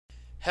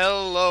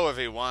Hello,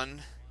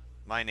 everyone.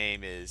 My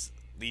name is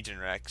Legion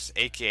Rex,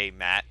 aka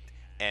Matt,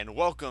 and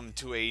welcome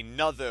to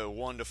another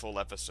wonderful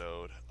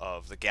episode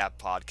of the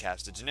G.A.P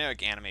podcast, a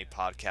generic anime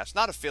podcast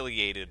not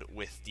affiliated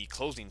with the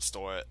clothing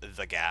store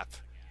The Gap,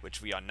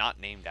 which we are not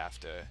named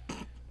after,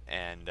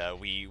 and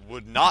we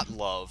would not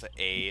love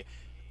a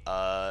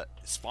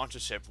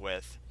sponsorship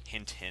with.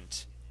 Hint,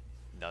 hint.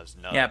 Nuz,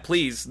 nuz. Yeah,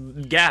 please,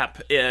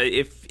 Gap.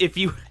 If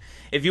you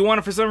want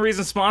to for some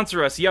reason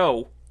sponsor us,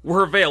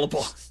 we're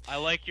available. I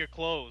like your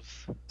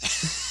clothes.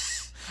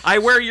 I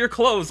wear your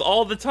clothes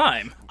all the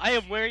time. I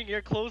am wearing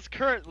your clothes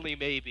currently,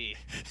 maybe.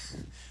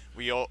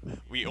 We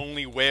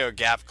only wear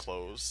Gap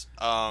clothes.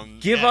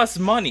 Give us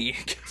money.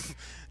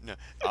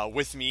 No,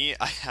 with me,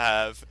 I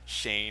have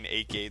Shane,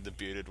 aka the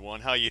Bearded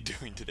One. How you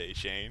doing today,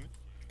 Shane?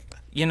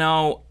 You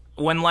know,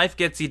 when life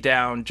gets you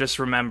down, just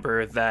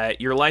remember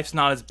that your life's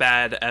not as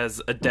bad as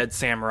a dead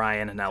samurai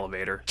in an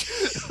elevator.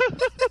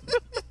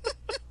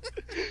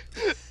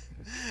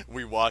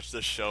 We watched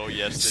the show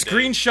yesterday.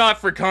 Screenshot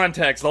for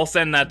context. I'll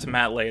send that to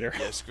Matt later.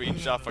 Yeah,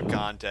 screenshot for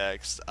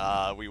context.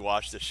 We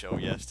watched the show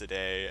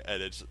yesterday,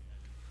 and it's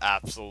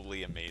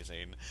absolutely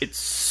amazing. It's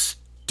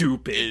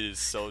stupid. It is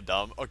so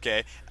dumb.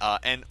 Okay,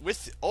 and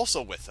with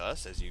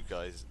us, as you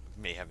guys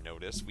may have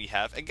noticed, we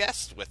have a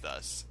guest with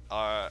us.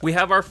 We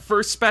have our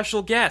first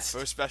special guest.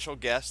 First special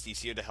guest. He's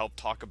here to help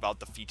talk about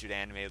the featured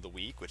anime of the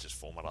week, which is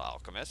Fullmetal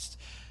Alchemist.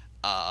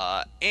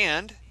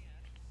 And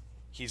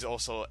he's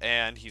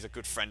a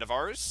good friend of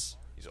ours.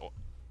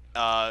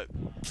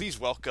 Please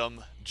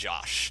welcome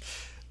Josh.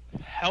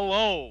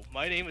 Hello,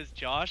 my name is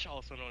Josh,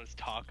 also known as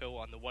Taco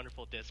on the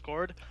wonderful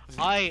Discord.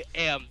 I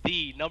am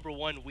the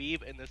 #1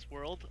 weeb in this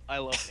world. I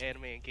love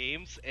anime and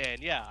games,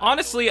 and yeah.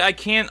 Honestly, I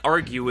can't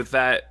argue with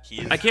that.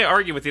 I can't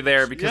argue with you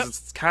there because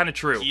it's kind of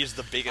true. He is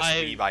the biggest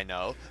weeb I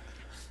know.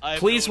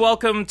 Please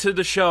welcome to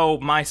the show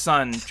my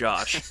son,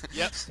 Josh.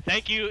 Yep.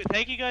 Thank you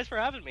guys for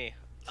having me.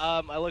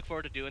 I look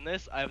forward to doing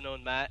this. I've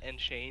known Matt and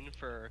Shane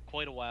for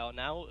quite a while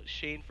now.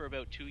 Shane for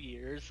about 2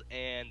 years,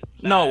 and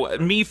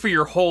me for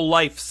your whole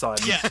life, son.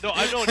 Yeah, no,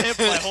 I've known him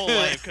for my whole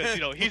life because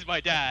he's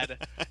my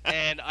dad,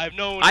 and I've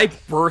known. I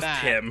birthed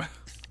Matt. him.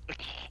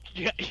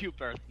 Yeah, you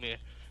birthed me.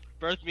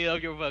 Birthed me out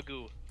of your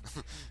vagoo.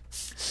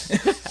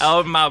 Out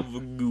of my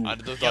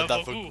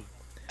vagoo.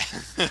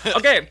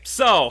 Okay,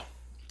 so,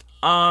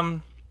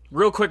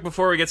 real quick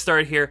before we get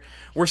started here,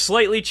 we're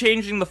slightly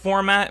changing the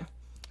format.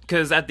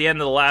 Because at the end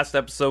of the last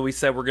episode, we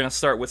said we're going to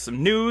start with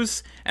some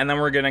news, and then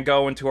we're going to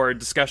go into our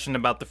discussion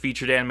about the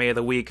featured anime of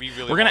the week.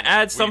 We're going to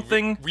add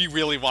something. We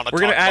really want to.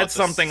 We're going to add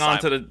something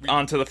onto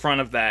the front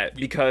of that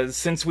because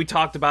since we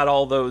talked about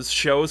all those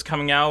shows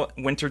coming out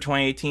winter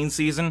 2018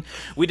 season,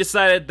 we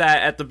decided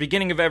that at the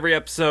beginning of every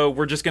episode,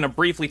 we're just going to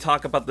briefly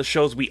talk about the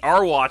shows we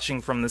are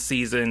watching from the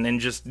season and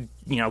just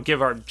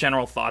give our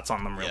general thoughts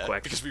on them real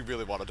quick because we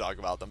really want to talk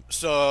about them.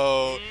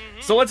 So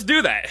let's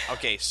do that.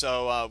 Okay,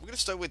 so we're going to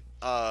start with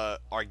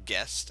our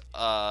guest,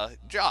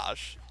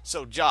 Josh.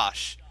 So,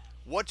 Josh,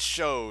 what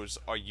shows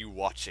are you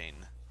watching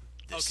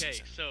this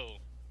season? So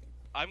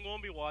I'm going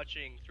to be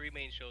watching 3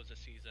 main shows this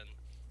season.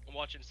 I'm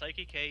watching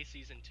Psyche K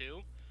Season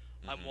 2.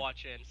 I'm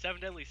watching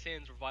Seven Deadly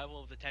Sins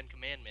Revival of the Ten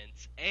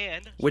Commandments,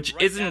 and which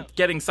isn't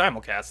getting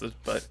simulcasted,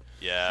 but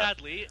yeah,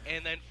 sadly.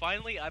 And then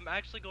finally, I'm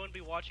actually going to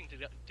be watching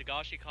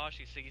Dagashi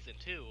Kashi Season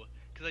 2.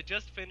 Because I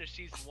just finished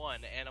Season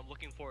 1, and I'm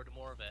looking forward to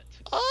more of it.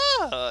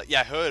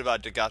 Yeah, I heard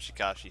about Dagashi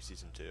Kashi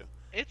Season 2.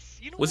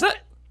 It's, Was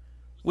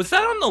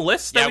that on the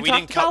list that we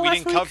didn't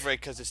cover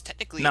it because it's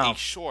technically a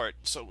short,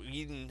 so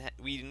we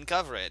didn't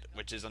cover it,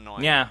 which is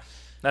annoying. Yeah,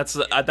 that's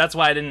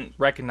why I didn't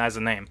recognize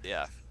the name.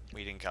 Yeah,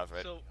 we didn't cover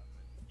it. So,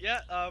 yeah,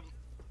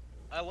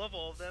 I love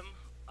all of them.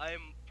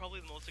 I'm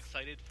probably the most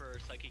excited for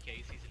Psyche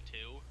K Season 2.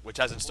 Which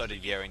hasn't started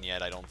airing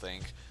yet, I don't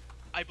think.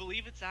 I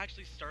believe it's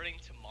actually starting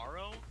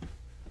tomorrow.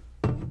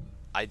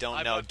 I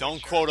don't know.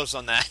 Don't quote us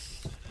on that.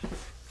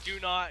 Do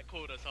not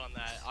quote us on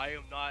that. I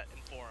am not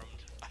informed.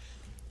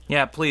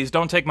 Yeah, please,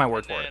 don't take my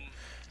word for it. And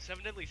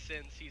Seven Deadly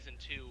Sins Season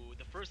 2,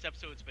 the first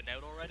episode's been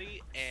out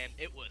already, and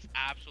it was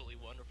absolutely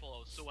wonderful. I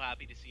was so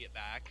happy to see it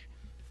back.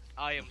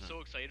 I am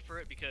so excited for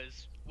it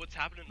because what's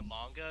happened in the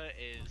manga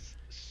is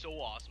so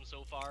awesome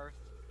so far,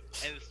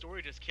 and the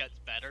story just gets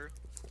better.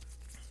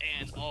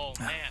 And oh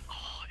man,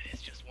 it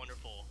is just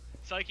wonderful.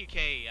 Psyche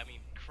K, I mean,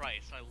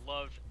 Christ, I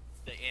loved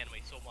the anime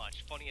so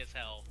much, funny as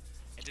hell,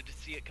 and to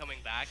see it coming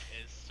back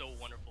is so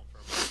wonderful for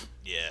me.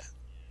 Yeah.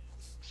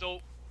 So,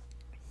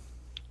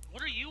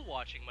 what are you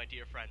watching, my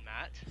dear friend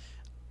Matt?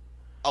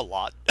 A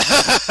lot.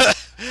 A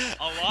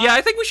lot? Yeah,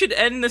 I think we should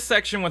end this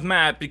section with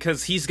Matt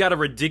because he's got a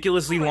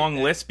ridiculously long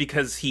list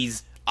because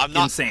he's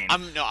insane.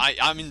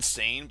 I'm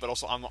insane, but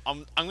also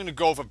I'm gonna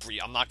go over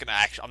brief. I'm not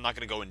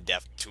gonna go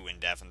too in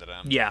depth into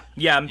them. Yeah.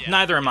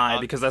 Neither am I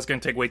because that's gonna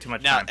take way too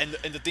much time.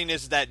 And the thing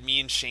is that me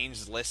and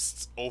Shane's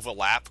lists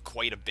overlap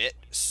quite a bit.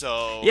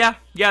 So yeah,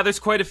 there's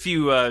quite a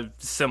few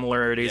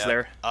similarities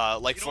there.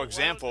 Like for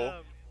example,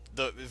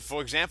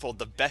 for example,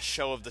 the best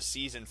show of the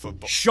season for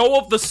Show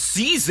of the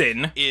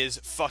season is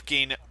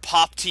fucking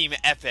Pop Team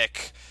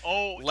Epic.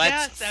 Oh, Let's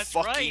yes, that's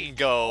fucking right.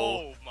 go.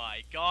 Oh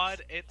my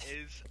god, it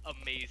is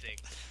amazing.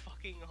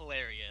 Fucking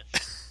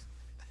hilarious.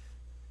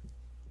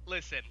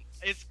 Listen,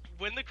 it's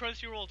when the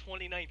Crunchyroll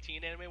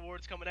 2019 Anime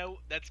Awards coming out,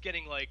 that's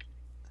getting like,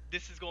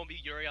 this is going to be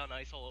Yuri on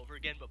Ice all over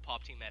again, but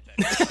Pop Team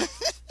Epic.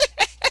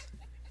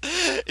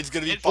 It's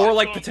gonna be or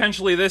like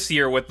potentially this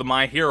year with the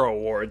My Hero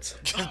Awards.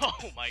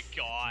 Oh my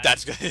god.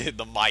 That's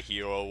the My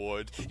Hero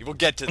Award. We'll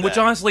get to that. Which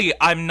honestly,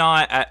 I'm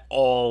not at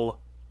all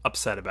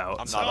upset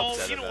about. I'm not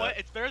upset you know about what?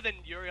 It's better than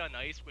Yuri on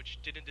Ice, which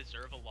didn't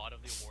deserve a lot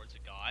of the awards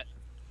it got.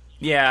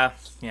 Yeah.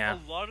 A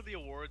lot of the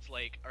awards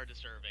are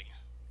deserving.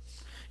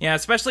 Yeah,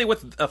 especially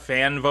with a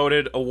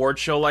fan-voted award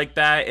show like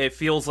that, it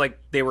feels like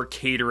they were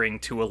catering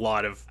to a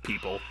lot of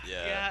people.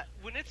 Yeah,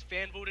 when it's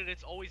fan-voted,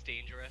 it's always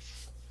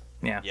dangerous.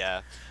 Yeah.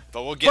 Yeah.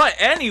 But we'll get... But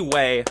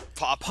anyway,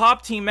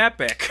 Pop Team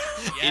Epic.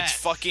 Yes. It's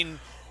fucking...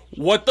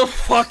 What the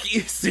fuck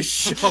is this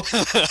show?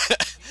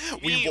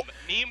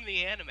 Meme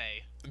the anime.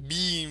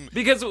 Meme.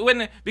 Because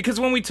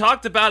when we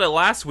talked about it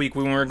last week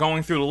when we were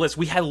going through the list,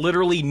 we had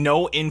literally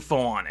no info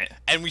on it.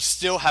 And we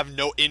still have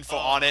no info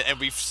on it, and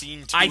we've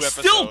seen 2 episodes.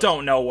 I still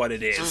don't know what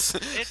it is.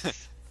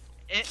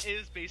 It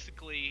is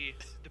basically,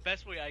 the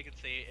best way I can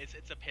say it is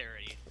it's a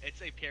parody.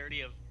 It's a parody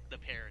of the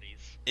parodies.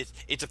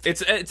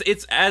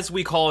 It's as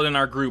we call it in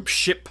our group,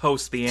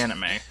 shitpost the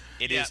anime.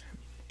 It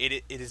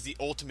is the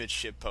ultimate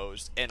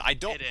shitpost, and I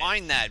don't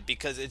mind that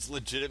because it's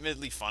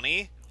legitimately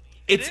funny.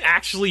 It's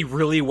actually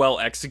really well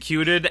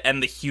executed,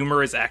 and the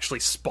humor is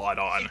actually spot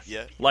on.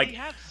 Yeah. Like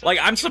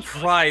I'm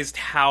surprised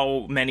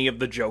how many of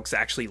the jokes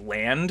actually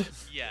land.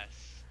 Yes.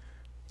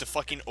 The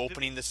fucking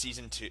opening the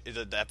season 2,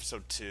 the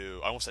episode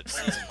 2. I almost said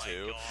season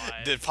 2. God.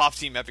 The Pop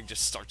Team Epic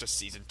just starts a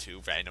season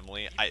 2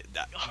 randomly.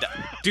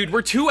 Dude,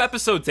 we're 2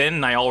 episodes in,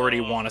 and I already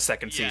want a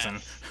second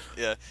season.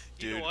 Yeah,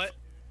 dude. You know what?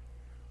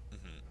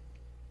 Mm-hmm.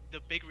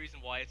 The big reason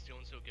why it's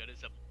doing so good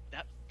is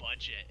that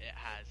budget it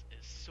has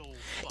is so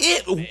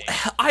fucking big.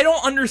 I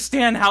don't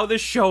understand how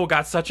this show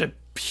got such a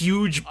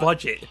huge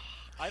budget.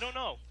 I don't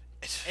know.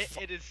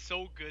 It is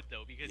so good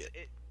though because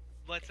it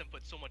lets them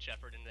put so much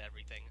effort into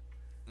everything.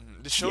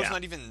 The show's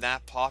not even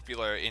that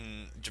popular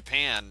in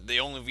Japan. The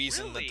only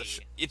reason that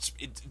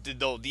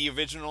the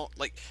original,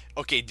 like,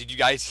 okay, did you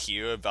guys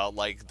hear about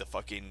like the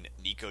fucking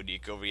Nico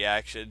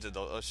reaction to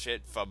those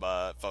shit from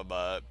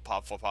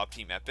Pop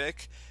Team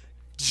Epic?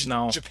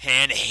 No.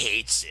 Japan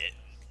hates it.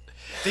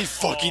 They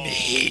fucking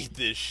hate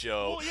this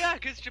show. Well, yeah,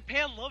 because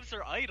Japan loves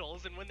their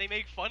idols, and when they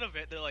make fun of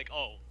it, they're like,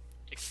 "Oh,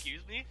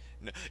 excuse me."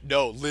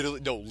 No,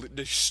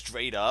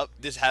 straight up,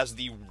 this has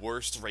the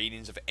worst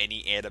ratings of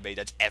any anime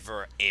that's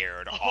ever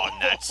aired on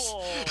that.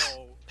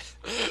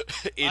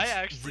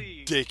 It's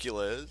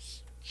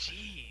ridiculous.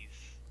 Jeez,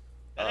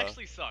 that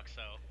actually sucks,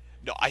 though.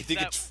 No, I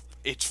think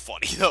it's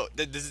funny though.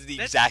 This is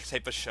the exact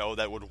type of show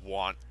that would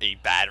want a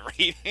bad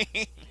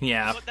rating.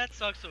 Yeah. But that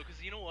sucks though,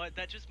 because you know what?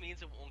 That just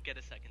means it won't get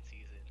a second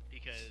season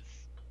because.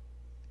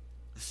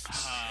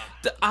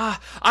 I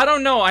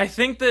don't know. I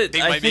think that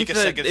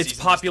its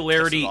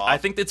popularity. I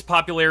think its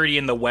popularity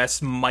in the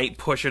West might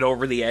push it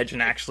over the edge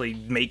and actually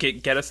make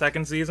it get a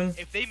second season.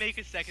 If they make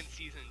a second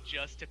season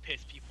just to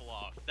piss people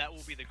off, that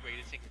will be the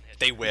greatest thing in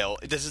history. They will.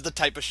 This is the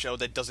type of show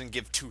that doesn't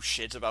give 2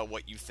 shits about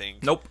what you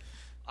think. Nope.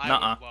 I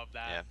would love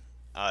that. Yeah.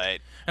 All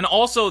right. And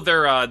also,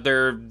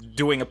 they're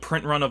doing a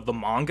print run of the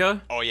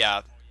manga. Oh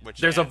yeah.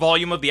 There's a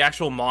volume of the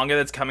actual manga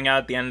that's coming out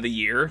at the end of the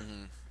year.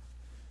 Mm-hmm.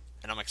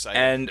 And I'm excited.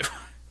 And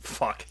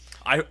fuck,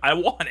 I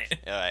want it.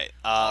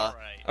 All right.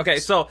 Okay,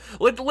 so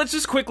let's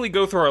just quickly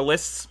go through our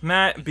lists,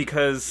 Matt,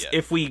 because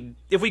if we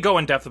go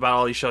in depth about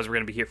all these shows, we're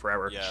gonna be here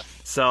forever. Yeah.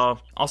 So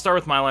I'll start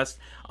with my list.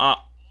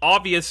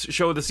 Obvious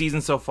show of the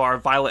season so far,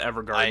 Violet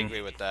Evergarden. I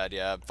agree with that.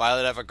 Yeah,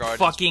 Violet Evergarden.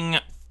 Fucking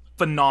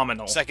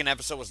phenomenal. Second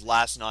episode was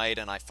last night,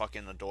 and I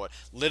fucking adore it.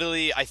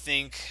 Literally, I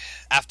think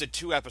after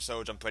 2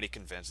 episodes, I'm pretty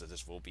convinced that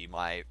this will be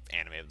my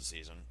anime of the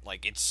season.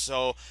 Like, it's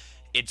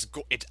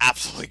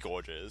absolutely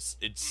gorgeous.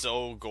 It's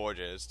so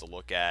gorgeous to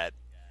look at.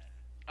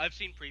 I've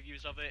seen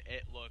previews of it.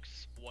 It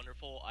looks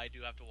wonderful. I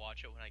do have to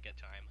watch it when I get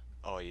time.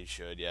 Oh, you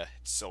should. Yeah,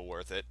 it's so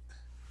worth it.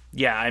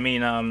 Yeah, I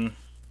mean, I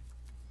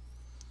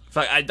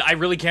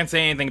really can't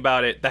say anything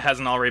about it that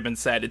hasn't already been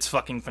said. It's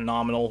fucking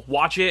phenomenal.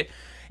 Watch it.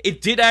 It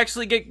did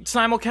actually get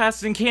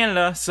simulcast in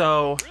Canada,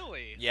 so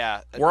really, yeah,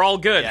 we're all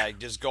good. Yeah,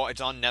 just go.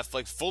 It's on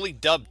Netflix, fully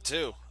dubbed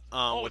too.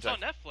 It's on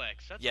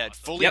Netflix. That's yeah, awesome. It's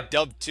fully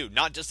dubbed too,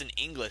 not just in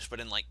English,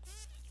 but in like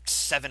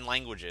 7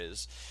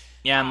 languages.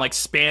 Yeah, and like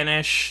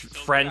Spanish,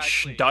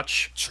 French,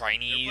 Dutch,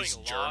 Chinese,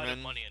 German,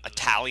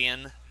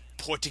 Italian,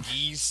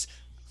 Portuguese.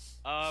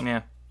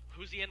 Yeah.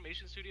 Who's the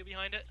animation studio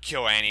behind it?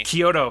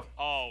 Kyoto.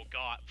 Oh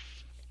god.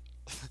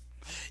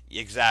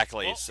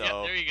 Exactly. Well, so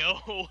yeah, there you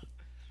go.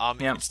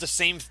 It's the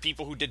same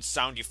people who did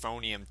Sound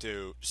Euphonium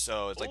too.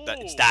 So it's like that.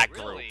 It's that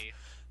group. Really?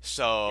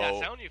 So yeah,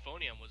 Sound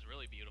Euphonium was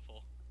really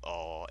beautiful.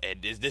 Oh, and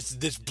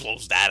this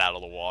blows that out of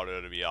the water,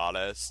 to be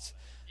honest.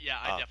 Yeah,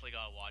 I definitely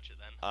gotta watch it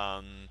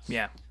then.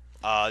 Yeah.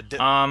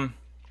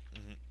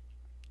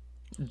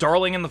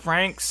 Darling in the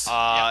Franxx.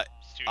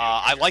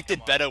 I liked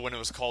it better when it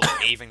was called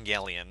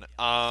Evangelion.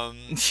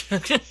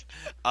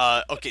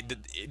 Okay.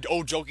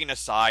 Joking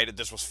aside,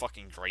 this was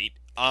fucking great.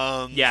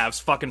 Yeah, it was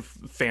fucking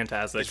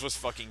fantastic. This was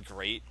fucking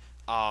great.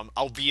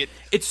 Albeit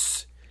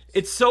it's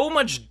so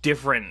much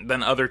different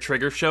than other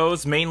Trigger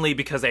shows, mainly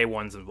because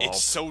A1's involved.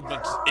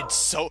 It's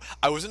so.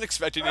 I wasn't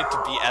expecting it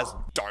to be as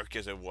dark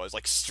as it was.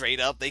 Like straight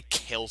up, they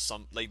kill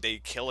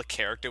a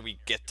character we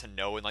get to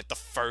know in like the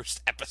first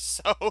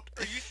episode. Are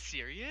you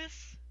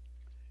serious?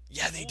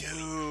 Yeah, they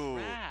do.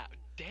 Crap.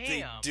 Damn.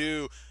 They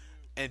do.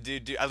 And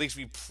dude, at least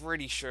we're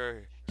pretty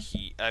sure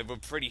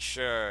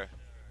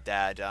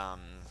that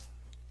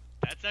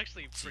That's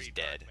actually pretty he's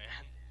dark, dead.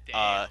 man.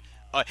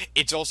 Damn.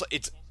 It's also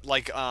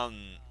like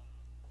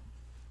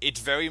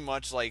it's very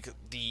much like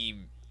the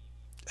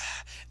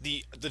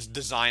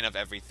design of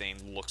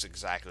everything looks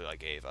exactly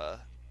like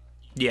Ava.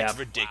 Yeah, it's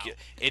ridiculous.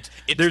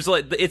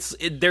 Wow.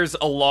 There's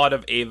a lot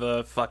of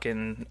Ava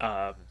fucking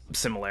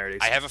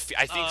similarities.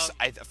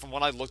 From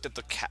when I looked at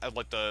the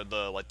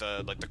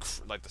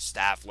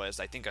staff list,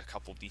 I think a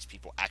couple of these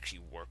people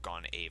actually work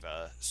on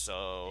Ava.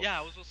 So yeah,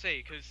 I was gonna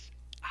say, because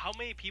how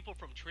many people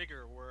from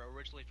Trigger were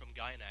originally from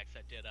Gainax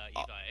that did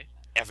Eva?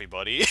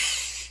 Everybody.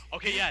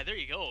 Okay, yeah, there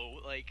you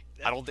go. Like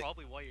that's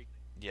probably why you're.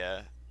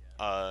 Yeah.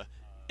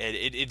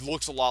 It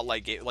looks a lot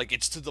like it. Like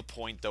it's to the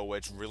point though where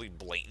it's really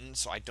blatant.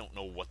 So I don't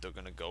know where they're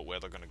gonna go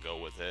with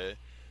it.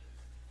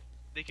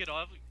 They could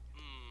all.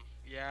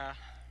 Yeah.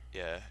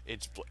 Yeah,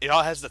 it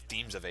all has the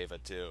themes of Ava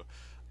too,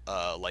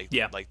 like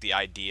the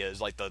ideas,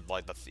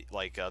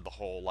 the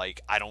whole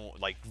like I don't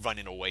like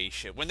running away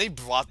shit. When they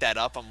brought that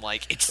up, I'm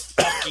like, it's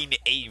fucking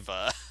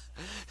Ava.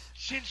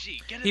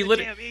 Shinji, get in the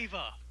damn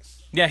Ava.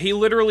 Yeah, he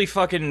literally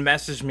fucking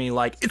messaged me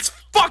like, it's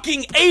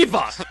fucking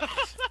Ava.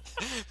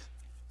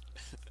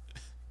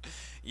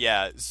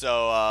 Yeah,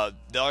 so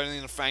Darling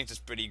in the Franxx is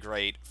pretty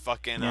great.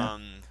 Fucking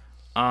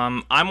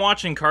I'm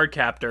watching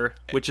Cardcaptor,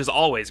 which is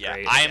always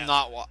great. I am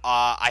not.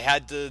 I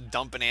had to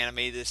dump an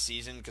anime this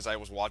season because I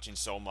was watching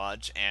so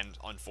much, and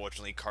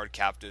unfortunately,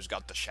 Cardcaptor's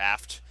got the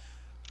shaft.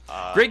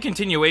 Great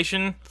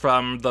continuation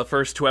from the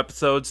first 2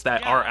 episodes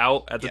that are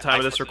out at the time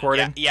of this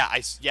recording.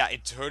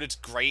 It's heard it's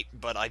great,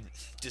 but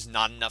just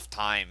not enough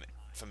time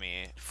for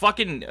me.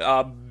 Fucking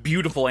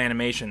beautiful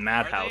animation,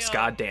 Madhouse.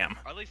 Goddamn.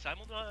 Are they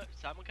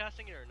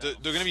simulcasting it or no?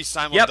 They're gonna be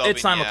simuldubbing. Yep,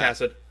 it's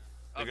simulcasted.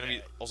 They're gonna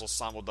be also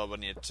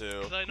simuldubbing it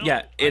too.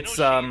 It's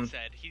I know Shane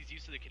said he's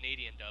used to the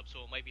Canadian dub,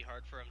 so it might be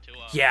hard for him to.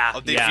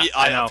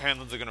 I know.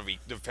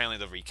 Apparently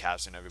they're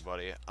recasting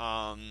everybody.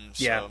 But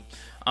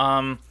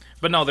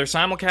no, they're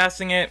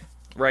simulcasting it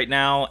right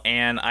now,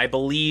 and I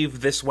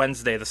believe this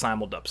Wednesday the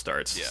simuldub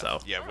starts. Yeah. So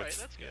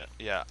That's good.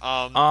 Yeah.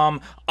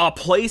 A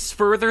Place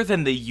Further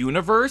Than the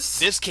Universe.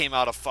 This came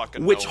out of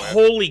fucking nowhere.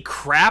 Holy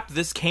crap!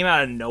 This came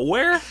out of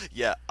nowhere.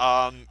 Yeah.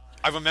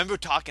 I remember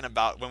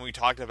when we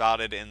talked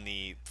about it in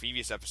the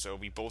previous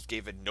episode, we both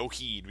gave it no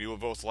heed. We were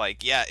both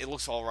like, yeah, it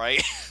looks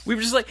alright. We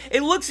were just like,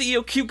 it looks,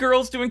 cute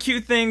girls doing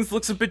cute things,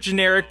 looks a bit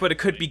generic, but it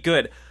could be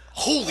good.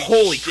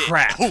 Holy shit.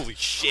 Crap. Holy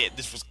shit,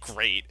 this was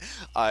great.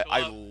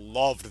 I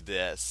loved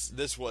this.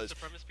 This was... What's the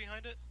premise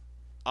behind it?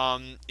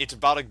 It's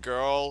about a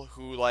girl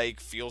who,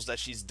 like, feels that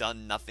she's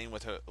done nothing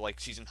with her,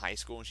 like, she's in high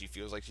school and she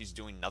feels like she's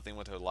doing nothing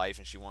with her life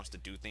and she wants to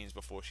do things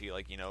before she,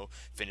 like,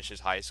 finishes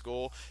high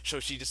school.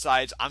 So she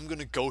decides, I'm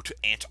gonna go to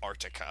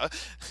Antarctica.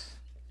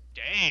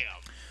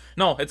 Damn.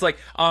 No, it's like,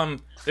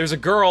 there's a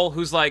girl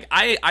who's like,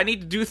 I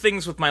need to do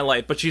things with my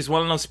life, but she's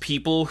one of those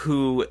people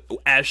who,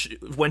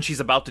 when she's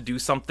about to do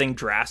something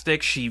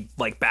drastic, she,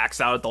 like,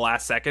 backs out at the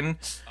last second.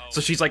 So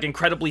she's, like,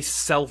 incredibly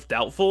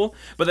self-doubtful,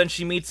 but then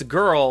she meets a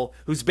girl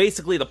who's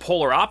basically the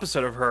polar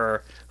opposite of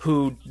her,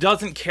 who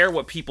doesn't care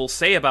what people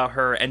say about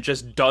her and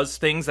just does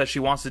things that she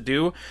wants to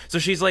do. So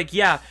she's like,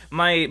 yeah,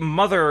 my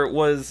mother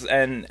was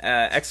an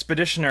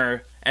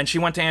expeditioner, and she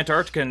went to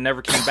Antarctica and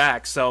never came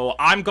back, so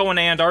I'm going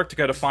to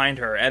Antarctica to find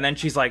her. And then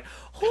she's like,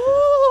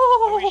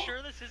 oh! Are we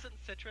sure this isn't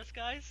Citrus,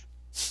 guys?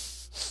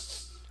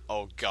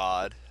 Oh,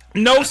 God.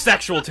 No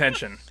sexual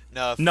tension.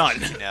 No.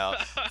 None. No.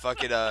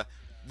 Fuck it,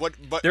 But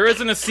there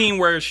isn't a scene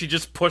where she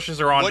just pushes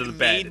her onto the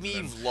bed. What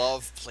made me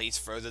love Place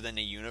Further Than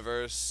the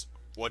Universe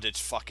was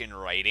its fucking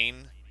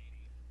writing.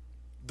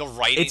 The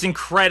writing... It's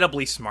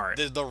incredibly smart.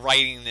 The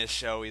writing in this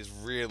show is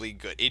really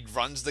good. It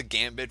runs the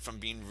gambit from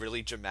being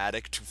really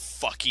dramatic to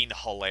fucking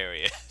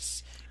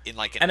hilarious.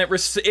 And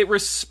it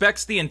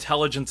respects the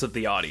intelligence of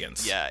the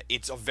audience. Yeah,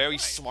 it's a very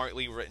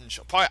smartly written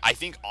show. Probably, I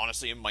think,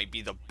 honestly, it might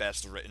be the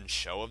best written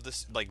show of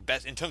this. Like,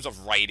 best in terms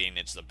of writing,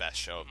 it's the best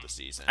show of the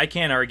season. I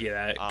can't argue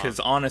that because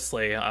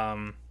honestly,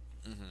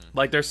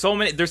 like there's so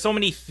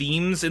many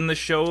themes in the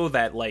show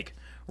that like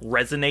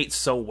resonate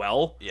so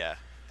well. Yeah,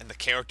 and the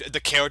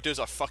characters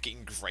are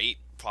fucking great.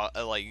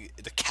 Like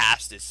the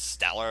cast is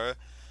stellar.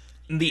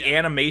 The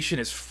animation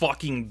is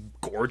fucking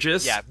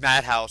gorgeous. Yeah,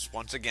 Madhouse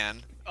once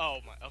again. Oh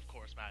my, of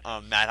course,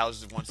 Madhouse.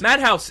 Madhouse is once again.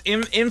 Madhouse,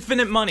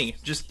 infinite money,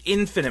 just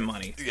infinite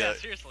money. Yeah,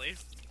 seriously.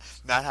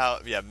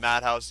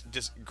 Madhouse,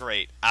 just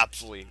great,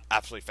 absolutely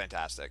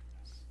fantastic.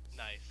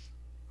 Nice.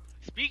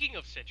 Speaking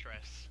of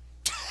citrus.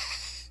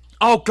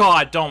 Oh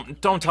God,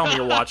 don't tell me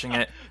you're watching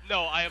it.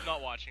 No, I am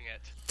not watching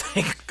it.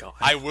 Thank God.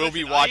 I will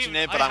be watching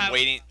it, but I I'm have-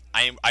 waiting.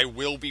 I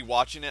will be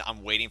watching it.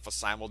 I'm waiting for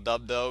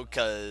simuldub though,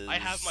 cause I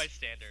have my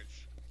standards.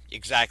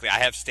 exactly. I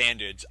have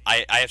standards.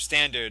 I have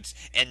standards,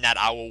 and that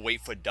I will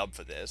wait for dub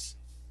for this.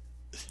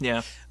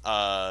 Yeah.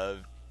 Uh,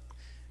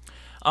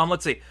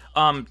 Let's see.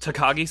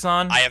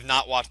 Takagi-san. I have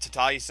not watched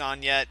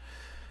Tatai-san yet.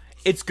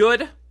 It's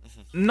good.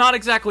 Not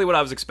exactly what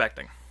I was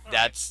expecting.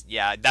 That's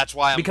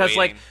why I'm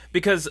waiting.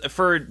 Because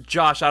for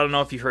Josh, I don't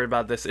know if you heard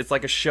about this. It's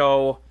like a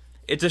show.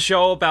 It's a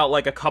show about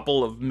like a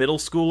couple of middle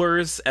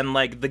schoolers, and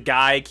like the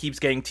guy keeps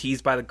getting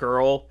teased by the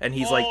girl, and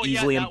he's like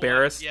easily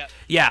embarrassed.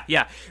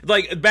 Yeah.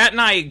 Like Matt and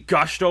I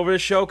gushed over the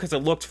show because it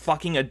looked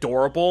fucking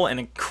adorable and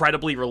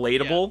incredibly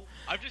relatable.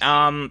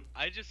 Yeah.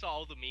 I just saw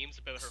all the memes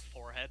about her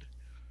forehead.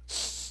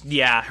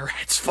 Yeah, her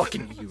head's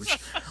fucking huge.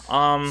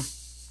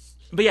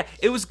 But yeah,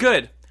 it was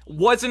good.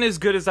 Wasn't as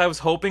good as I was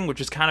hoping,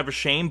 which is kind of a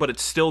shame, but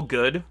it's still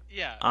good.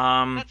 Yeah,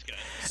 that's good.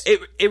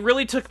 It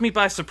really took me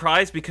by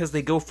surprise because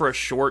they go for a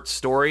short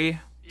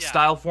story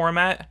style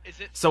format. Is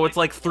it so it's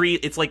like three.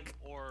 It's like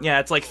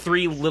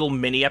three little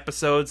mini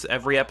episodes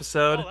every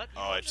episode.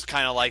 It's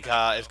kind of like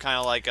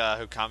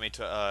Hukame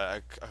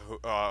to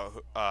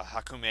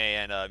Hakume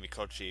and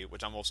Mikochi,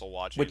 which I'm also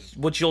watching.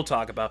 Which you'll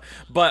talk about.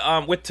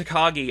 But with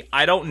Takagi,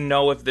 I don't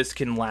know if this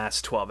can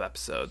last 12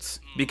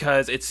 episodes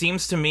because it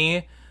seems to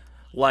me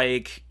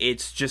like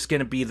it's just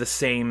gonna be the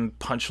same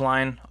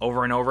punchline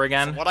over and over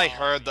again. From what I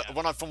heard,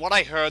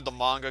 the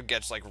manga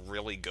gets like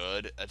really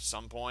good at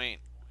some point.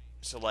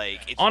 So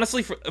like,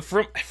 honestly,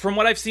 from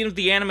what I've seen of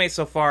the anime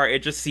so far,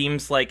 it just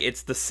seems like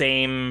it's the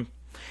same.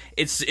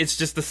 It's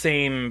just the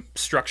same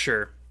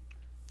structure,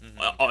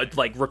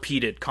 like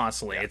repeated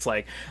constantly. Yeah. It's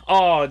like,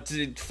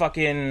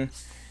 fucking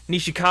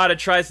Nishikata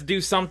tries to do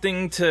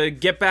something to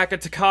get back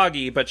at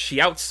Takagi, but she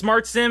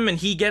outsmarts him, and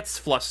he gets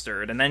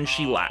flustered, and then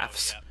she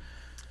laughs. Yeah.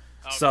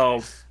 Okay.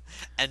 So,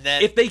 and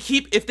then if they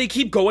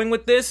keep going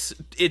with this,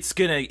 it's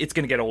gonna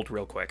get old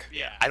real quick.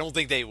 Yeah, I don't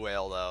think they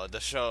will though. The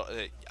show,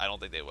 I don't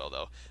think they will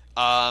though.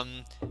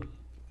 I'm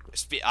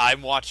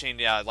watching,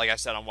 like I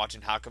said, I'm watching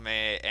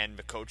Hakume and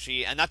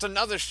Mikochi, and that's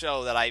another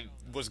show that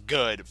was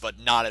good, but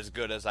not as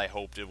good as I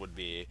hoped it would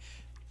be.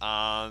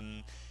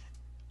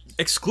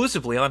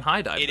 Exclusively on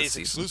High Dive. It is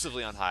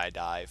exclusively on High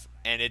Dive,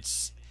 and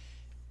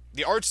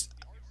the art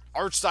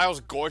style is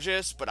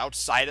gorgeous, but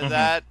outside of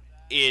that,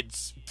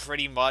 it's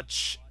pretty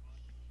much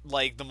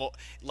like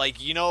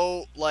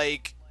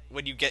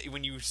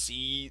when you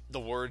see the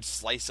word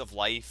slice of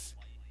life.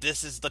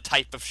 This is the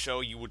type of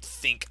show you would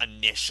think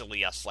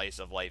initially a slice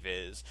of life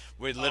is.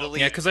 Where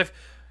literally, because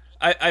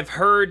I've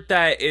heard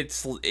that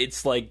it's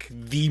like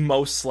the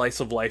most slice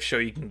of life show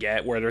you can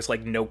get, where there's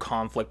like no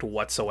conflict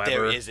whatsoever.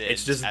 There isn't.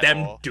 It's just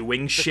them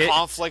doing shit. The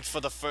conflict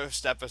for the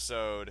first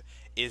episode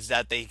is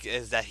that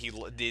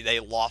they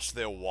lost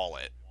their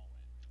wallet.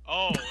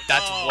 Oh,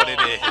 that's what it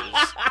is.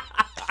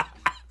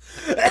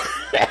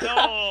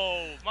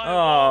 No, my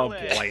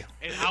wallet. Boy.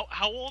 And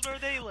how old are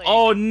they? Like,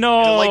 oh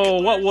no,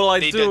 what will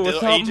I do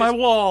without my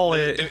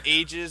wallet? Their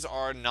ages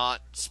are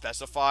not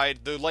specified.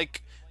 They're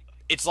like,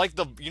 it's like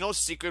the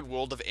Secret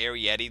World of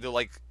Arrietty. They're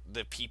like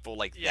the people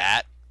like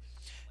that,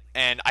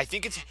 and I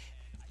think it's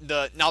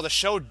the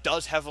show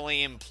does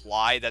heavily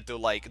imply that they're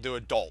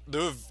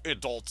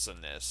adults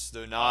in this.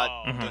 They're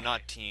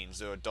not teens.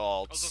 They're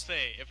adults. I was gonna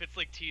say, if it's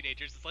like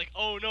teenagers, it's like,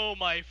 oh no,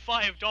 my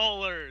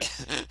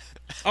 $5.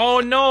 Oh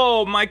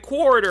no, my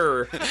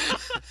quarter.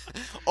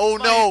 Oh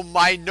no,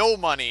 my no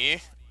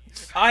money.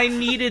 I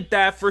needed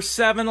that for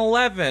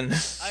 7-Eleven.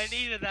 I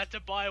needed that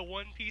to buy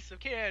one piece of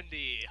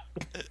candy.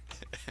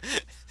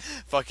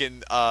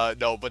 Fucking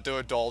no, but they're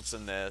adults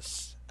in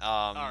this.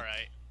 All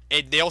right.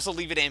 They also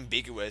leave it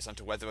ambiguous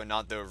onto whether or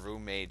not they're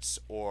roommates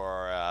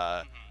or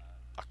a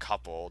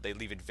couple. They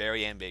leave it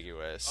very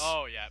ambiguous.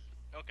 Oh yeah.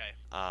 Okay.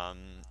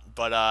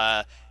 But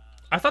I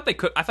thought they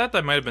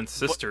might have been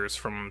sisters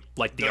from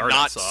like the art. They're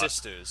not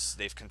sisters.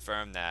 They've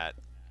confirmed that.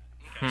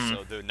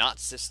 So they're not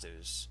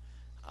sisters.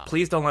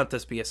 Please don't let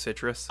this be a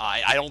citrus.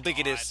 I don't think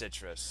it is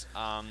citrus.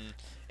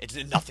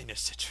 Nothing is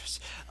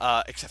citrus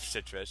except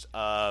citrus.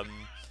 I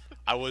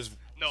was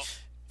no.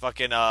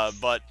 Fucking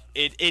but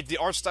the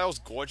art style is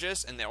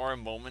gorgeous, and there are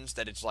moments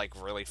that it's like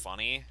really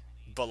funny,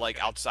 but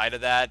like outside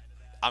of that,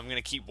 I'm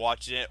gonna keep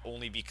watching it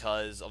only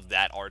because of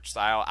that art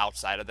style.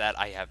 Outside of that,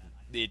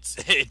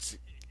 it's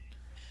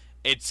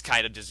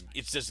kind of just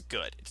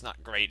good. It's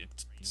not great.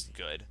 It's just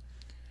good.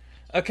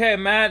 Okay,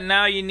 Matt.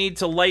 Now you need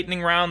to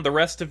lightning round the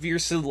rest of your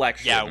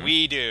selection. Yeah,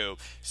 we do.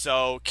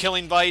 So,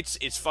 Killing Bites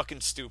is fucking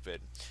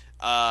stupid.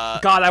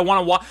 God, I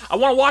want to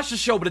watch the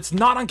show, but it's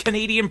not on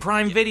Canadian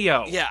Prime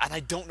Video. Yeah, and I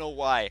don't know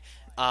why.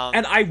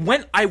 And I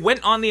went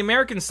on the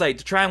American site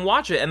to try and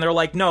watch it, and they're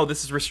like, "No,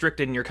 this is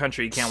restricted in your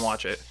country. You can't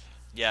watch it."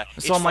 Yeah.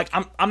 So I'm like,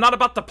 I'm not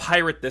about to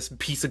pirate this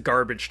piece of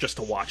garbage just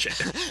to watch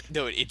it.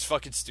 No, it's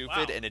fucking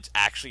stupid, and it's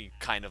actually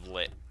kind of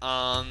lit.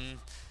 Record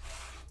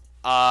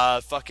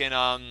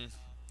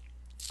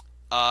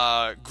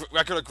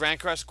of Grand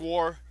Crest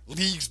War,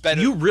 leagues better.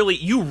 You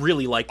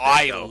really like this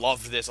I show.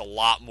 loved this a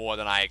lot more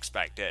than I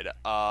expected.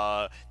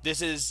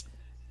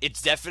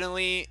 It's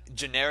definitely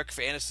generic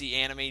fantasy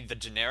anime, the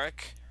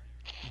generic,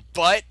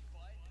 but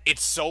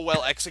it's so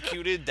well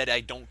executed that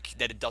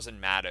it doesn't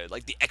matter.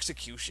 Like the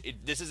execution,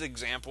 this is an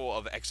example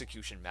of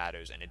execution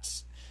matters, and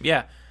it's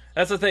Yeah.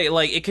 That's the thing.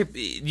 Like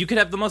you could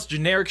have the most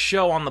generic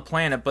show on the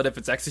planet, but if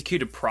it's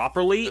executed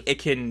properly, it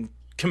can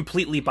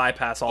completely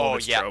bypass all of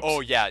its tropes.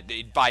 Oh yeah,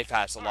 it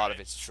bypassed a lot of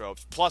its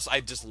tropes. Plus, I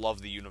just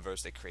love the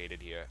universe they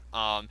created here.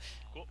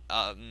 Cool.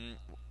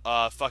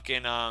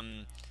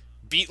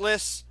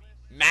 Beatless,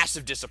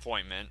 massive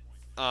disappointment.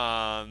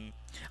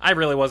 I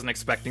really wasn't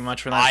expecting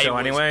much from that show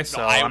anyway,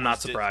 so I'm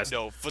not surprised.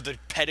 No, for the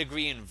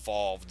pedigree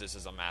involved, this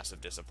is a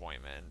massive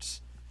disappointment.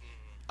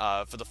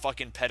 For the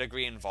fucking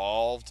pedigree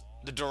involved,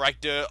 the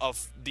director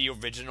of the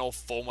original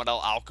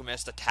Fullmetal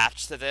Alchemist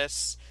attached to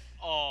this.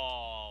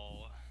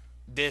 Oh.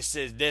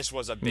 This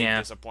was a big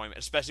disappointment,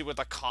 especially with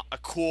a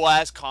cool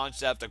ass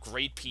concept, a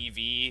great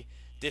PV.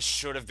 This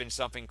should have been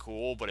something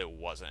cool, but it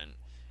wasn't.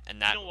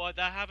 And that, you know what?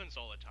 That happens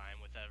all the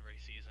time with every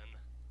season.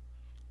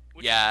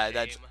 Yeah,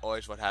 that's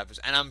always what happens,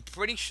 and I'm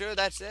pretty sure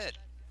that's it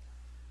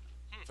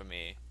for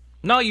me.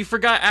 No, you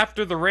forgot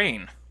After the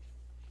Rain.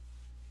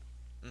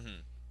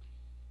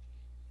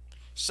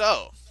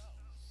 So,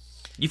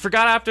 you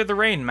forgot After the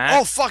Rain, Matt.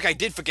 Oh fuck, I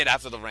did forget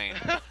After the Rain.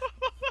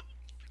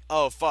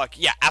 Oh fuck,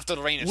 yeah, After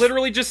the Rain is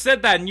literally just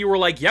said that, and you were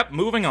like, "Yep,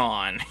 moving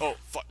on." Oh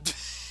fuck.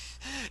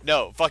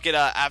 No, fuck it.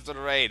 After the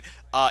Rain,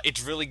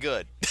 it's really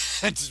good.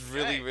 It's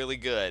really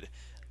good.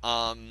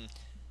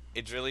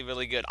 It's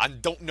really good. I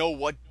don't know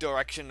what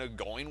direction they're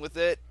going with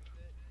it,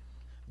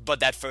 but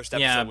that first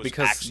episode was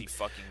actually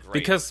fucking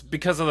great.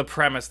 Because of the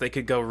premise, they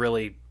could go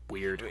really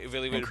weird,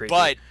 really weird.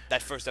 But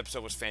that first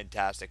episode was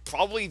fantastic.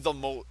 Probably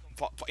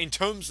in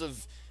terms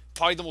of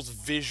probably the most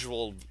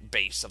visual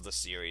base of the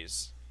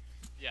series.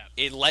 Yeah.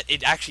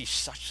 It actually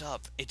shuts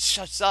up. It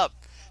shuts up.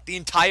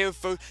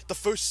 The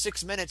first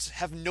 6 minutes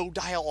have no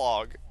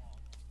dialogue.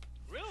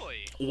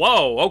 Really?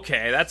 Whoa.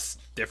 Okay, that's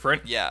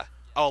different. Yeah.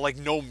 Oh, like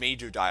no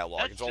major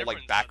dialogue. That's it's all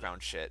like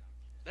background shit.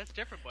 That's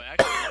different, but I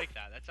actually like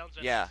that. That sounds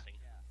interesting.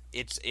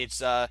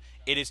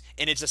 It is,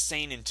 and it's a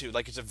seinen too.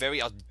 Like it's a very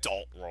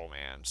adult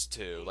romance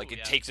too. Ooh, like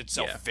it takes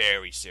itself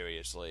very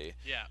seriously.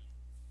 Yeah.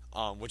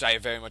 Which I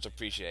very much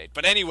appreciate.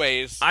 But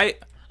anyways, I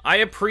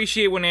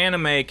appreciate when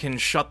anime can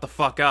shut the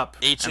fuck up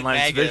and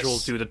let its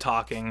visuals do the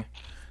talking.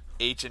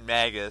 H and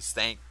Magus,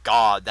 thank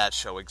God that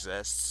show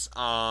exists. It's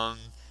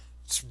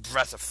a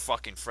breath of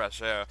fucking fresh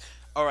air.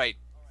 All right,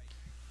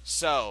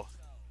 so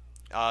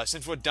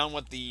since we're done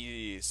with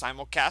the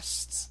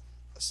simulcast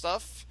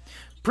stuff,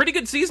 pretty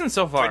good season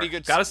so far.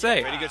 Gotta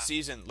say, pretty good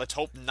season. Let's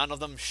hope none of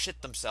them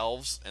shit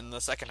themselves in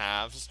the second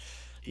halves.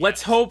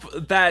 Let's hope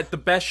that the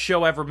best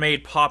show ever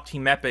made, Pop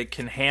Team Epic,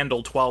 can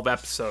handle 12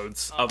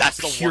 episodes of That's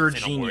pure the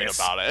one thing genius.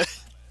 I'm worried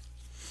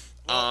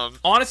about it.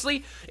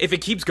 Honestly, if it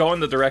keeps going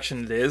the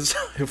direction it is,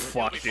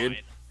 fuck, dude.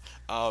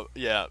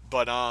 Yeah,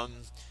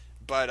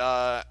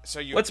 so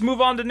you. Let's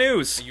move on to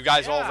news. Are you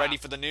guys all ready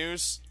for the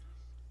news?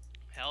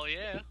 Hell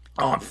yeah.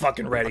 Oh, I'm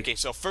fucking ready. Okay,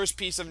 so first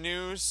piece of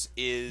news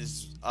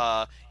is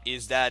that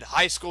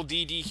High School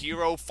DD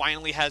Hero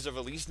finally has a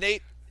release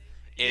date.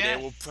 And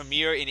it will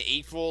premiere in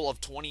April of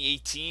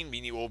 2018,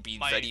 meaning it will be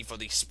ready for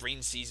the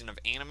spring season of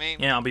anime.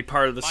 Yeah, I'll be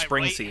part of the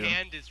spring season. My right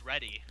hand is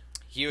ready.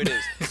 Here it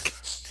is.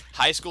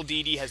 High School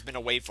DD has been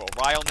away for a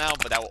while now,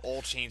 but that will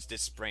all change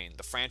this spring.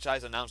 The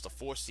franchise announced the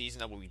fourth season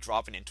that will be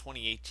dropping in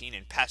 2018,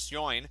 and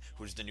Passion,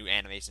 who's the new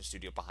animation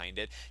studio behind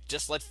it,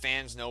 just let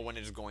fans know when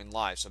it is going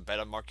live, so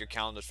better mark your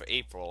calendars for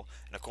April.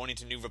 And according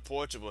to new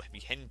reports, it will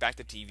be heading back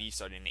to TV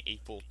starting in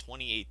April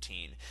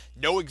 2018.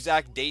 No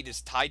exact date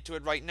is tied to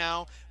it right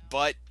now,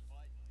 but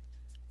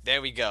there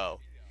we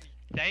go.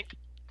 Thank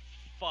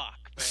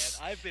fuck, man.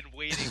 I've been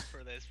waiting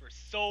for this for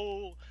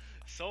so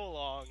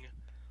long.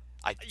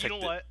 You know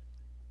what?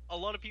 A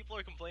lot of people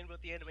are complaining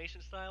about the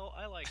animation style.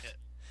 I like it.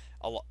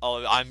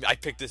 I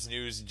picked this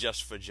news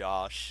just for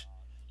Josh.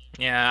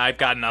 Yeah, I've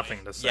got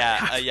nothing to say.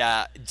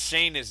 Yeah.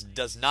 Shane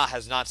has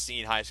not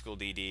seen High School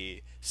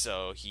DD,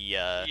 so he.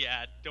 Yeah,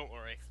 don't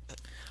worry.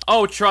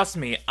 Oh, trust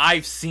me,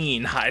 I've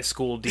seen High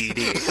School DD.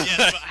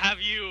 Yes, but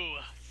have you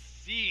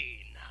seen?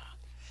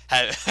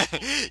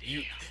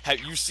 Have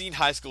you seen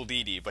High School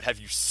DD? But have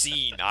you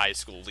seen High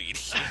School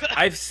DD?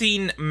 I've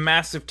seen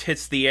Massive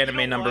Tits, the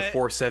anime number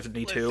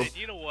 472. Listen,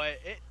 you know what?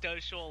 It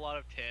does show a lot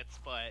of tits,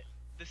 but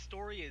the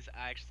story is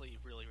actually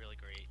really, really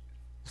great.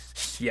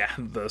 Yeah,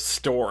 the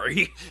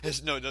story.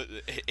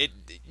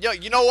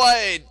 You know what?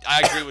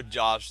 I agree with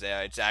Josh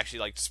there. It's actually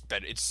like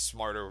better. It's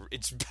smarter.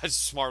 It's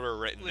smarter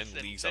written than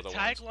these other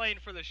ones. The tagline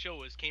for the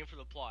show is "Came for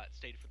the plot,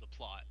 stayed for the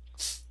plot."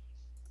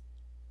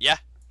 Yeah.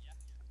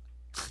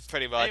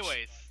 Pretty much.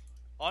 Anyways,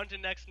 on to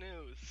next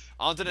news.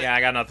 I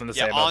got nothing to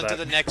say about that. On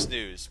to the next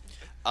news.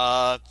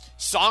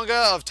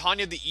 Sangha of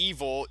Tanya the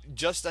Evil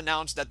just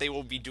announced that they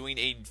will be doing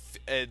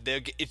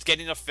it's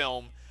getting a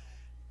film,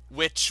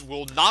 which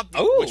will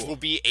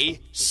be a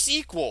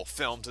sequel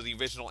film to the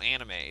original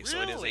anime. Really? So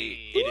it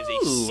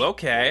is a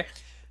okay.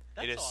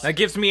 It That's is. awesome. That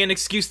gives me an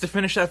excuse to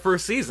finish that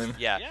first season.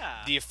 Yeah.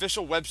 Yeah. The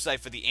official website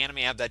for the anime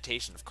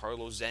adaptation of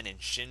Carlo Zen and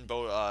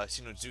Shinbo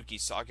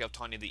Shinozuki's Saga of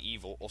Tanya the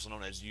Evil, also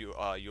known as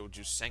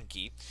Yoju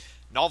Senki,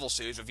 novel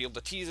series revealed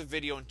a teaser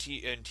video and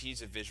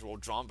teaser visual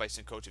drawn by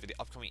Senkochi for the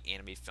upcoming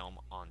anime film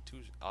on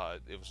Tuesday.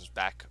 It was just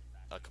back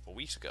a couple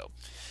weeks ago.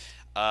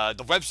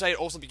 The website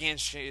also began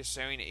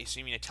sharing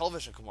a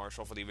television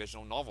commercial for the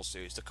original novel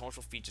series. The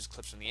commercial features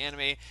clips from the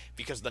anime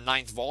because the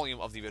 9th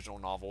volume of the original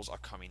novels are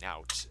coming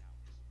out,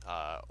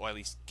 or at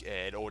least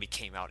it already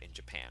came out in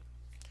Japan.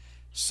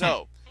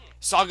 So,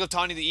 Saga of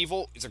Tanya the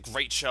Evil is a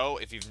great show.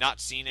 If you've not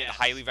seen it, Yes, I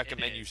highly it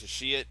recommend you is. should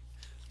see it.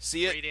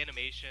 See it. Great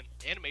animation.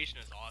 Animation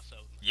is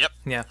awesome. Yep.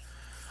 Yeah.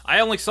 I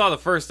only saw the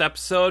first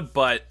episode,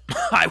 but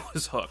I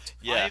was hooked.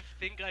 Yeah. I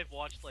think I've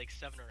watched like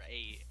 7 or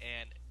 8,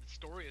 and the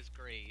story is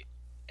great.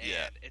 And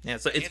Yeah. Yeah,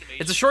 so the it's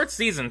animation, it's a short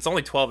season. It's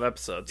only 12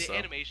 episodes. The So.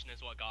 animation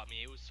is what got me.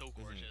 It was so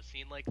gorgeous.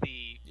 Seeing like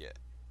the Yeah.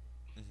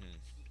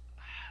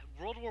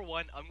 World War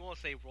One. I'm gonna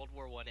say World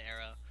War One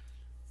era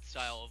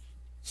style of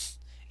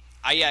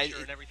Yeah. nature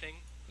and everything.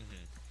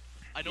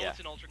 I know Yeah. it's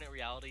an alternate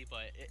reality,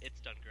 but it's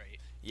done great.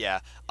 Yeah.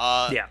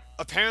 Yeah.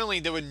 Apparently,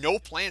 there were no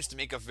plans to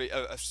make a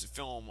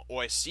film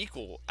or a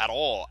sequel at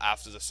all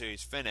after the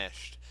series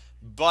finished,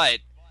 but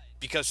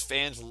because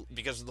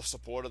of the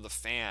support of the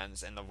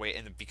fans and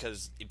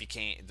because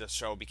the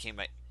show became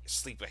a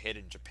sleeper hit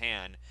in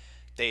Japan,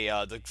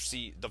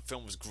 the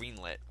film was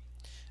greenlit.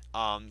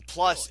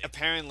 Plus, Really?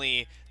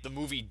 apparently, the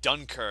movie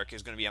Dunkirk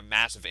is going to be a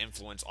massive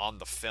influence on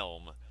the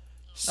film.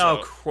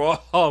 So,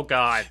 Oh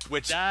god.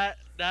 which That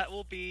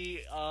will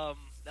be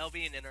that'll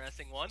be an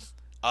interesting one.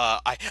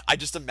 I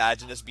just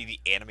imagine this be the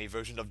anime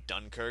version of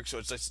Dunkirk, so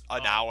it's just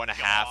an hour and a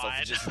half of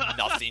God. just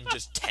nothing,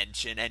 just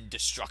tension and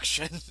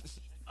destruction.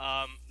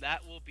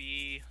 That will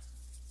be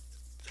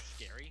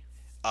scary.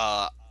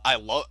 I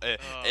love it.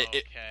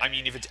 I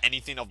mean, Okay. if it's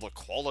anything of the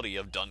quality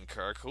of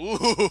Dunkirk,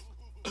 ooh.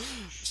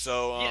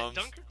 So Yeah,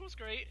 Dunkirk was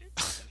great.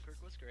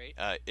 Dunkirk was great.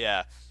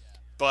 yeah.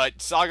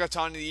 But Saga of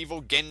Tanya the Evil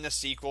getting a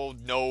sequel,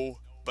 no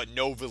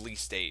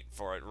release date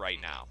for it right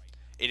now.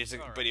 It is,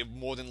 Alright. but it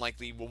more than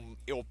likely will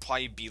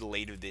probably be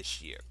later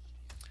this year.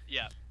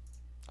 Yeah.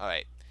 All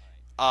right.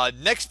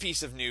 Next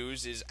piece of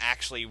news is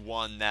actually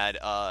one that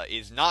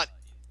is not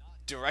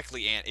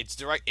directly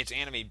it's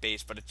anime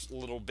based, but it's a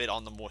little bit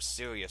on the more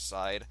serious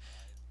side.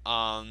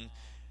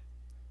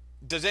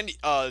 Does any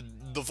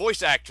the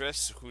voice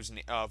actress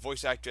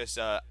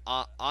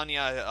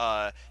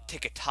Anya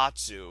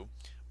Teketatsu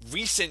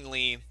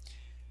recently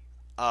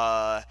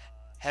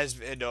has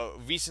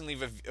recently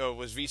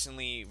was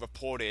recently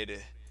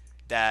reported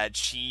that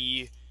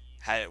she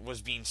had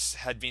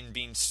been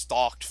being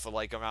stalked for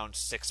like around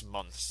 6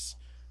 months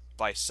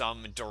by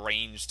some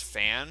deranged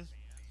fan,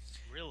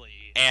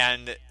 Really.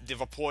 and the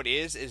report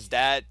is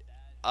that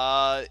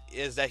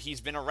he's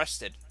been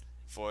arrested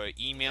for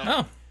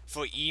Oh.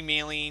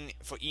 emailing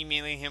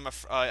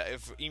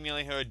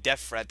her a death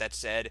threat that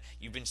said,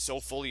 "You've been so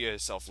full of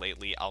yourself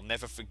lately. I'll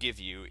never forgive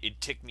you.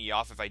 It'd tick me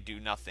off if I do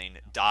nothing.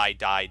 Die,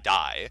 die,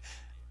 die."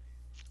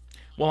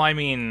 Well, I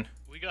mean,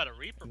 We got a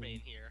Reaper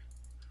main here.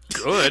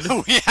 good.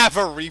 We have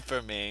a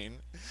Reaper main.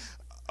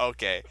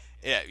 Okay.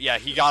 Yeah,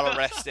 he got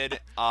arrested.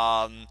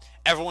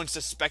 Everyone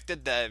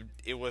suspected that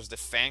it was the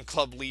fan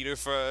club leader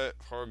for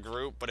her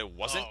group, but it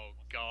wasn't. Oh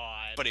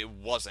God. But it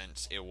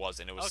wasn't. It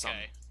wasn't. It was some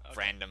Okay.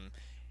 random.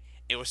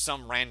 It was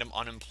some random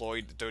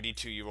unemployed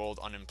 32-year-old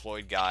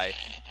unemployed guy,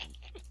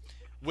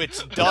 which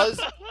does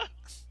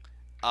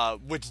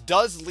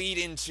lead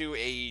into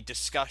a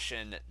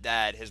discussion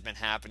that has been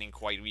happening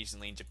quite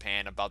recently in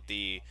Japan about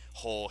the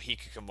whole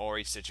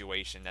hikikomori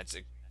situation that's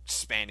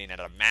expanding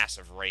at a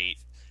massive rate,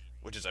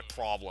 which is a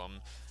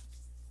problem.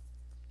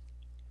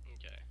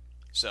 Okay.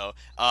 So,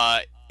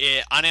 Anya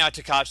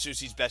Takatsu,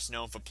 she's best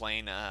known for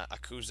playing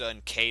Akuza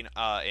in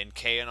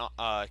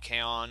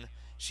K-On!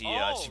 She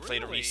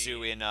played really?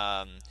 Arisu in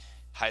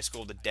High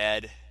School of the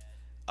Dead.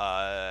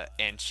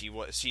 And she's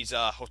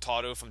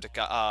Hotaru from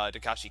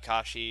Takashi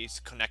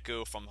Kashi's,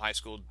 Koneko from High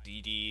School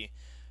DD,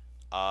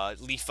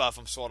 Lifa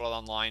from Sword Art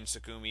Online,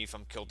 Sakumi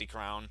from Guilty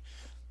Crown.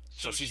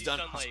 So she's done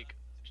like.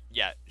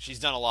 Yeah, she's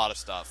done a lot of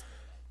stuff.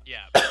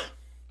 Yeah.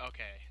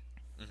 Okay.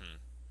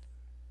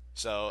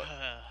 So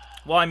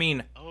Well, I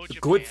mean, Oh,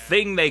 good Japan.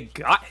 thing they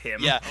got him.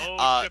 yeah,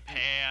 Oh,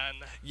 Japan.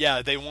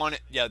 yeah, they want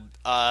it. Yeah,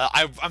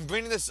 I'm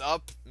bringing this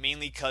up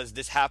mainly because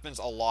this happens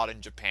a lot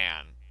in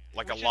Japan,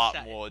 like Which a is lot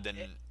sad. more than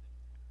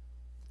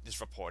is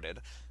reported.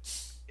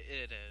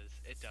 It is.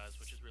 It does,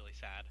 which is really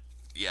sad.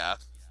 Yeah,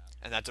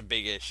 and that's a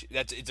big issue.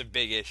 It's a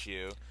big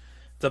issue.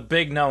 It's a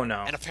big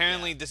no-no. And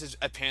apparently, this is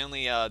not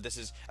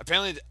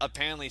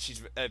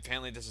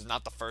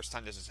the first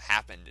time this has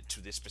happened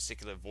to this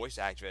particular voice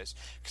actress.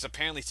 Because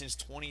apparently, since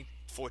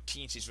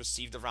 2014, she's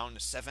received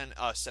around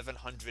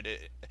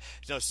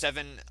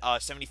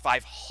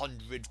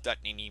 7,500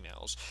 threatening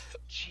emails.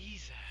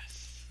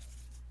 Jesus.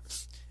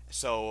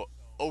 So,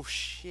 oh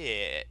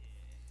shit.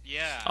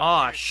 Yeah.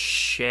 Oh seriously.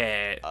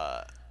 shit.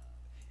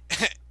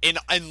 in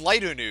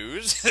lighter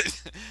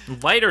news,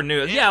 Lighter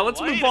news. Yeah,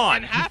 let's move on.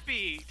 And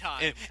happy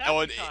times.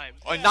 Happy times.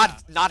 or Yeah.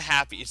 not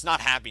happy. It's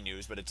not happy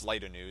news, but it's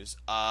lighter news.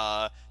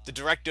 The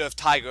director of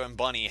Tiger and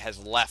Bunny has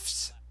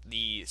left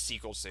the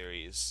sequel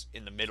series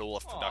in the middle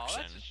of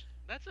production.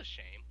 That's a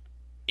shame.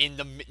 In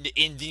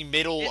the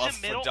middle of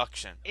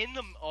production. In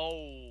the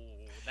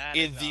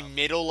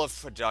middle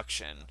of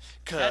production.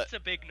 That's a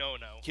big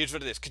no-no. Here's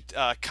what it is.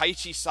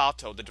 Kaiichi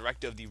Sato, the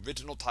director of the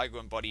original Tiger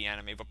and Bunny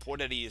anime,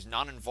 reported he is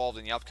not involved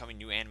in the upcoming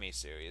new anime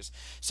series.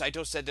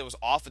 Sato said that was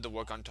offered to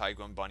work on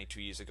Tiger and Bunny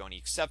 2 years ago, and he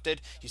accepted.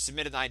 He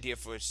submitted an idea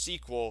for a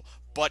sequel,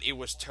 but it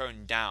was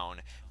turned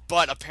down.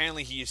 But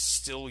apparently he is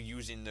still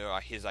using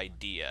his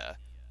idea.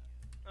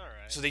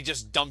 Alright. So they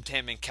just dumped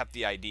him and kept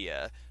the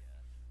idea.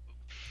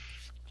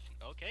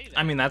 Okay, then.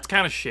 I mean, that's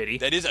kind of shitty.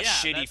 That is a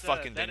shitty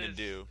fucking thing to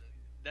do.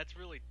 That's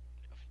really...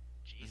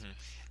 Jesus.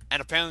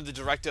 And apparently the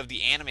director of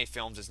the anime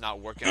films is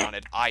not working on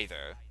it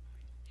either.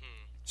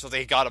 So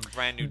they got a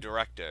brand new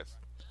director.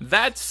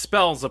 That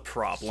spells a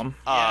problem.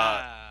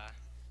 Yeah.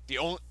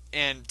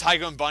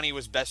 Tiger and Bunny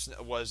was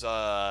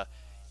Tiger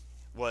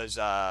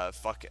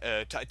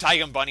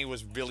and Bunny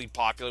was really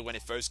popular when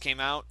it first came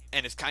out,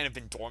 and it's kind of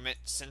been dormant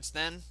since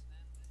then.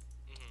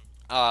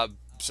 So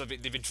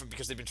they've been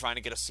trying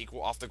to get a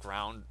sequel off the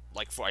ground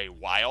like for a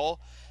while.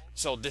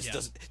 So this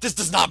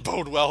does not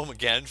bode well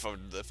again for a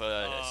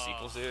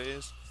sequel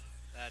series.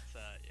 That's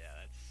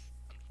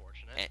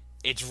unfortunate.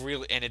 It's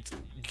really it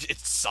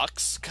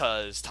sucks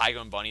because Tiger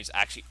and Bunny is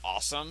actually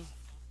awesome.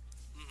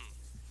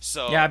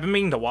 So yeah, I've been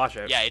meaning to watch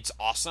it. Yeah, it's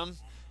awesome.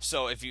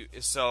 So if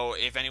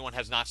anyone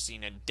has not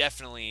seen it,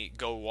 definitely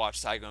go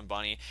watch Tiger and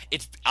Bunny.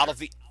 It's out of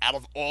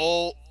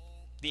all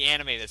the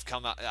anime that's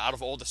come out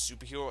of all the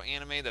superhero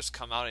anime that's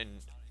come out in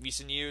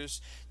recent years,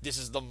 this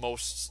is the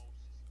most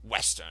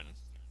Western.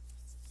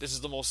 This is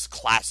the most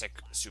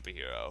classic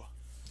superhero.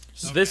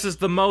 Okay. This is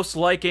the most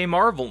like a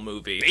Marvel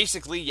movie.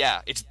 Basically,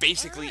 yeah. It's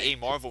basically a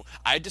Marvel.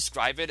 I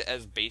describe it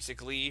as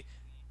basically...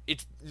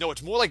 It's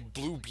more like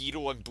Blue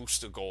Beetle and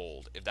Booster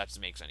Gold, if that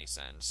makes any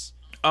sense.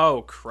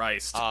 Oh,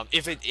 Christ.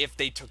 If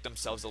they took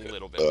themselves a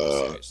little bit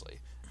more seriously.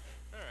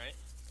 Alright.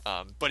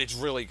 But it's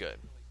really good.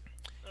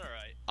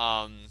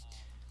 Alright.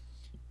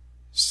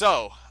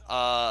 So,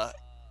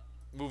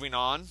 moving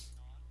on.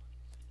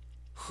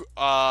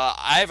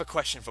 I have a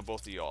question for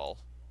both of y'all.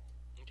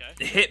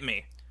 Okay. Hit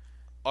me.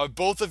 Are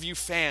both of you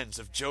fans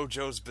of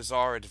JoJo's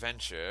Bizarre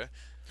Adventure?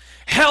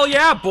 Hell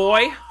yeah,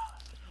 boy!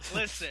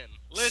 Listen,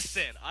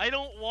 I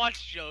don't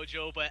watch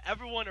JoJo, but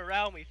everyone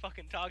around me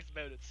fucking talks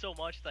about it so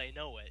much that I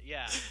know it,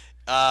 yeah.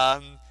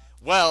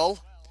 Well,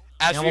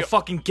 we'll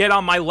fucking get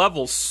on my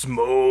level,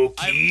 Smokey.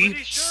 I'm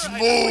pretty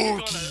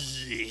sure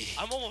Smokey!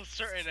 I'm almost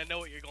certain I know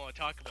what you're going to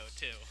talk about,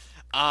 too.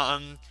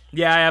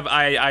 Yeah,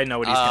 I know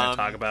what he's going to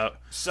talk about.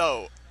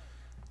 So,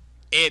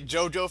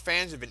 JoJo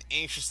fans have been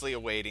anxiously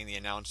awaiting the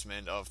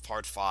announcement of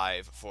Part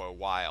 5 for a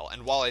while,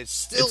 and while it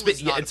still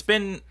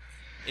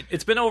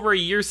it's been over a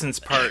year since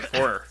Part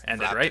 4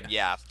 ended, right?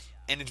 Yeah,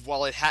 and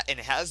while it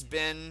has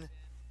been,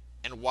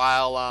 and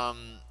while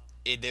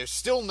there's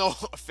still no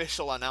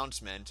official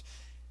announcement,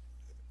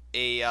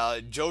 a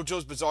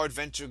JoJo's Bizarre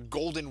Adventure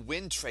Golden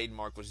Wind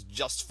trademark was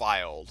just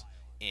filed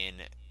in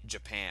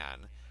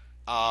Japan.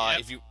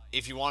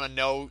 If you want to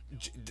know,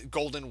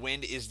 Golden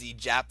Wind is the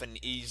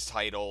Japanese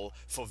title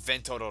for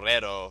Vento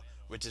Dorero,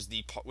 which is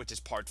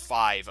Part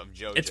 5 of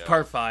JoJo. It's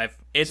Part 5.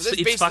 It's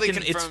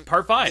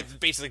Part 5. It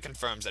basically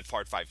confirms that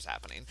Part 5 is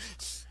happening.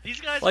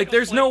 These guys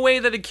there's no way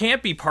that it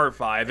can't be Part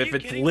 5 if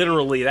it's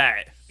literally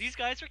that. These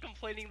guys are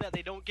complaining that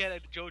they don't get a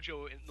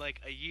JoJo in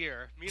like a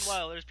year.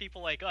 Meanwhile, there's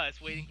people like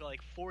us waiting for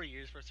like 4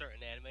 years for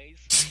certain animes.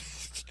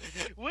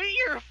 Wait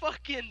your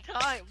fucking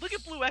time. Look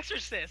at Blue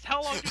Exorcist.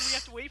 How long do we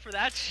have to wait for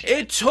that shit?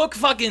 It took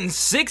fucking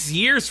 6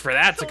 years for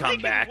that to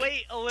come back.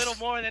 Wait a little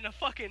more than a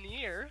fucking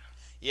year.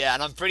 Yeah,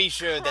 and I'm pretty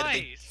sure that if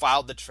they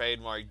filed the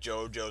trademark,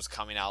 JoJo's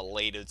coming out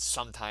later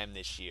sometime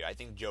this year. I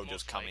think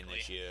JoJo's coming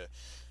this year.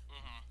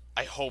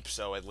 I hope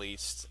so, at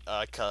least,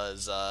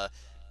 because I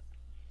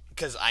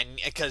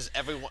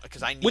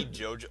need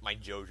JoJo, my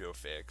JoJo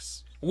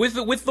fix.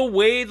 With the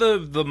way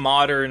the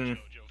modern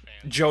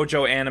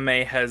JoJo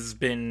anime has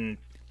been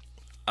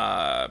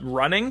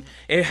running,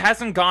 it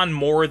hasn't gone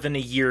more than a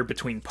year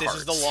between parts.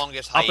 This is the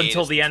longest up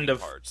until the end of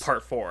parts.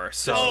 Part 4.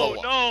 So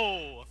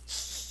no.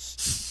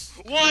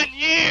 1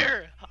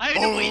 year. I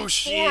had to wait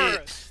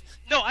 4.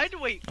 No, I had to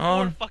wait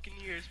 4 fucking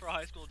years for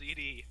High School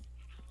DD.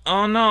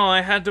 Oh no,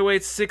 I had to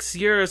wait 6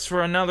 years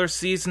for another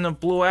season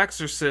of Blue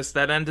Exorcist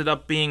that ended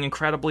up being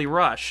incredibly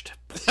rushed.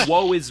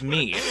 Woe is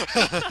me.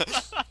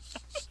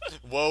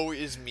 Woe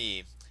is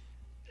me.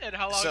 And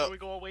how long are we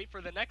going to wait for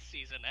the next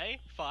season, eh?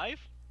 5?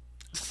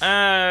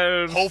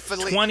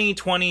 Hopefully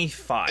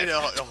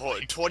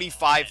 2025.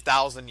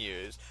 25,000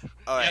 years.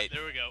 All right. Yep,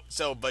 there we go.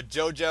 So, but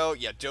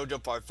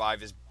JoJo Part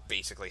 5 is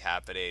basically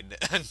happening.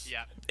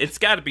 Yeah. It's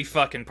got to be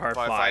fucking Part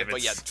 5.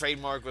 But yeah, the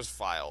trademark was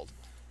filed.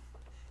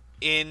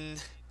 In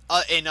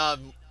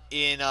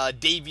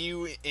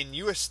debut in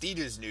U.S.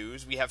 theaters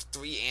news, we have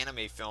 3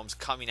 anime films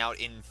coming out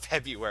in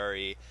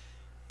February.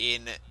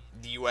 in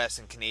the U.S.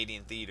 and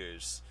Canadian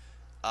theaters.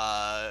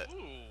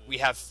 We Ooh.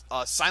 have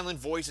Silent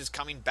Voice is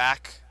coming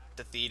back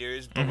to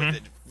theaters, but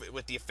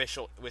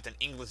Mm-hmm. with an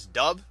English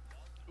dub.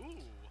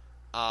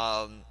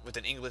 Ooh. With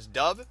an English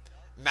dub.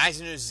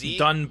 Mazinger Z,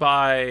 Done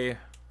by.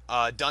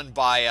 done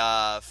by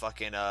L.A.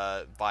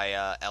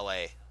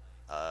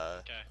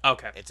 Okay.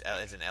 Okay. It's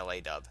an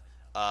L.A. dub.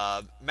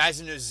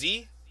 Mazinger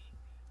Z,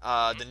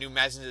 the new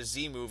Mazinger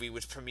Z movie,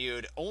 which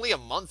premiered only a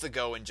month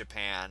ago in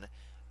Japan,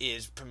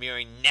 is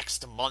premiering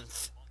next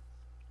month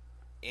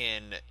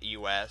in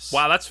U.S.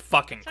 Wow, that's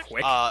fucking That's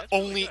actually quick. that's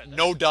really Only good.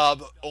 no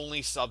dub,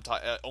 only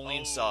only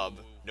in sub,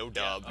 Oh. no Yeah.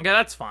 dub. Okay,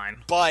 that's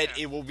fine. But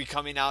Yeah. it will be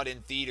coming out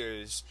in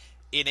theaters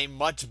in a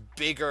much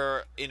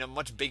bigger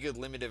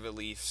limited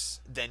release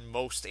than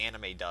most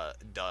anime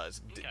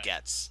Okay.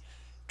 gets,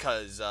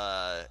 because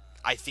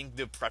I think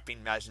they're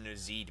prepping Mazinger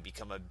Z to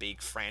become a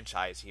big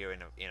franchise here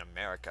in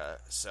America.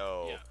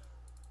 So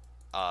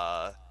Yeah.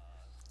 uh,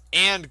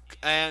 in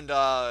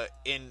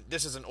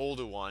this is an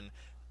older one.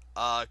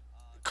 Uh,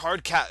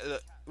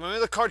 remember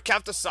the Card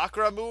Captor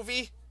Sakura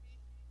movie?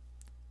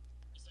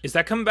 Is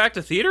that coming back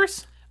to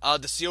theaters?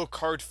 The Seal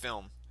Card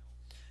film.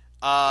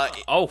 Huh.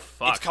 Oh It's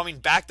fuck. coming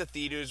back to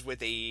theaters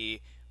with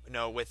a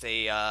with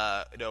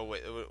a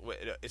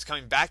it's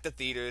coming back to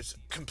theaters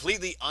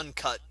completely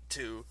uncut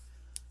too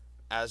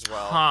as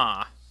well.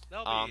 Huh.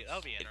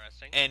 That'll be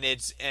interesting. And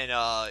it's and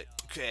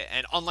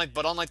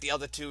unlike the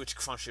other two, it's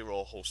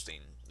Crunchyroll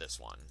hosting this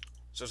one,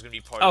 so it's gonna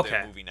be part of their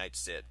Okay. movie night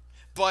sit.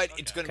 But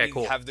it's Okay. gonna Okay, be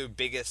cool. have their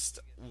biggest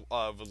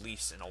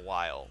release in a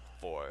while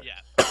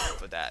Yeah.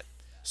 for that.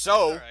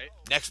 So Alright.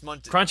 next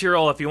month,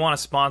 Crunchyroll, if you want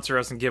to sponsor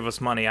us and give us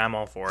money, I'm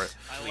all for it.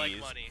 I like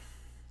Please. money.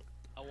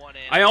 I want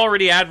in. I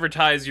already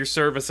advertise your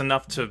service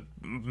enough to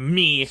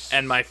me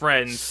and my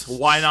friends.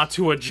 Why not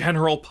to a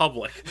general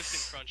public?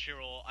 Listen,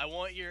 Crunchyroll, I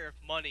want your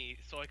money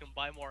so I can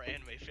buy more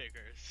anime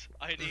figures.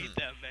 I need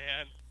them,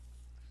 man.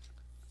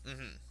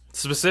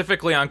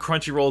 Specifically on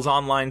Crunchyroll's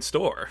online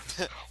store.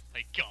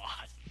 My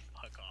God,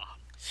 fuck off.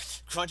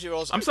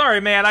 Crunchyroll's I'm sorry,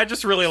 man. I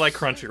just really like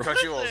Crunchyroll.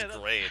 Crunchyroll's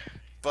Listen, great.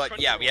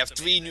 But yeah, we have Crunchyroll's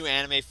three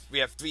amazing. we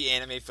have three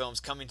anime films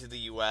coming to the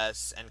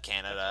U.S. and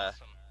Canada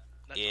That's awesome.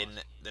 That's in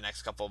awesome. the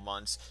next couple of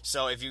months.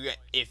 So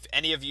if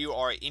any of you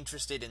are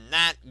interested in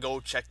that,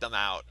 go check them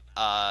out.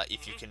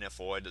 If you can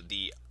afford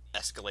the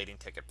escalating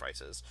ticket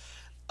prices.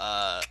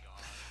 God.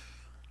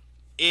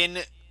 In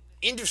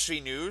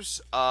industry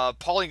news,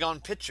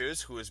 Polygon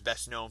Pictures, who is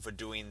best known for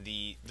doing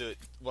the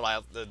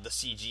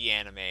CG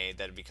anime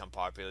that have become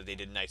popular, they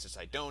did Knights of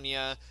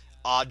Sidonia,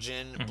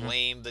 Ajin,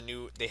 Blame.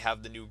 They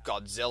have the new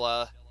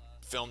Godzilla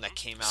film that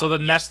came out So the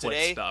Netflix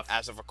yesterday, stuff.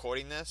 as of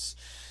recording this.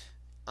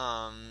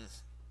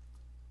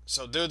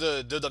 So they're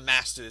the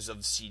masters of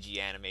CG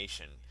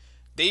animation.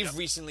 They've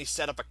recently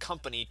set up a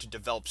company to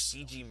develop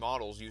CG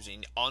models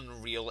using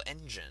Unreal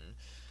Engine.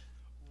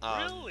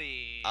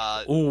 Really?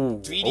 Ooh,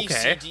 3D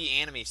okay. CG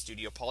anime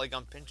studio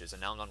Polygon Pictures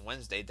announced on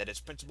Wednesday that its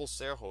principal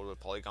shareholder,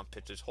 Polygon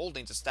Pictures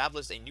Holdings,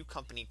 established a new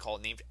company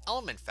named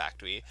Element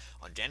Factory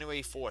on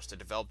January 4th to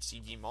develop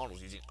CG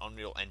models using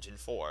Unreal Engine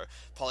 4.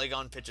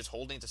 Polygon Pictures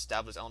Holdings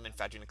established Element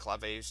Factory in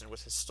collaboration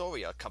with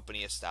Historia, a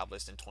company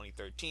established in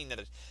 2013 that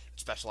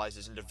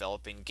specializes in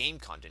developing game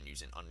content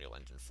using Unreal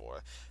Engine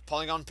 4.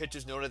 Polygon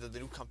Pictures noted that the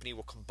new company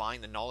will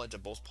combine the knowledge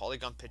of both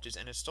Polygon Pictures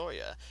and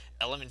Historia.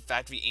 Element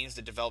Factory aims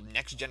to develop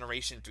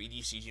next-generation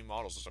 3D CG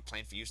models that are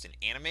planned for use in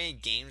anime,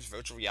 games,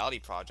 virtual reality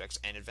projects,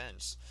 and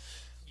events.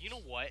 You know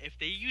what? If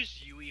they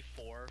used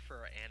UE4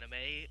 for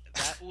anime,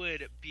 that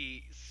would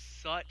be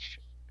such.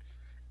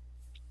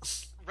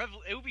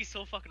 It would be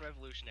so fucking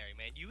revolutionary,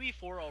 man.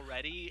 UE4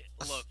 already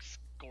looks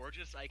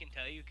gorgeous, I can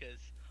tell you, because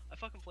I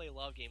fucking play a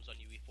lot of games on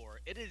UE4.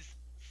 It is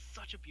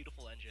such a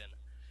beautiful engine.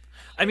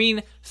 I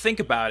mean, think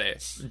about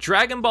it.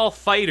 Dragon Ball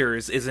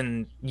Fighters is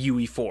in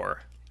UE4.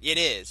 It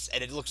is,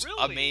 and it looks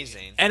Really?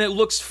 amazing. And it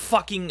looks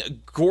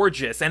fucking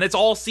gorgeous. And it's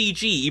all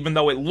CG, even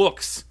though it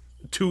looks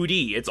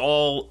 2D. It's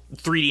all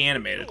 3D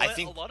animated. I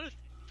think- a lot of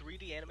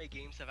 3D anime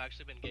games have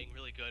actually been getting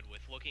really good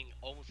with looking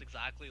almost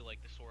exactly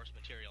like the source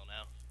material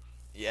now.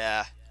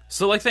 Yeah.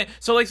 So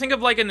think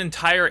of like an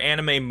entire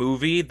anime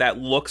movie that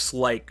looks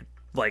like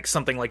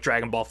something like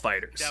Dragon Ball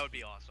Fighters. That would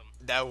be awesome.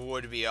 That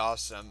would be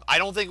awesome. I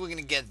don't think we're going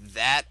to get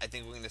that. I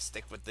think we're going to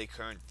stick with the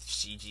current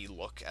CG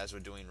look as we're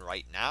doing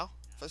right now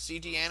for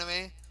CG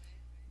anime.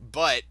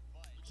 But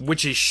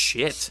Which is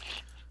shit.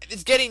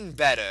 it's getting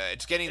better.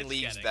 It's getting It's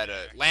leagues getting better.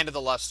 there. Land of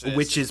the Lustrous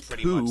Which is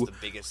pretty poo. much the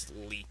biggest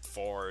leap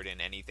forward in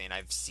anything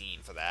I've seen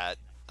for that.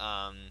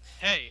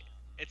 Hey,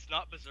 it's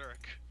not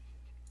Berserk.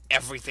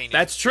 Everything.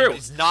 That's true.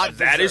 It's not.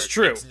 That is Berserk.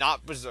 true. It's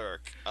not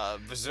Berserk.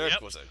 Berserk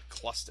Yep. was a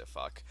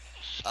clusterfuck.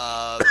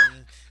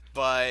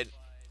 But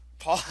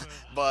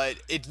but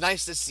it's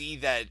nice to see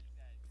that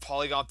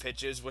Polygon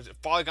Pictures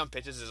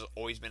has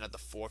always been at the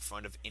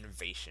forefront of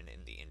innovation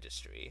in the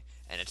industry,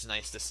 and it's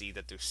nice to see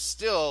that they're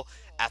still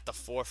at the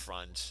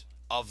forefront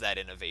of that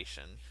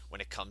innovation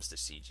when it comes to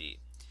CG.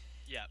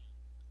 Yeah.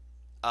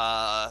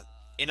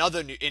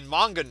 In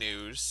manga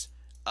news,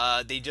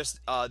 They just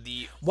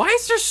the Why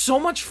is there so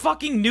much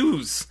fucking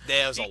news?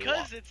 there's a lot.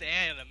 Because it's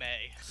anime.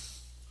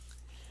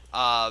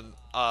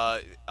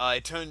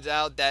 It turns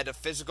out that the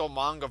physical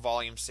manga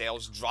volume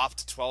sales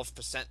dropped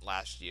 12%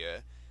 last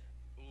year,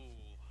 Ooh,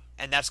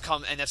 and that's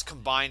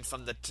combined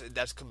from the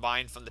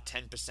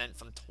 10%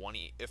 from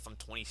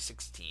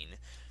 2016.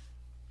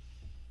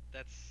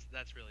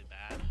 that's really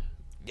bad.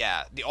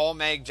 Yeah, the All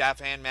Mag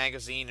Japan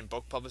Magazine and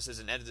Book Publishers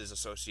and Editors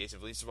Association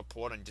released a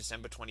report on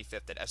December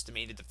 25th that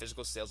estimated the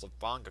physical sales of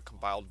manga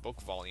compiled book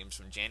volumes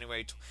from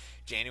January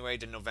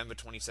to November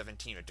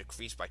 2017 are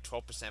decreased by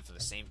 12% from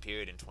the same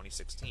period in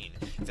 2016.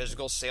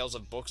 Physical sales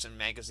of books and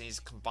magazines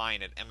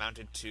combined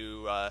amounted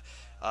to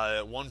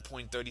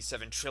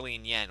 1.37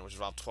 trillion yen, which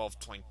is around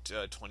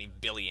 12.20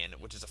 billion,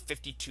 which is a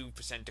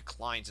 52%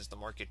 decline since the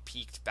market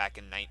peaked back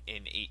in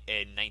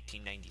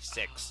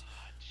 1996.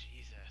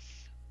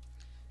 Jesus.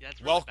 Yeah, that's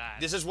really Well,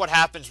 bad. this is what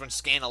happens when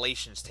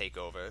scanalations take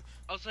over.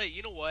 I'll say,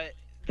 you know what?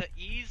 The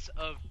ease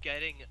of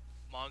getting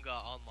manga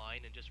online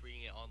and just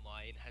reading it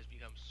online has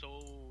become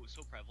so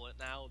prevalent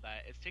now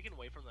that it's taken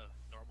away from the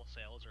normal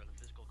sales or the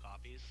physical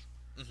copies.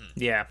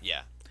 Yeah.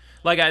 Yeah.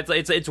 Like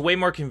it's way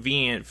more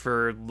convenient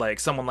for like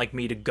someone like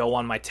me to go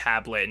on my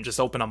tablet and just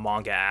open a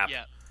manga app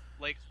Yeah,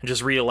 like and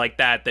just read it like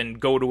that, than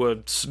go to a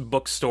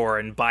bookstore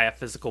and buy a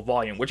physical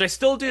volume, which I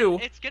still do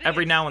it's getting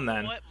every now and then.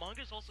 You know what?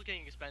 Manga's also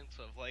getting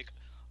expensive. Like,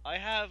 I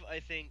have,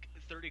 I think,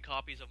 30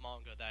 copies of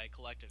manga that I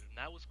collected, and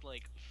that was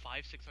like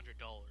 $500-$600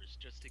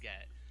 just to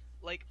get.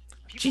 Like,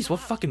 people Jeez, what don't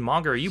have- fucking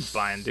manga are you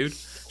buying, dude?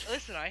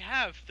 Listen, I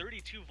have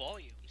 32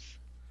 volumes.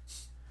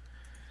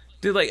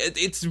 Dude, like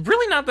it's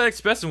really not that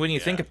expensive when you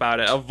Yeah. think about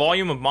it. A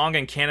volume of manga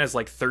in Canada is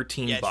like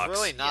 $13. Yeah, it's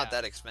really not Yeah.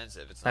 that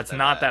expensive. It's That's that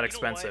not bad. that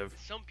You know expensive.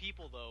 what? Some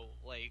people though,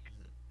 like,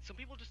 some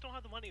people just don't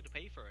have the money to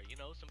pay for it. You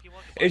know, some people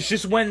have to buy It's it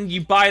just out. when you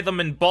buy them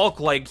in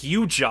bulk, like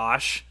you,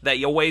 Josh, that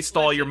you waste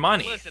all your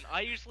money. Listen, I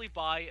usually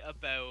buy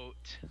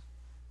about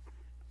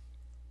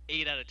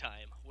 8 at a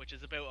time, which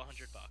is about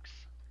 $100.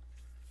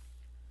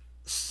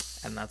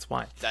 And that's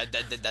why.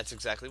 That's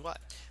exactly why.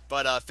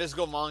 But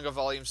physical manga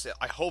volume sale,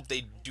 I hope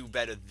they do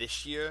better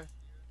this year.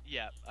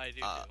 Yeah, I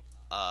do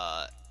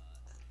Uh, too.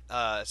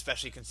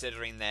 Especially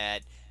considering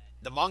that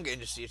the manga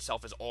industry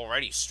itself is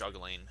already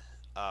struggling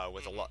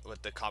with a lot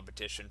with the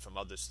competition from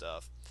other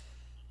stuff.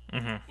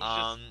 Which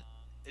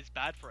is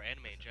bad for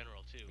anime in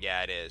general too.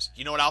 Yeah, it is.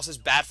 You know what else is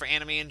bad for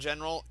anime in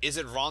general? Is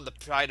it wrong to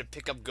try to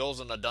pick up girls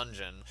in a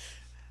dungeon?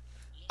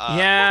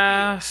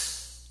 Yeah.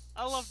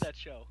 I love that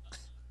show.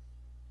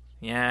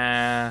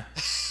 Yeah.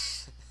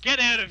 Get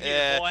out of here,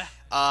 Yeah. boy.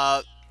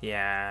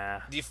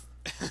 Yeah. The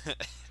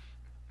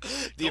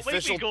Don't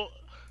official make me go.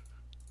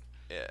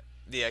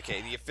 the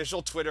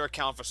official Twitter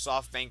account for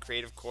SoftBank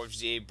Creative Corp's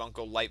G.A.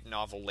 Bunko light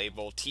novel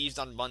label teased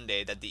on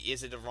Monday that the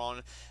Is It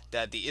Wrong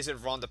to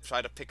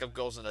try to pick up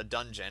girls in a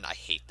dungeon. I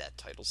hate that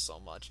title so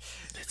much.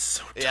 It's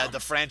so dumb. Yeah,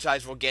 the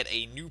franchise will get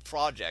a new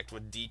project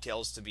with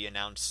details to be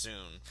announced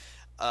soon.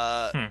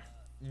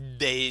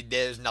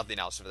 There's nothing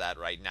else for that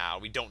right now.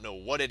 We don't know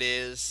what it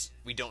is.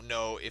 We don't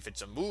know if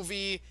it's a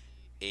movie,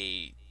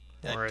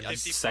 Or a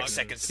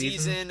second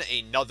season,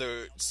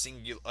 another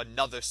season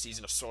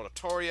of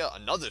Soratoria,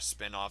 another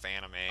spin-off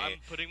anime. I'm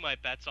putting my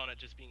bets on it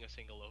just being a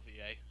single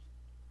OVA.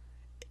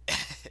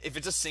 If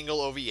it's a single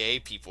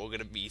OVA, people are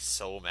gonna be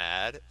so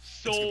mad.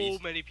 So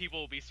many people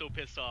will be so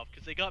pissed off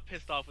because they got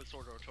pissed off with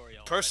Sword Art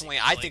Tutorial. Personally,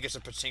 I think it's a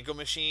pachinko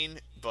machine,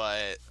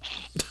 but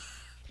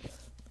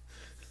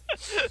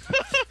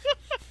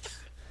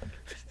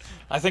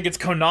I think it's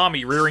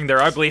Konami rearing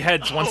their ugly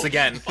heads once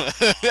again. I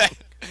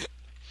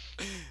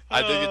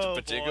think it's a Oh,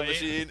 pachinko boy.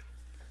 machine.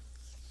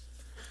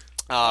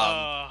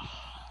 Uh,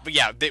 But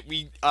yeah,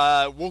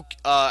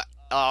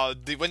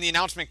 when the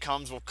announcement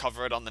comes, we'll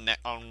cover it on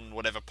on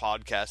whatever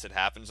podcast it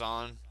happens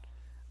on.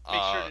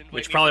 make sure to invite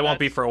Which me probably for won't that.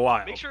 be for a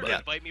while. Make sure but- to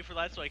invite me for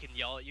that so I can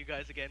yell at you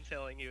guys again,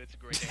 telling you it's a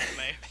great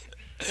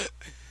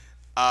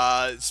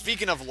anime.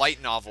 Speaking of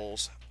light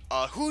novels,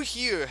 who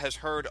here has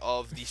heard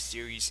of the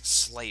series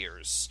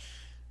Slayers?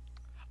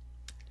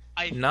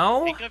 I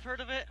No? think I've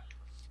heard of it.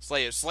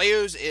 Slayers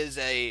is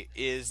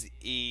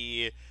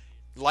a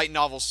light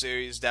novel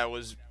series that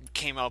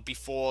came out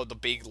before the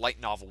big light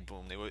novel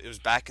boom. It was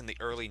back in the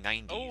early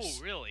 90s.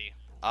 Oh, really?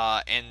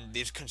 And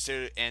is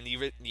considered, and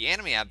the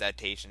anime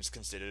adaptation is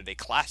considered a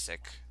classic.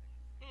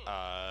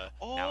 Oh,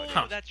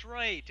 Nowadays. that's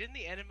right. Didn't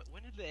the anime?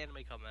 When did the anime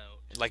come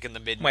out? Like in the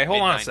mid. Wait,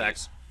 hold on a mid-90s.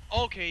 sec.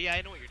 Okay, yeah,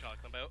 I know what you're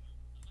talking about.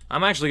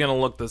 I'm actually gonna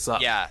look this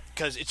up. Yeah,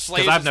 because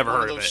Slayers I've is never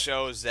one heard of of those it.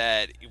 shows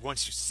that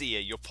once you see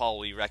it, you'll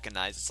probably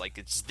recognize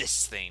it's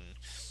this thing.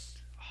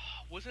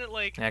 Wasn't it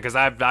like? Yeah, because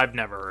I've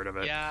never heard of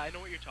it. Yeah, I know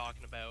what you're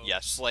talking about. Yeah,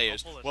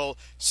 Slayers. I'll pull it. Well,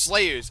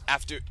 Slayers,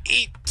 after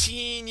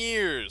 18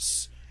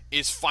 years,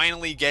 is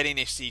finally getting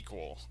a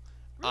sequel.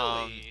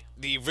 Really?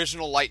 The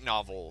original light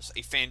novels,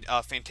 a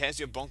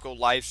Fantasia Bunko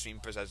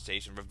livestream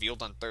presentation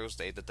revealed on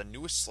Thursday that the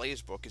newest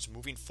Slayers book is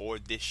moving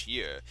forward this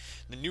year.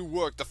 The new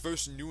work, the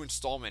first new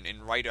installment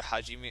in writer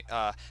Hajime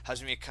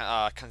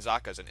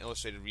Kanzaka's and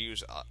illustrated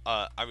Ryu's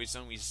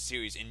Arizomi's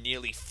series in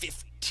nearly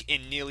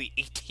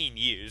 18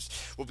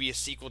 years, will be a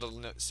sequel to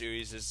the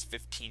series'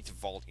 15th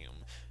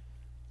volume.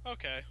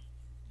 Okay.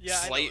 Yeah,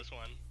 I know this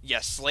one.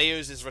 Yes,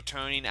 Slayers is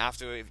returning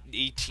after an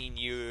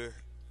 18-year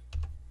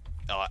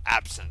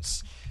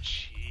absence.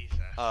 Jesus.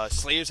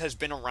 Slayers has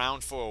been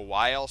around for a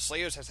while.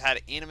 Slayers has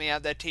had anime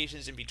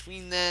adaptations in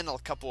between then, a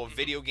couple of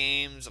video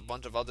games, a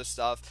bunch of other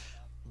stuff,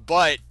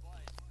 but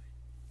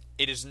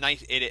it is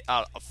nice. It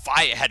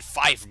had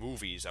 5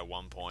 movies at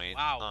one point.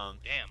 Wow,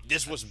 damn.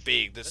 This was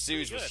big. The that's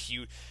series pretty was good.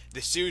 huge.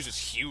 The series was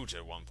huge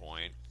at one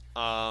point.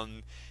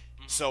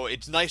 So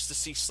it's nice to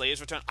see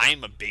Slayers return. I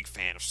am a big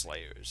fan of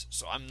Slayers,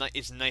 so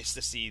it's nice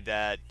to see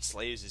that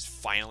Slayers is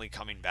finally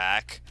coming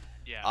back.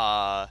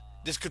 Yeah.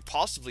 This could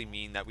possibly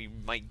mean that we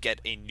might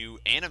get a new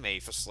anime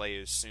for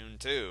Slayers soon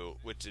too,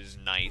 which is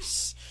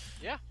nice.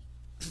 Yeah.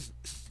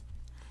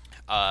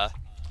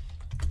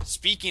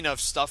 Speaking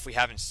of stuff we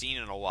haven't seen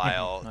in a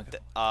while,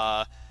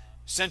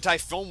 Sentai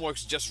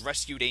Filmworks just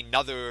rescued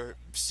another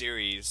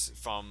series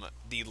from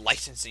the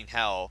licensing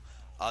hell.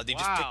 They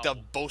just picked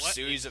up both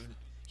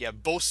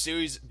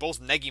both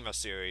Negima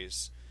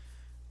series.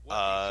 What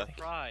a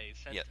surprise,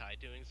 Sentai yeah.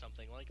 doing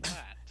something like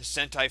that. The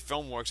Sentai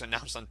Filmworks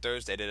announced on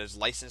Thursday that it has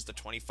licensed the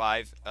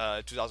 2005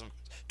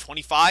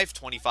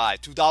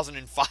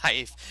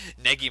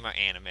 Negima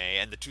anime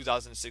and the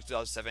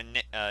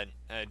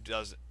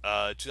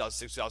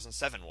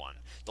 2006-2007 one.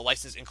 The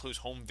license includes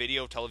home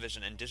video,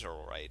 television, and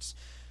digital rights.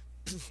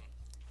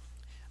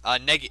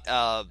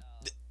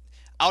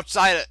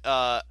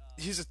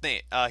 Here's the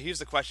thing. Here's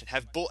the question: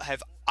 Have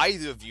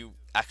either of you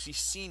actually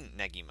seen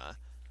Negima?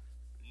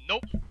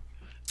 Nope.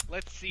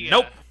 Let's see.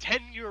 Nope.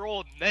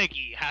 10-year-old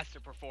Negi has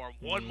to perform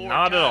one more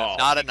Not task at all.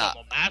 to Not become enough.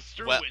 a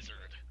master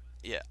wizard.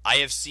 Yeah, I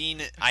have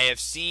seen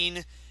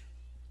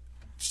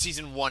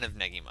season 1 of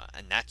Negima,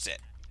 and that's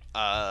it.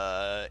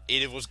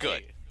 It was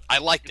good. Hey, I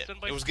liked it.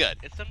 It was good.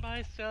 It's done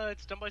by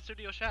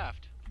Studio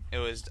Shaft. It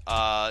was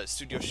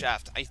Studio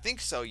Shaft. I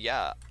think so.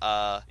 Yeah.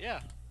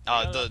 Yeah.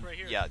 Right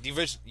here. The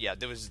original.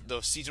 There was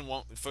the season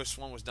 1. First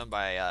one was done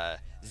by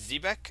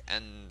Zebek,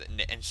 and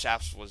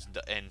Shaft was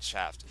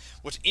Shaft.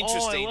 What's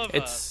interesting?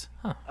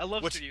 I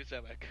love Studio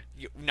Zebek.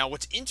 Now,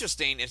 what's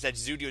interesting is that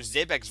Studio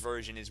Zebek's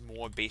version is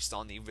more based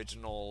on the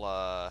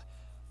original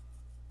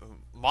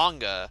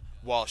manga,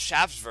 while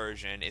Shaft's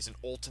version is an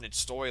alternate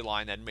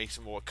storyline that makes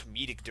a more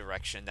comedic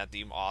direction that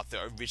the author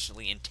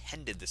originally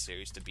intended the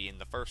series to be in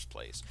the first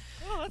place.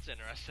 Oh, that's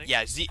interesting.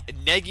 Yeah,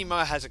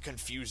 Negima has a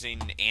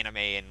confusing anime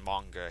and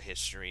manga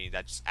history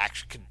that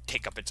actually could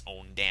take up its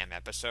own damn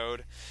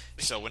episode,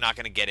 so we're not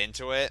going to get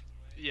into it.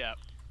 Yeah.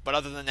 But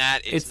other than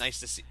that, it's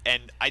nice to see.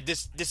 And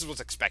this is what's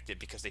expected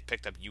because they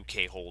picked up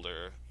UK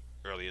Holder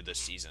earlier this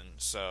season,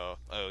 so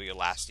earlier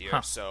last year.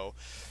 Huh. So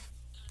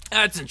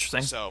That's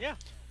interesting. So Yeah.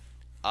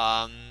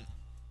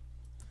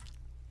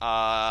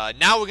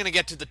 now we're gonna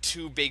get to the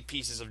 2 big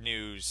pieces of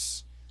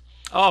news.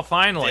 Oh,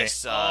 finally.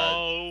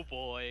 Oh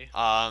boy.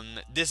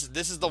 This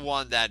is the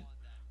one that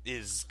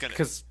is gonna.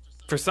 Because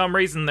for some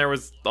reason there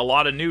was a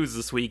lot of news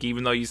this week,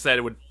 even though you said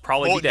it would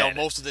probably be dead.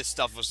 No, most of this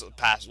stuff was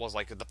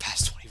like the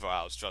past 24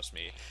 hours. Trust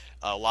me,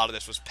 a lot of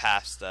this was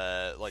past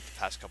like the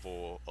past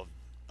couple of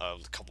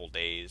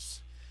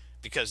days,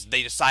 because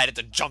they decided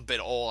to jump it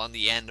all on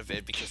the end of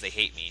it because they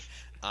hate me.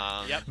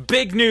 Yep.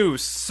 Big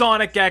news: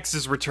 Sonic X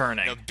is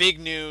returning. The big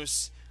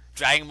news: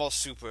 Dragon Ball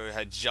Super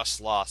had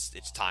just lost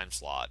its time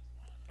slot.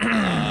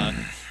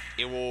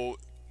 It will.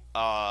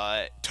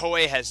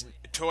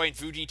 Toei and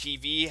Fuji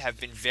TV have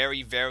been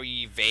very,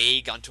 very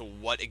vague onto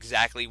what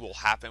exactly will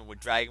happen with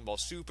Dragon Ball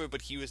Super,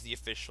 but here is the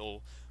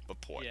official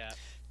report. Yeah.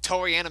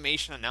 Toei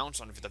Animation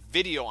announced on the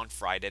video on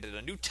Friday that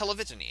a new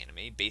television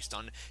anime based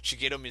on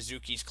Shigeru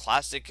Mizuki's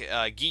classic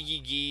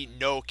Gigi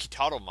no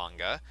Kitaro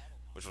manga,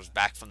 which was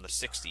back from the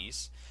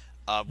 60s,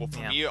 will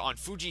premiere on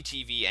Fuji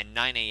TV at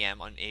 9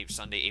 a.m. on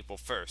Sunday, April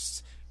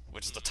 1st,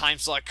 which is the time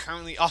slot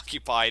currently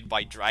occupied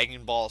by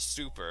Dragon Ball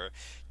Super.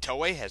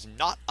 Toei has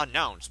not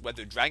announced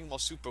whether Dragon Ball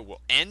Super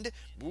will end,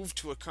 move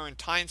to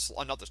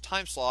another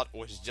time slot,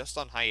 or is just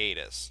on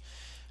hiatus.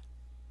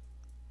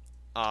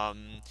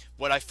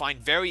 What I find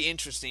very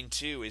interesting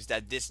too is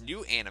that this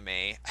new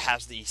anime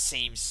has the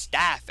same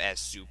staff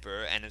as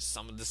Super and has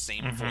some of the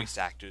same voice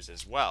actors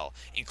as well,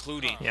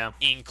 including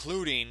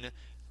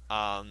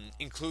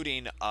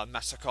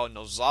Masako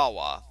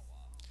Nozawa,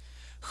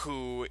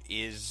 who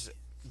is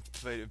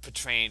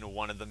portraying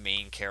one of the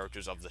main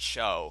characters of the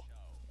show.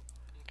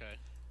 Okay.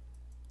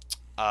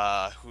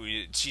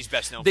 She's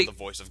best known for the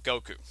voice of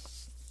Goku.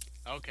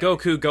 Okay.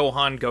 Goku,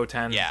 Gohan,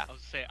 Goten. Yeah.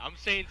 I'm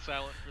staying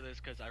silent for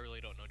this because I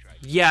really don't know Dragon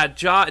Ball. Yeah,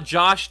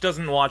 Josh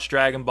doesn't watch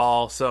Dragon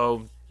Ball,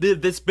 so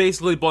this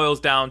basically boils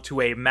down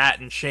to a Matt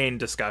and Shane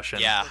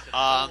discussion. Yeah. Listen,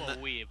 I'm a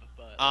weeb,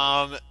 but...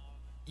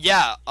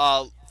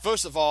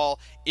 first of all,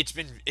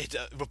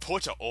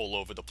 reports are all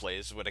over the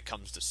place when it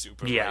comes to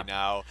Super right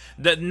now.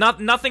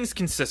 Nothing's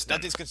consistent.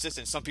 Nothing's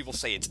consistent. Some people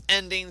say it's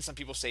ending. Some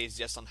people say it's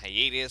just on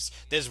hiatus.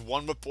 There's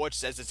one report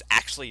says it's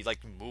actually like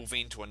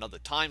moving to another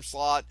time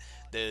slot.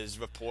 There's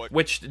report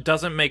which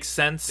doesn't make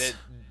sense.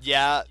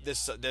 There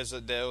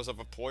was a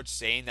report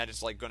saying that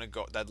it's like gonna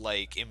go that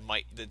like it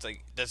might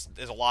there's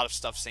a lot of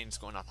stuff saying it's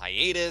going on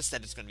hiatus,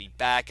 that it's gonna be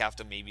back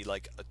after maybe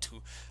like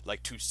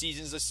two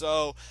seasons or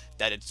so,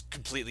 that it's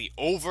completely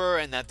over,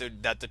 and that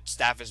the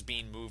staff is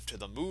being moved to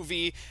the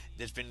movie.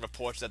 There's been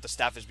reports that the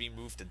staff is being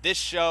moved to this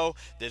show.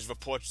 There's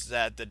reports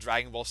that the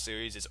Dragon Ball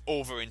series is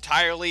over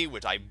entirely,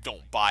 which I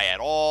don't buy at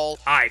all.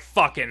 I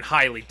fucking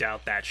highly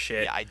doubt that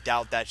shit. Yeah, I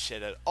doubt that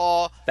shit at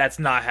all. That's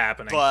not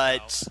happening.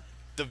 But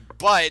the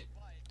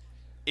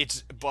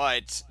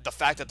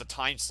fact that the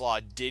time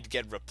slot did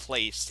get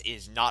replaced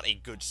is not a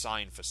good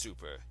sign for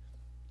Super.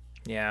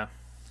 Yeah.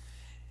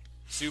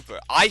 Super.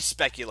 I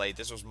speculate,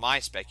 this was my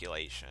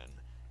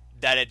speculation,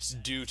 that it's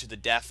due to the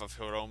death of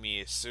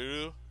Hiromi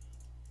Isuru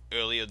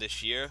earlier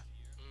this year.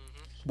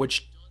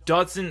 Which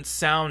doesn't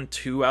sound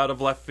too out of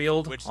left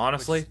field,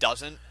 honestly. Which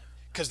doesn't,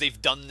 because they've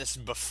done this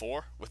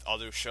before with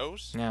other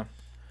shows. Yeah.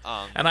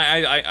 And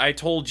I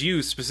told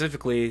you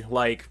specifically,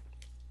 like,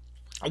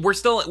 we're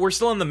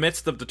still in the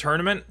midst of the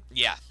tournament.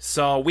 Yeah.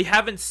 So we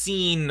haven't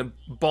seen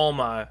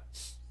Bulma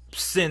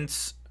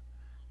since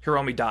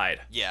Hiromi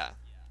died. Yeah.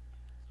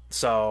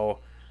 So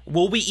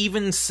will we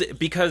even see,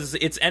 because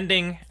it's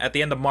ending at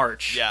the end of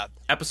March. Yeah.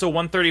 Episode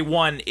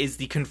 131 is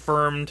the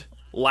confirmed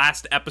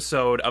last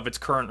episode of its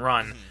current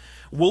run.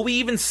 Mm-hmm. Will we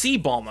even see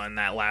Bulma in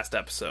that last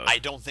episode? I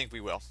don't think we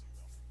will.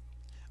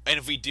 And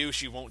if we do,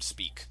 she won't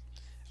speak.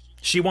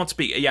 She won't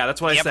speak. Yeah,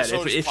 that's what I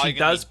said. If she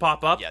does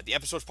pop up... Yeah, the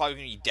episode's probably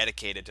going to be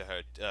dedicated to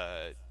her,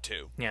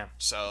 too. Yeah.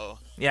 So...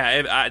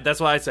 Yeah, that's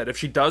what I said. If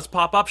she does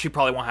pop up, she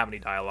probably won't have any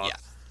dialogue. Yeah.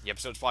 The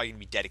episode's probably going to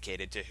be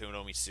dedicated to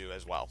Hiromi Su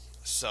as well.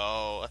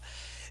 So...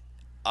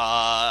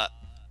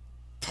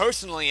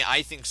 personally,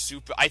 I think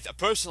Super... I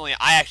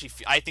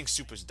think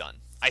Super's done.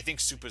 I think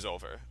Super's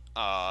over.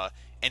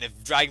 And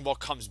if Dragon Ball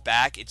comes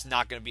back, it's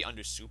not going to be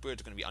under Super.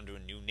 It's going to be under a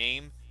new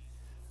name.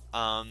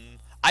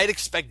 I'd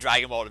expect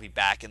Dragon Ball to be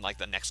back in like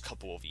the next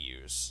couple of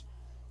years.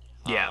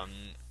 Yeah.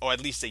 Or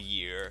at least a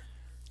year.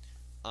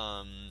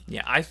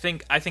 Yeah, I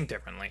think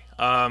differently.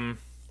 I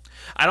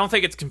don't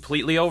think it's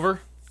completely over.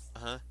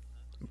 Uh-huh.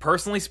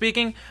 Personally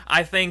speaking,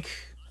 I think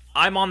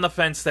I'm on the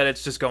fence that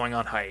it's just going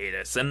on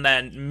hiatus, and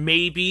then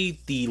maybe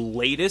the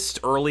latest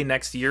early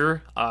next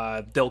year,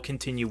 they'll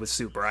continue with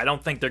Super. I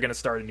don't think they're going to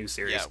start a new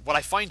series. Yeah. What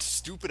I find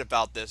stupid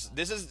about this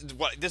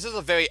is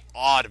a very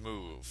odd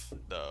move,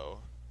 though.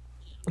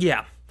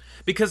 Yeah,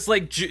 because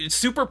like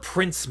Super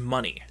prints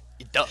money.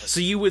 It does. So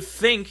you would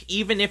think,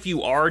 even if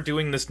you are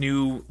doing this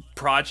new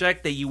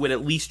project, that you would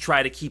at least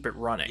try to keep it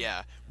running.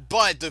 Yeah,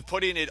 but they're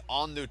putting it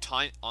on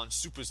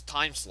Super's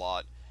time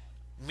slot,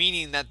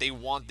 meaning that they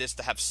want this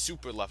to have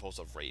Super levels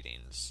of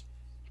ratings.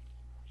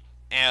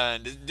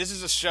 And this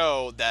is a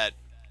show that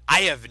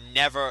I have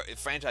never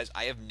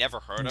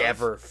heard of.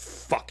 Never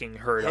fucking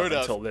heard of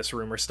until this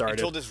rumor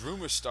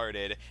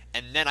started.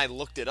 And then I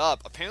looked it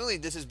up. Apparently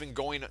this is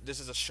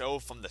a show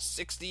from the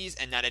 60s,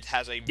 and that it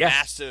has a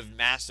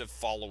massive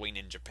following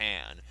in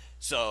Japan.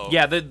 So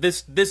yeah,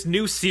 this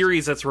new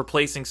series that's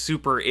replacing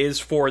Super is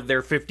for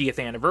their 50th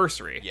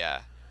anniversary.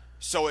 Yeah.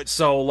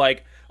 So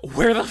like,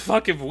 where the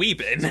fuck have we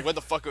been? So where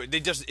the fuck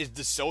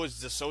the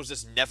show's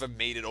just never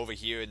made it over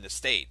here in the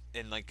state,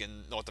 in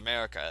North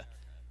America.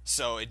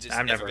 So it's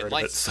never been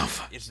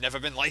licensed. It's never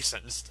been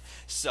licensed.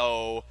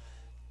 So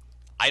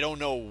I don't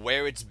know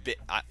where it's been.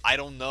 I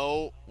don't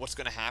know what's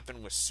going to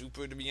happen with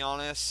Super, to be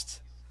honest.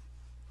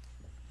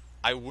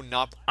 I would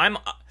not. I'm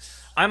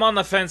on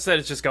the fence that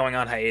it's just going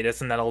on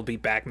hiatus and that it'll be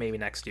back maybe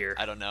next year.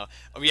 I don't know.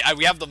 We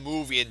have the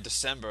movie in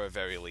December at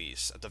very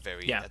least. At the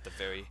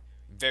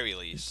very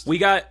least. We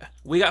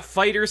got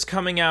Fighters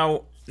coming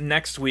out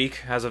next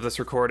week as of this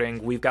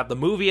recording. We've got the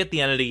movie at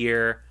the end of the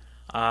year.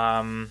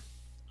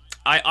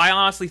 I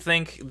honestly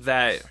think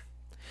that...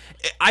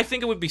 I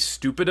think it would be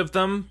stupid of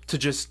them to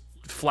just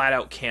flat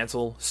out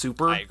cancel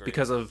Super. I agree.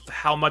 Because of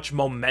how much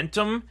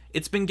momentum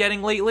it's been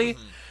getting lately.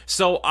 Mm-hmm.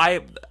 So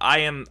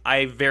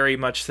I very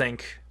much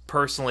think,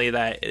 personally,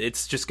 that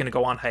it's just going to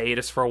go on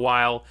hiatus for a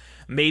while.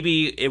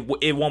 Maybe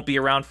it won't be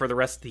around for the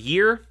rest of the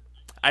year.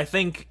 I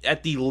think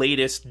at the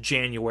latest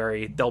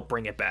January, they'll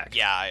bring it back.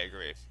 Yeah, I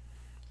agree.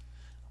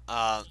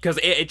 Because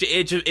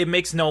it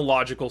makes no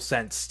logical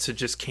sense to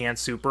just can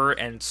Super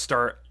and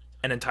start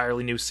an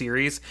entirely new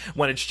series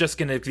when it's just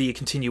going to be a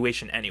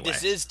continuation anyway.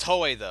 This is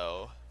Toei,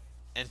 though,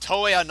 and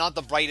Toei are not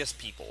the brightest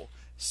people.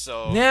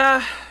 So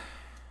yeah.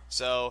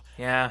 So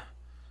yeah.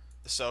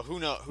 So who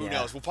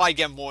knows? We'll probably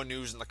get more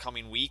news in the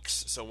coming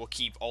weeks. So we'll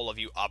keep all of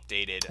you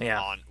updated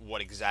on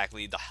what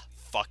exactly the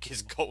fuck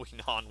is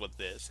going on with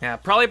this. Yeah,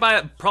 probably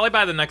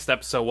by the next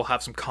episode we'll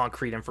have some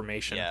concrete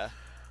information. Yeah.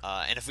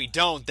 And if we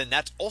don't, then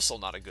that's also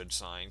not a good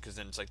sign, because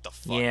then it's like, the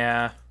fuck.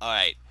 Yeah. All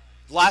right.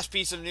 Last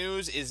piece of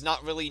news is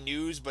not really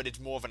news, but it's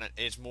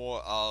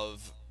more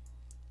of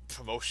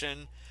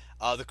promotion.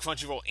 the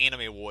Crunchyroll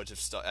Anime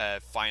Awards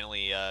have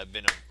finally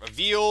been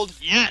revealed.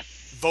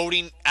 Yes.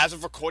 Voting, as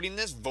of recording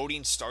this,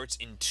 voting starts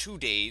in 2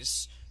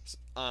 days.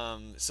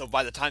 So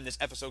by the time this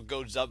episode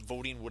goes up,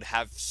 voting would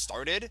have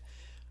started.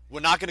 We're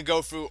not going to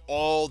go through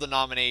all the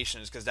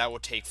nominations because that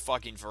would take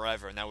fucking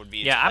forever, and that would be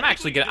Yeah, I'm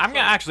actually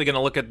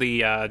gonna look at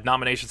the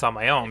nominations on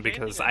my own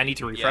because I need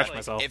to refresh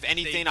myself. If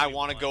anything, I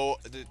want to go.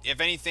 If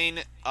anything,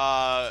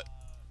 the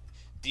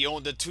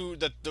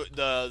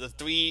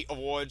three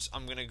awards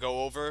I'm gonna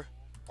go over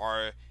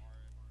are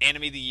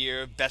Anime of the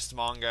Year, Best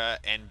Manga,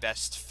 and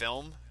Best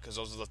Film, because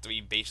those are the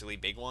three basically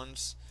big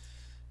ones.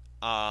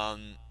 Oh,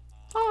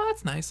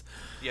 that's nice.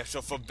 Yeah,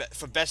 so for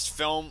Best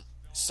Film,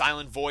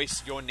 Silent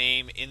Voice, Your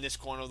Name, In This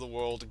Corner of the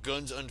World,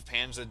 Guns und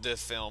Panzer, the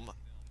film,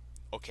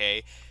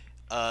 okay,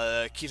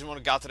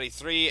 Kizumonogatari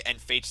 3,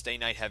 and Fate Stay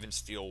Night Heaven's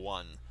Feel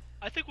 1.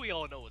 I think we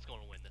all know what's going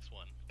to win this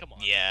one. Come on.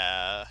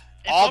 Yeah.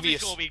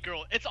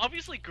 It's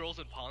obviously Girls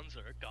in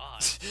Panzer.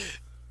 God.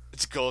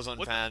 It's Girls on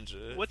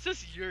Panzer. What's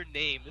this Your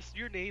Name?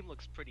 Your Name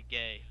looks pretty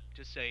gay.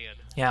 Just saying.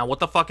 Yeah, what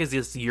the fuck is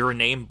this Your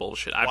Name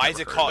bullshit? Why is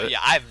it called? Yeah,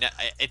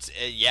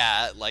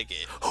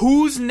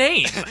 Whose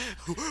name?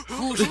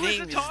 Whose Who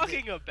name is it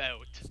talking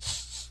about?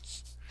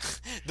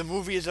 The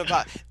movie is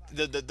about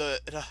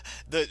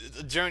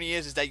the journey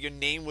is that your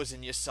name was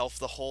in yourself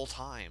the whole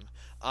time.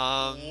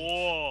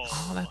 Whoa.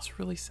 Oh, that's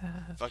really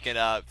sad. Fucking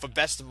for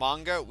Best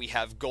Manga, we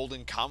have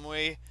Golden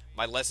Kamuy,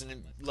 My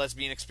Lesbian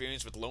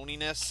Experience with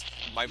Loneliness,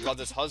 My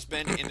Brother's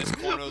Husband, In This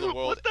Corner of the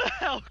World. What the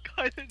hell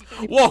kind of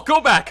name? Whoa,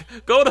 go back.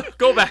 Go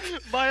back.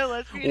 My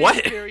Lesbian What?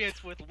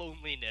 Experience with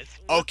Loneliness.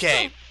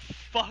 Okay. What the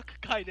fuck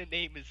kind of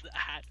name is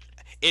that?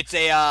 It's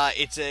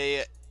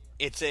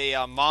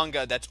a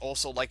manga that's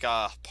also like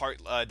a part.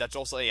 That's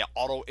also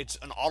It's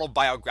an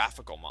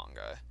autobiographical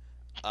manga,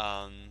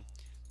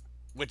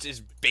 which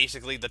is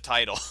basically the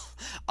title.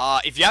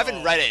 If you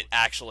haven't read it,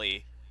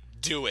 actually,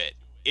 do it.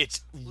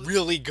 It's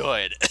really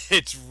good.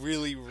 It's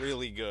really,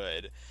 really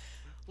good.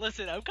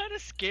 Listen, I'm kind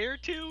of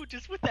scared too,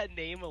 just with that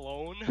name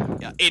alone.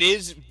 Yeah, it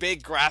is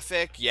big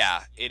graphic.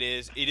 Yeah, it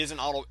is. It is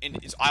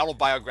it's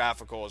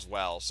autobiographical as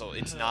well. So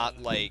it's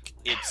not like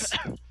it's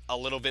a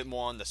little bit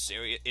more on the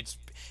serious.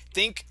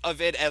 Think of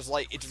it as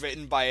like it's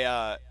written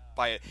by.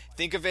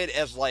 Think of it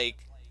as like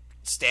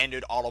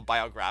standard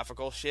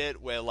autobiographical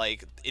shit where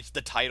like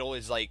the title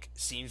is like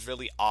seems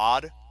really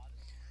odd,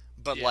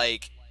 but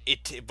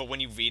but when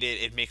you read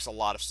it, it makes a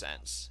lot of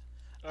sense.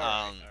 All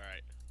right.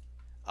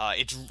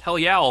 It's Hell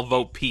yeah, I'll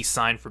vote peace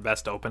sign for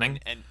best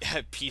opening. and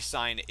peace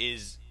sign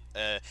is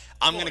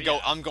I'm going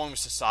with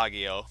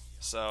Sasageo.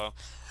 So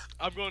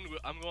I'm going to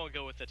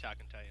go with Attack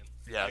on Titan.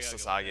 yeah,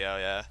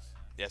 Sasageo,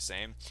 yeah,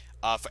 same.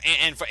 For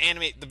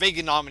anime, the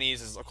big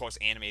nominees is of course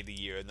Anime of the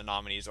Year, and the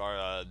nominees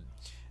are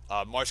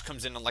March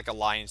Comes In Like a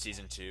Lion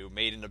Season 2,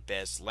 Made in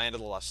Abyss, Land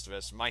of the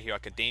Lustrous, My Hero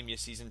Academia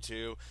Season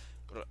 2,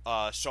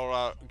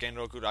 Shora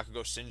Genroku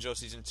Rakugo Shinjo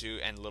Season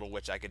 2, and Little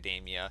Witch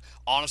Academia.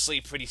 Honestly,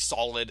 pretty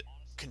solid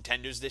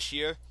contenders this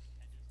year.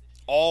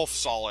 All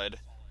solid.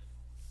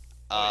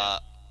 That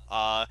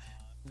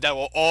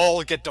will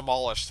all get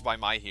demolished by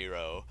My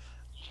Hero.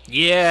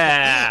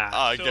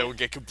 Yeah. They will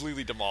get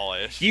completely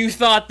demolished. You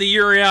thought the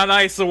Yuri on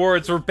Ice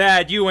Awards were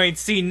bad. You ain't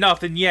seen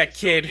nothing yet,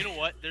 kid. You know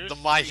what? The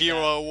My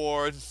Hero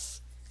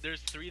Awards.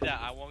 There's three that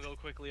I want to go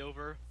quickly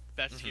over.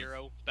 Best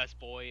Hero, Best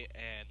Boy,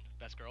 and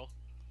Best Girl.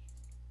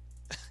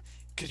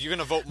 Because you're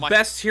going to vote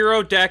Best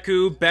Hero,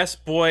 Deku.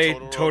 Best Boy,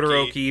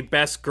 Todoroki.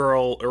 Best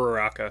Girl,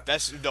 Uraraka.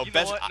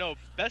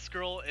 Best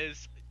Girl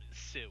is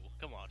Sue.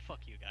 Come on, fuck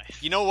you guys.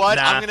 You know what?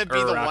 Nah, I'm going to be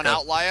the Uraraka. one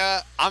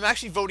outlier. I'm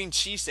actually voting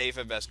Chisei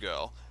for Best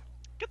Girl.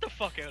 Get the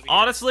fuck out of here.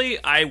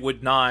 Honestly, I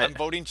would not I'm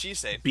voting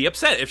Chisei. be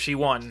upset if she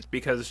won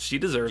because she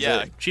deserves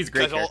it. She's a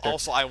great character.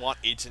 Also, I want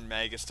Ancient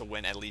Magus to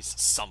win at least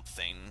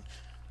something.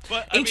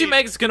 But, Ancient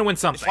Magus is going to win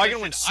something. It's probably going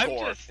to win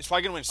score. It's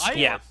probably going to win score.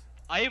 Yeah.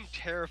 I am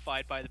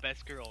terrified by the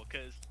Best Girl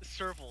because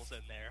Serval's in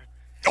there.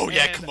 Oh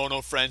yeah, And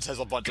Kimono Friends has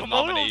a bunch of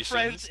Kimono nominations.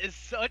 Friends is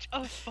such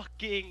a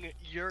fucking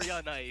Yuri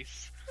on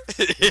Ice.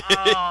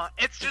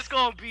 It's just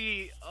gonna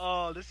be.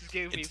 Oh, this is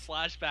giving me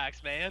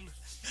flashbacks, man.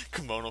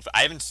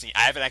 I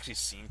haven't actually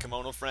seen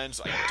Kimono Friends,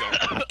 so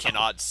I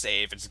cannot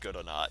say if it's good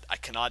or not. I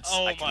cannot.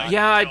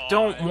 Yeah, I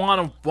don't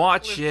want to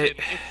watch it.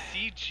 Its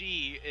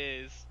CG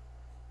is.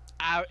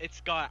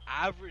 It's got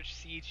average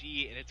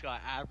CG and it's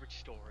got average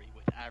story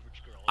with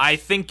average girls. I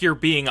think you're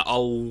being a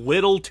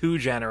little too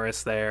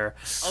generous there.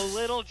 A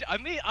little.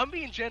 I'm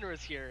being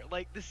generous here.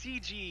 Like the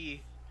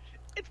CG,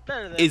 it's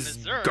better than Is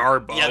Berserk.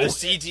 garbo. Yeah, the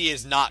CG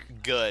is not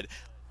good.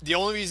 The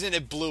only reason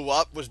it blew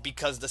up was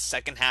because the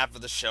second half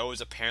of the show is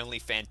apparently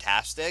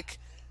fantastic.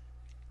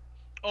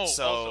 Oh,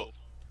 So- also,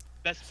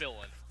 best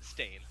villain,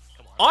 Stain.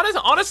 Come on.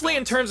 Honestly,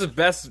 in terms of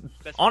best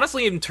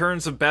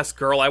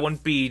girl, I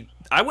wouldn't be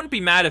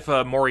mad if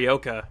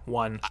Morioka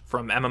won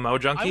from MMO I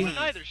Junkie. wouldn't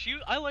either.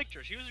 I liked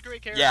her. She was a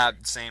great character. Yeah,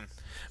 same.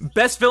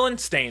 Best villain,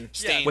 Stain.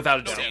 Stain, Without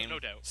a no doubt. doubt, no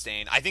doubt.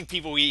 Stain. I think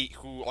people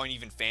who aren't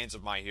even fans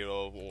of My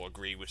Hero will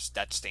agree with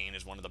that Stain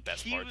is one of the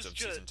best He parts was of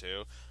just- season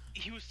 2.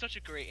 He was such a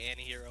great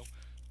anti-hero.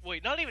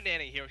 Wait, not even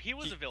anti-hero. He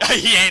was a villain.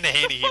 He ain't an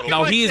anti-hero.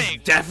 No, he is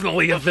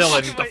definitely a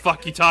villain. What the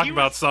fuck you talking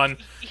about, son?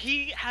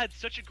 He had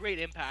such a great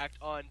impact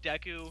on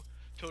Deku,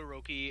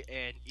 Todoroki,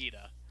 and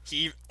Ida.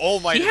 He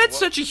had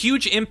such a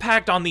huge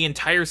impact on the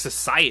entire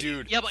society.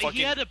 Dude, yeah, but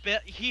he had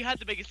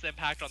the biggest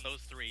impact on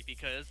those three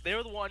because they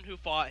were the one who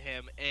fought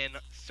him and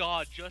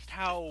saw just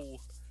how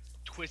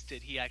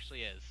twisted he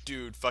actually is.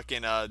 Dude,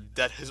 fucking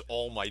that his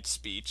All Might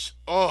speech.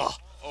 Oh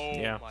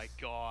yeah. My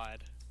god.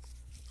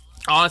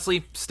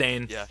 Honestly,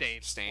 Stain. Yeah,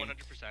 Stain. 100%.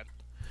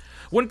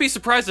 Wouldn't be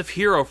surprised if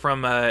Hero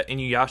from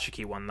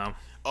Inuyashiki won though.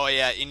 Oh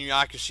yeah,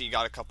 Inuyashiki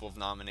got a couple of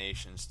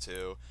nominations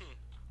too.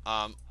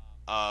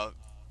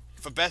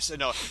 For best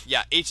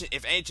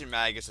if Ancient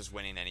Magus is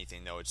winning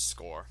anything though, it's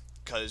score.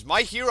 Cause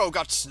My Hero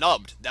got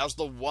snubbed. That was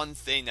the one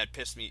thing that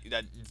pissed me.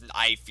 That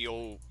I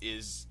feel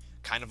is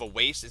kind of a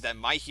waste. Is that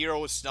My Hero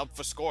was snubbed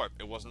for score.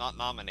 It was not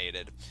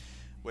nominated.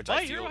 Which My I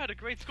feel. Hero had a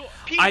great score.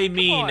 Pete, I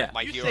mean,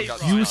 My Hero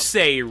got you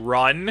say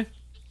run.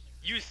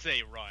 You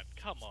say run.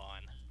 Come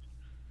on.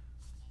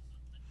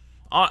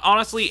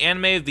 Honestly,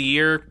 anime of the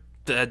year.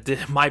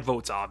 My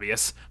vote's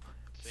obvious.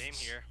 Same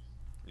here.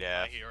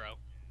 Yeah.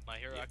 My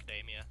Hero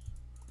Academia.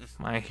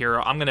 My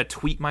Hero. I'm gonna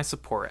tweet my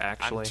support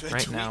actually I'm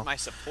right tweet now. my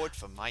support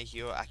for My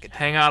Hero Academia.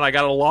 Hang on, I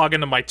gotta log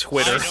into my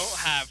Twitter. I don't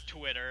have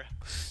Twitter.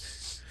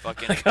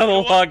 Fucking. I gotta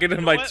log into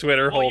my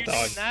Twitter. While Hold you're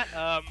on. doing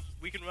that,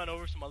 we can run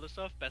over some other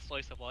stuff. Best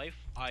slice of life.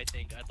 I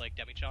think I'd like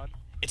Demi-chan.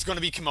 It's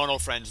gonna be Kimono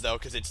Friends though,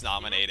 because it's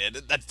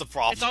nominated. That's the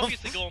problem. It's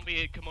obviously going to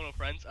be Kimono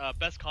Friends.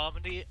 Best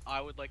comedy.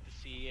 I would like to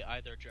see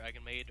either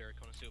Dragon Maid or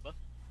Konosuba.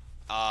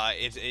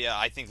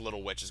 I think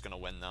Little Witch is gonna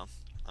win though.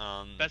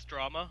 Best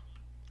drama.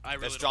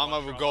 Best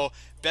drama will go.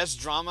 Best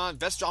drama.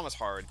 Best drama's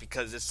hard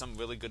because there's some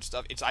really good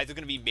stuff. It's either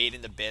gonna be Made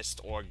in the Abyss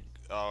or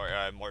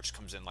March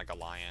Comes In Like a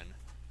Lion.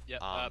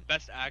 Yeah.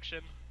 Best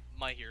action.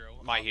 My Hero.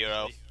 My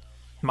Hero.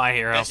 My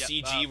Hero. Best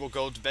CG will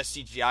go to best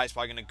CGI is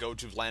probably gonna go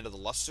to Land of the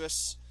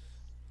Lustrous.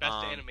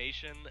 Best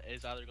animation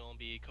is either going to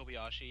be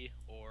Kobayashi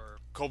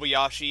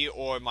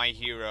or My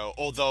Hero.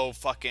 Although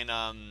fucking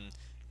Land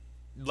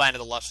of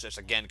the Lustrous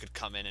again could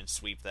come in and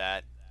sweep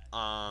that.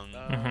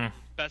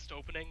 Best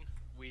opening,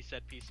 we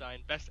said peace sign.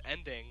 Best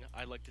ending,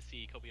 I'd like to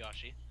see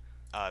Kobayashi.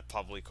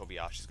 Probably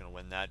Kobayashi's gonna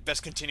win that.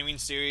 Best continuing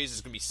series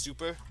is gonna be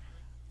Super.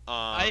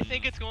 I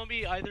think it's going to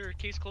be either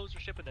Case Closed or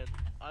Shippuden.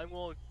 I'm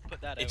going to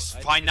put that it's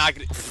out. probably not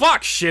gonna.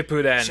 Fuck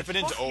Shippuden.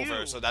 Shippuden's Fuck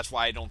over, you. so that's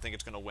why I don't think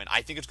it's gonna win.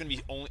 I think it's gonna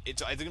be only.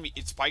 It's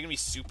probably gonna be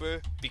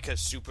Super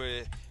because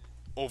Super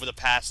over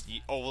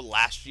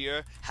last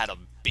year had a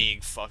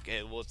big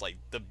it was like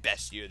the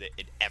best year that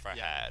it ever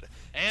had.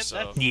 And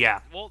so,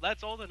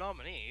 that's all the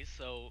nominees.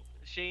 So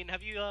Shane,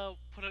 have you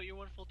put out your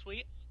wonderful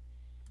tweet?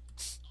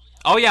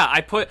 Oh yeah, I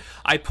put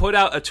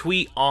out a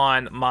tweet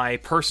on my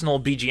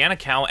personal BGN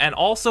account and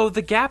also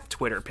the G.A.P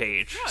Twitter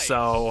page. Nice.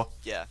 So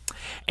yeah.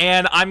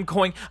 And I'm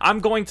going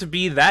to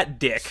be that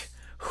dick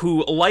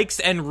who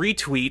likes and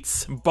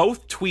retweets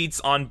both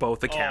tweets on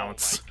both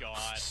accounts. Oh my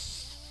god.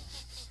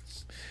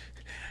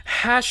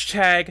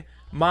 Hashtag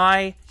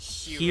my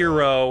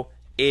hero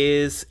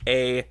is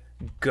a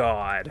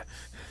god.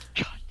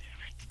 God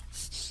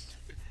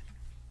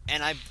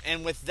damn it.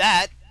 And with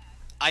that,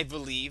 I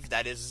believe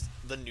that is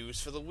the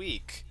news for the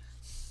week.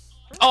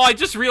 Oh, I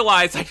just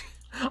realized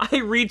I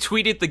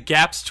retweeted the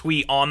G.A.P's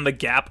tweet on the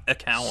G.A.P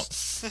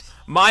account.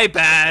 My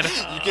bad.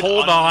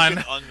 Hold on. You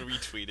can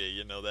unretweet it,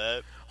 you know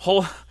that?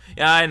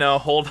 Yeah, I know.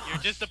 Hold on. You're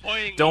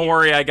disappointing. Don't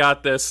worry, I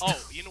got this. Oh,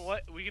 you know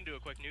what? We can do a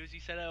quick news. You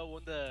said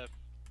when the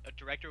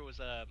director was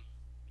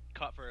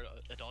caught for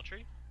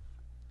adultery.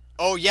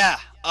 Oh yeah.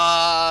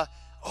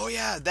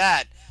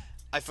 That.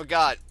 I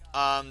forgot.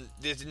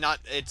 There's not.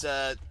 It's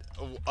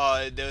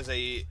there's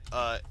a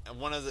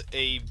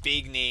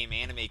big name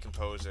anime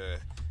composer.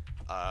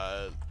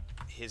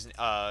 His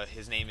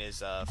name is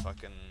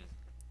fucking.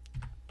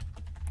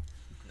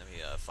 Let me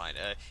find.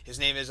 His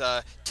name is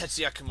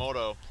Tetsuya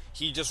Kimoto.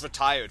 He just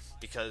retired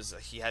because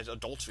he has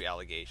adultery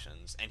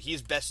allegations, and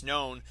he's best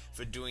known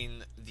for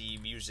doing the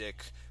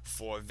music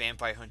for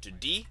Vampire Hunter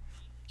D.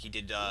 He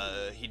did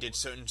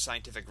certain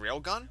Scientific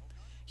Railgun.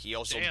 He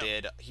also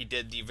did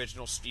the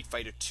original Street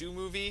Fighter 2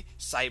 movie,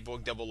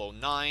 Cyborg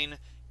 009,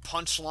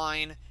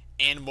 Punchline,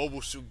 and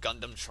Mobile Suit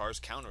Gundam Char's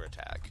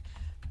Counterattack.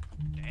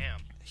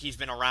 Damn. He's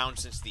been around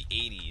since the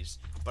 80s,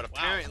 but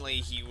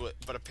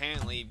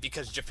apparently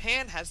because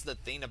Japan has the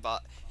thing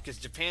about because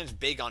Japan's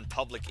big on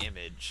public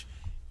image,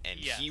 and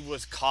he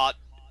was caught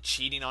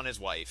cheating on his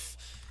wife.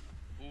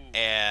 Ooh,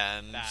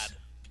 and bad.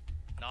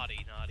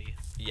 Naughty.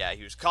 Yeah,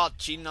 he was caught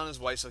cheating on his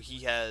wife, so he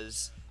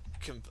has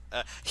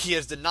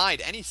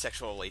denied any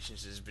sexual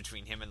relationships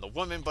between him and the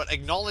woman, but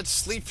acknowledged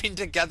sleeping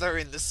together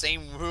in the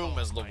same room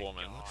as the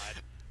woman.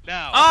 God.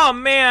 Now, oh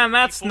man,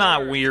 that's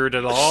not weird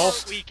at all.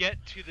 Before we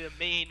get to the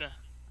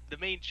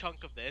main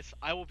chunk of this,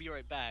 I will be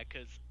right back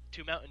because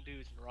 2 Mountain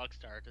Dews and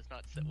Rockstar does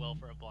not sit well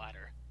for a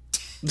bladder.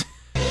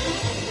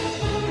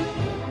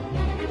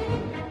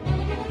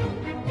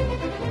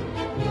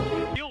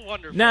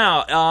 Wonderful.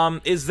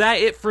 Now, is that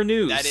it for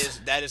news?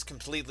 That is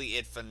completely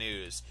it for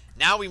news.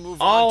 Now we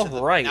move All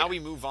on. right. Now we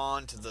move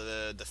on to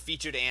the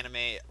featured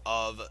anime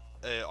of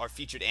our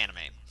featured anime,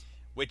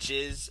 which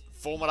is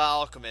Fullmetal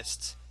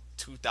Alchemist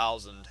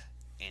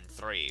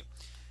 2003.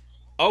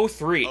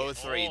 03.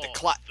 03.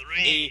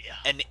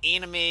 An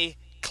anime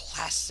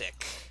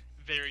classic.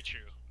 Very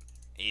true.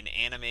 An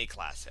anime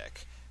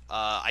classic.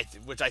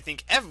 Which I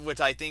think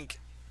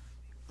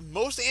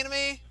most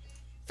anime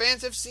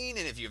fans have seen,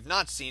 and if you have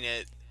not seen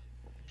it,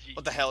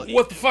 what the hell?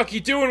 What the fuck you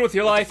doing with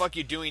your life? What the fuck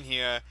you doing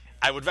here?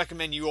 I would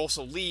recommend you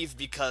also leave,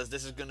 because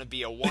this is going to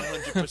be a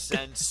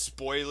 100%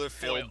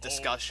 spoiler-filled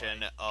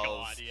discussion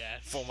of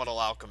Fullmetal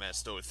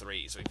Alchemist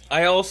 03. So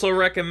I also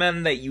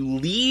recommend that you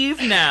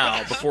leave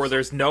now before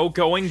there's no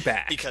going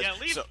back. Because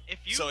leave,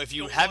 if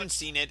you haven't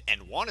seen it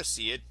and want to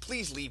see it,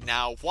 please leave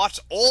now. Watch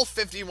all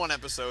 51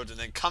 episodes and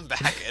then come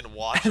back and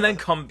watch. And then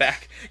come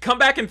back. Come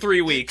back in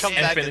 3 weeks and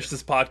finish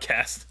this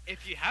podcast.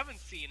 If you haven't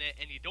seen it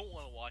and you don't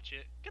want to watch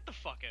it, get the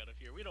fuck out of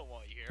here. We don't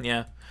want you here.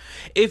 Yeah.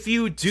 If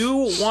you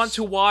do want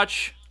to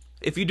watch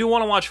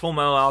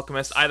Fullmetal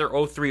Alchemist, either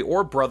 03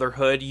 or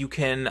Brotherhood, you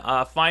can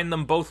find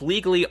them both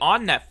legally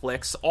on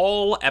Netflix.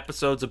 All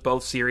episodes of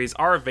both series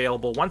are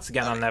available once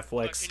again on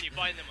Netflix. But can you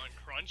find them on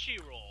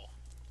Crunchyroll?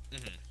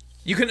 Mm-hmm.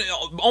 You can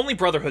only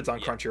Brotherhood's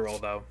on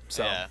Crunchyroll though.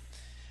 So. Yeah.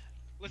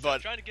 Listen, I'm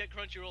trying to get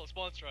Crunchyroll to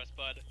sponsor us,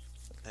 bud.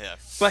 Yeah.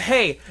 But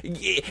hey,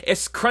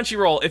 it's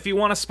Crunchyroll. If you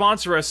want to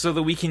sponsor us so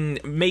that we can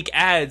make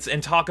ads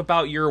and talk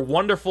about your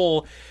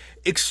wonderful,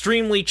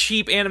 extremely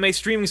cheap anime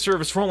streaming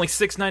service for only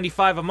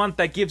 $6.95 a month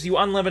that gives you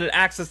unlimited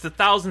access to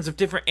thousands of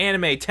different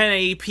anime,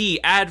 1080p,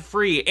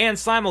 ad-free, and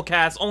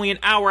simulcast only an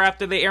hour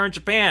after they air in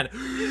Japan.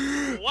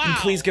 Wow.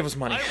 Please give us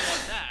money. I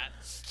want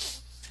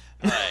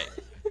that. Alright.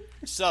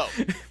 So,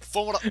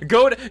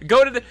 Go to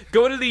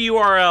the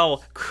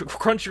URL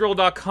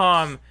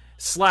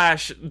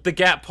crunchyroll.com/the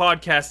G.A.P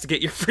podcast to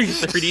get your free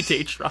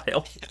 30-day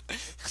trial.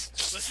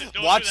 Listen,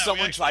 watch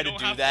someone try to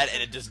do that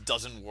and it just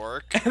doesn't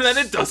work. And then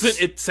it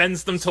doesn't. It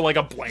sends them to like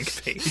a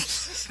blank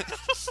page.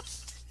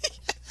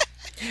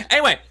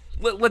 Anyway,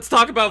 let's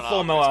talk about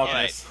Fullmetal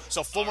Alchemist. Right.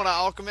 So Fullmetal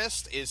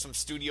Alchemist is from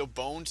Studio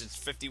Bones. It's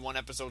 51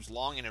 episodes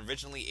long and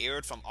originally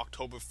aired from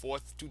October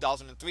 4th,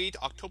 2003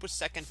 to October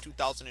 2nd,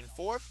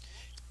 2004.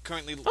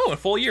 Currently, a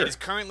full year. It is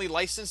currently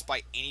licensed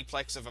by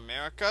Aniplex of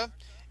America.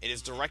 It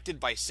is directed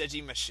by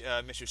Seiji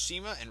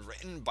Mitsushima and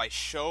written by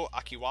Sho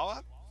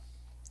Akiwara.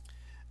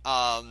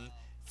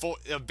 For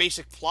a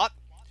basic plot,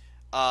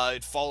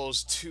 it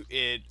follows two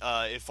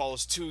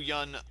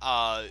young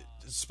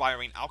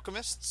aspiring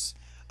alchemists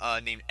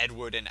named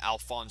Edward and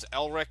Alphonse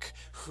Elric,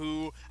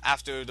 who,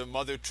 after their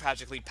mother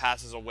tragically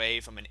passes away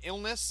from an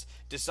illness,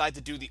 decide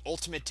to do the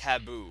ultimate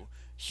taboo,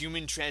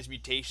 human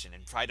transmutation,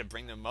 and try to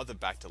bring their mother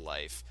back to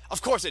life.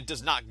 Of course, it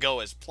does not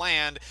go as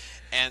planned,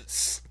 and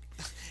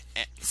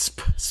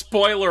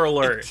spoiler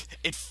alert.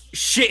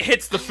 Shit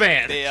hits the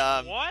fan.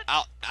 What?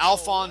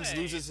 Alphonse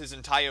loses his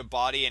entire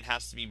body and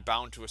has to be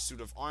bound to a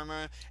suit of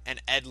armor,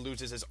 and Ed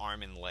loses his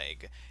arm and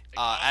leg.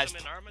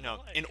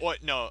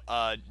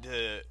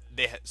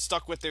 They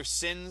stuck with their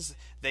sins.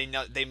 They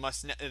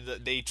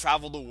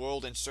travel the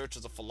world in search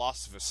of the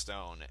Philosopher's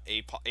Stone,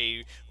 a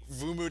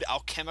rumored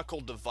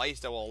alchemical device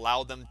that will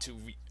allow them to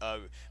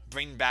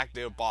bring back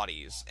their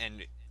bodies,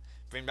 and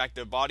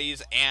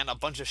a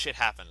bunch of shit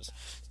happens.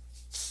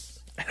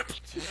 A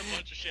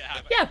bunch of shit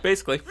happens. Yeah,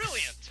 basically.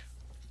 Brilliant.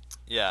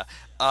 Yeah.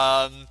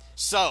 I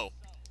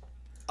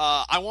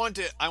want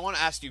to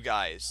ask you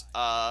guys,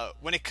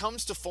 when it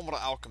comes to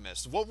Fullmetal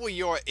Alchemist, what were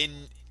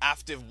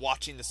after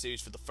watching the series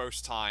for the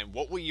first time,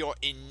 what were your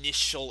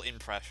initial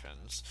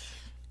impressions?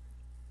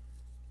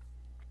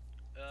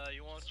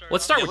 You want to start?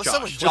 Let's start with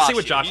Josh. Let's see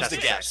what Josh has to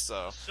say.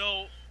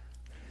 So,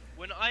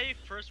 when I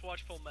first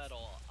watched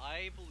Fullmetal,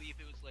 I believe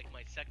it was like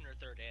my second or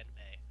third anime.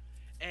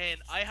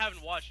 And I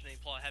haven't watched any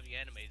plot-heavy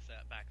animes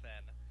back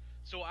then.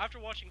 So after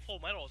watching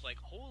Fullmetal, I was like,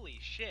 holy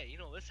shit,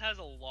 this has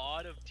a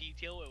lot of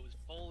detail. It was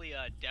fully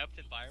a depth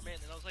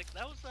environment. And I was like,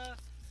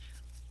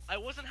 I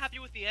wasn't happy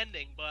with the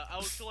ending, but I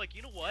was still like,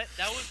 you know what?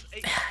 I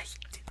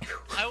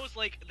was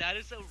like, that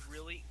is a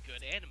really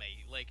good anime.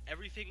 Like,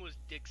 everything was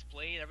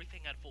explained,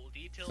 everything had full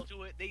detail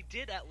to it. They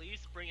did at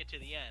least bring it to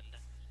the end.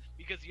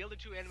 Because the other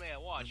two anime I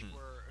watched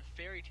were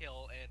Fairy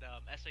Tail and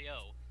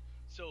SAO.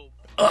 So,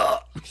 I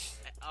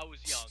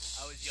was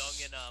young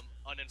and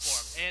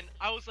uninformed, and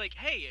I was like,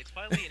 "Hey, it's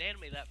finally an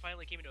anime that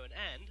finally came to an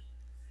end."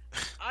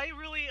 I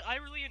really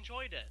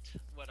enjoyed it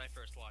when I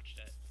first watched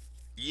it.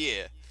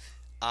 Yeah.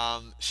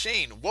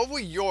 Shane, what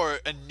were your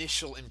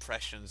initial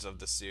impressions of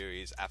the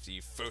series after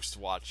you first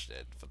watched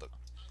it?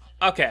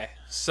 Okay,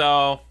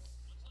 so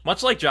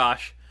much like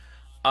Josh,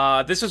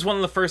 this was one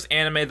of the first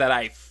anime that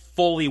I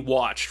fully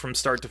watched from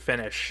start to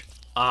finish.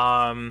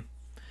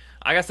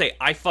 I gotta say,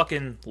 I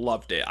fucking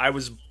loved it. I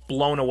was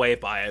blown away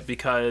by it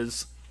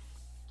because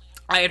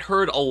I had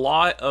heard a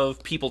lot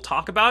of people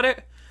talk about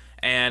it,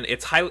 and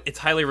it's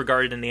highly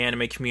regarded in the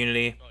anime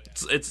community. Oh,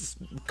 yeah. It's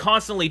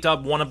constantly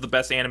dubbed one of the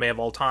best anime of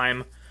all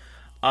time.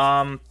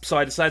 So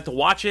I decided to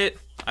watch it.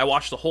 I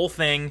watched the whole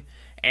thing,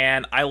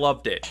 and I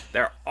loved it.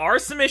 There are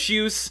some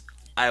issues.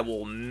 I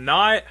will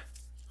not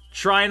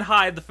try and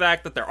hide the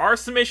fact that there are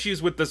some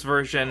issues with this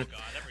version,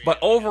 but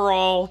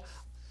overall,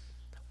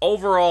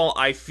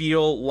 I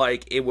feel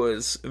like it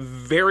was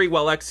very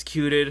well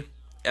executed.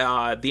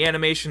 The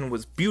animation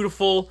was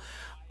beautiful.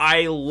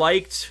 I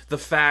liked the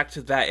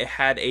fact that it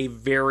had a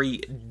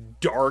very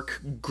dark,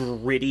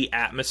 gritty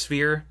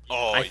atmosphere.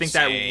 Oh, I think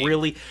same.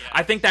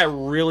 that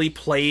really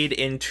played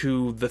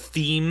into the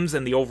themes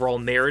and the overall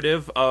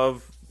narrative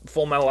of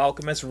Fullmetal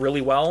Alchemist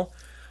really well.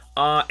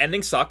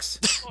 Ending sucks,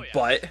 Oh, yeah.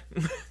 but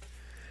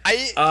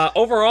I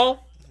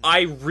overall,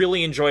 I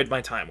really enjoyed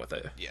my time with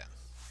it. Yeah.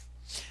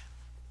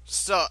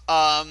 So,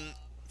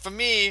 for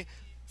me,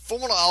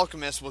 Fullmetal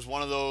Alchemist was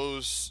one of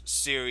those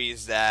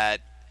series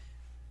that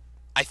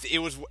it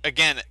was,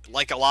 again,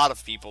 like a lot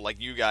of people,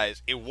 like you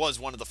guys. It was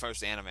one of the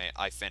first anime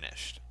I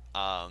finished.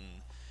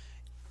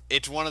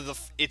 It's one of the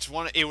it's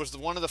one it was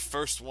one of the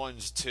first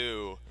ones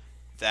too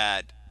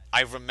that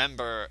I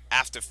remember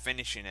after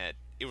finishing it.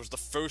 It was the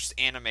first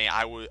anime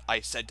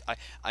I said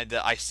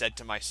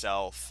to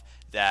myself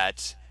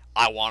that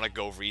I want to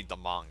go read the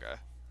manga.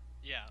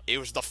 Yeah. It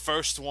was the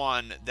first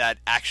one that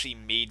actually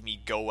made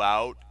me go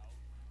out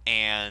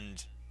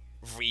and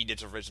read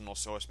its original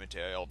source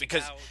material.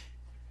 Because Now,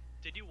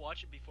 did you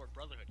watch it before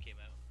Brotherhood came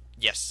out?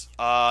 yes,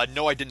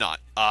 no, I did not.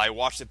 I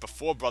watched it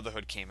before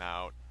Brotherhood came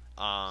out.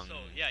 So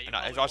yeah, you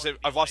And probably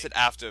I watched it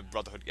after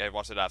Brotherhood. I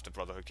watched it after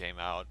Brotherhood came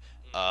out.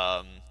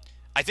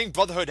 I think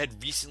Brotherhood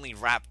had recently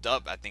wrapped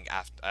up. I think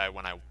after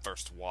when I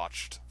first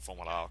watched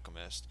Fullmetal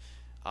Alchemist,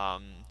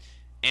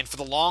 and for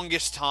the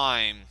longest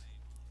time,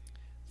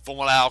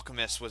 Fullmetal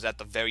Alchemist was at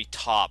the very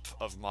top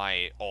of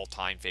my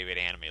all-time favorite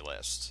anime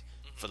list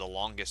for the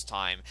longest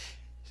time.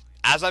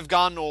 As I've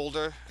gotten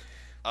older,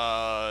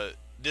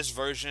 this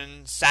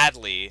version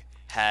sadly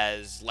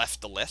has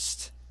left the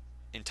list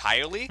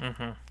entirely.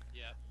 Yeah.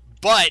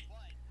 But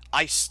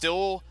I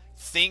still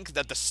think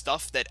that the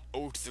stuff that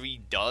O3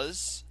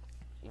 does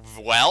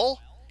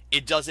well,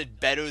 it does it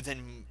better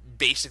than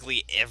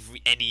basically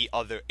any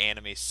other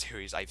anime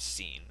series I've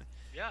seen.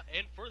 Yeah,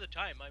 and for the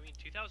time, I mean,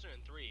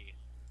 2003,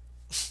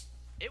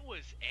 it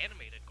was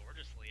animated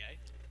gorgeously, eh?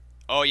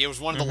 Oh, yeah, it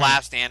was one of the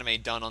last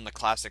anime done on the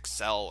classic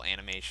Cell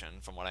animation,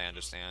 from what I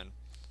understand.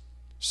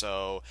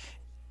 So,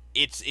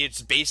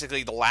 it's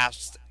basically the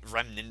last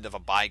remnant of a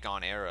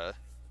bygone era.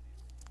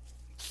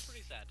 It's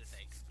pretty sad to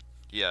think.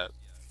 Yeah.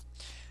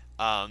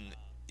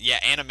 Yeah,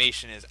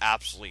 animation is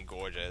absolutely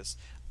gorgeous.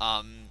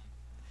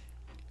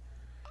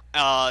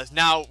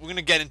 Now we're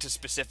gonna get into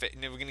specific.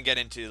 We're gonna get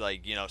into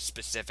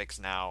specifics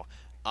now.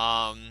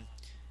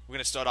 We're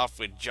gonna start off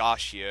with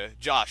Josh here.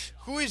 Josh,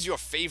 who is your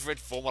favorite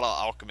Fullmetal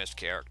Alchemist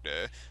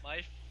character?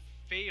 My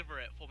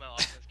favorite Fullmetal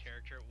Alchemist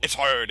character was It's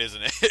hard,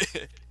 isn't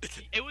it?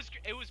 it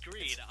was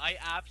Greed. I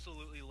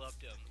absolutely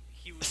loved him.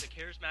 He was a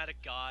charismatic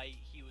guy.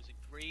 He was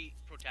a great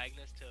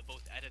protagonist to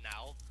both Ed and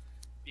Al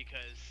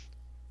because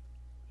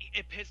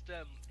it pissed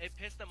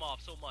them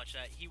off so much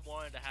that he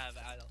wanted to have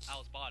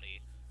Al's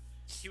body.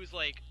 He was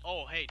like,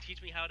 "Oh, hey,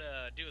 teach me how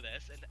to do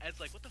this," and Ed's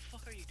like, "What the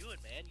fuck are you doing,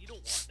 man? You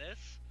don't want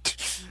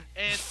this."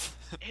 And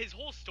his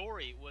whole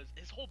backstory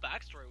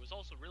was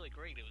also really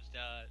great. It was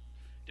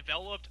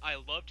developed. I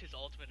loved his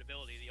ultimate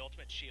ability, the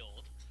ultimate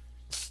shield.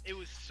 It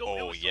was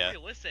so Yeah.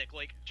 realistic.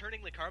 Like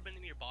turning the carbon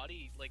in your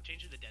body, like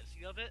changing the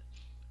density of it,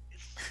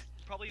 is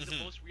probably the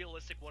most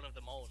realistic one of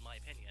them all, in my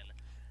opinion.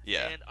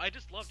 Yeah. And I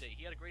just loved it.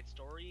 He had a great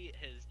story.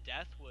 His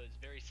death was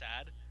very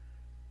sad,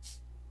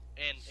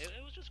 and it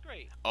was just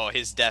great. Oh,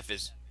 his death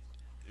is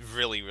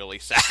really, really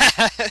sad.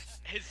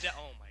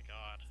 Oh my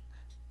god,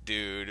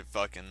 Dude, I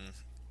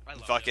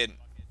loved fucking, it.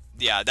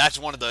 yeah. That's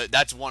one of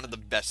the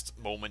best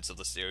moments of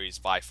the series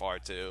by far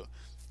too.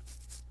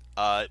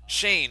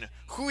 Shane,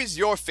 who is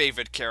your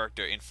favorite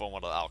character in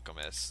Fullmetal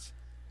Alchemist?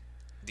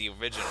 The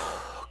original.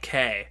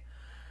 Okay.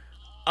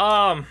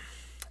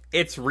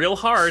 It's real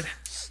hard.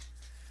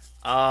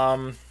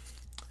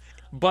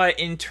 But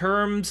in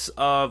terms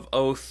of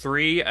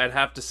O3, I'd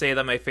have to say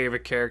that my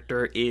favorite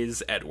character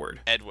is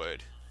Edward.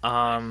 Edward.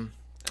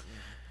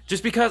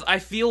 Just because I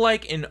feel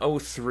like in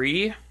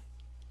O3,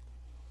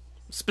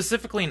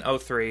 specifically in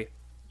O3,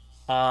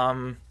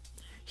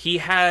 he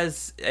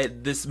has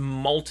this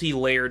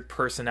multi-layered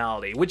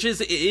personality, which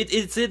is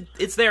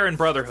it's there in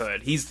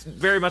Brotherhood. He's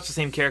very much the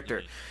same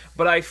character,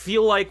 but I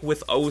feel like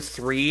with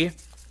O3,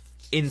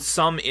 in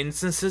some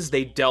instances,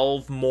 they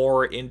delve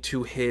more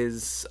into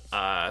his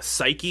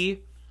psyche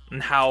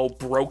and how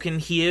broken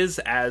he is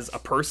as a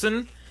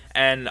person.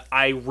 And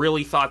I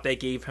really thought they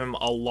gave him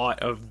a lot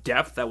of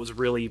depth that was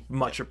really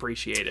much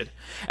appreciated.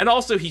 And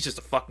also, he's just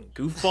a fucking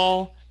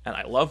goofball, and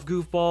I love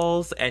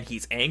goofballs, and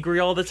he's angry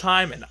all the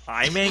time, and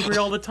I'm angry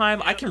all the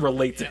time. I can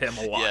relate to him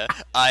a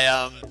lot.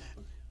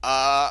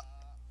 Yeah.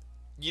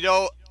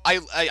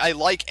 I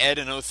like Ed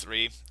in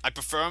O3. I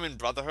prefer him in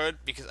Brotherhood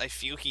because I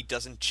feel he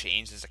doesn't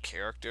change as a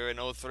character in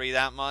O3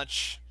 that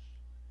much.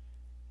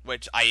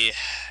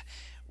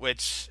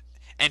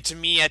 And to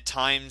me at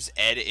times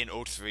Ed in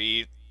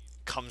O3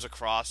 comes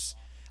across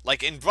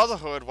like in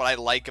Brotherhood. What I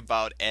like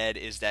about Ed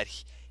is that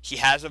he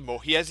has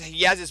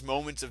his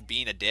moments of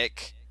being a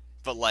dick,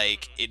 but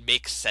like it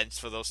makes sense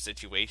for those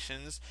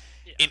situations.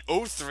 Yeah.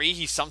 In 03,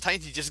 he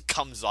just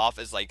comes off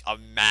as like a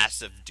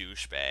massive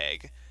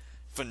douchebag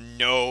for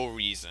no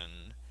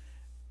reason.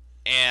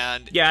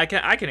 And Yeah, I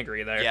can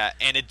agree there. yeah,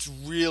 and it's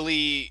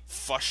really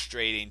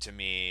frustrating to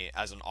me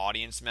as an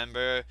audience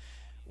member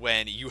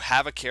when you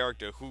have a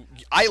character who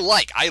I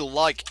like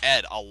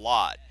Ed a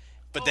lot,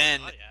 but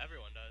then God, yeah,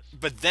 everyone does.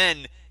 but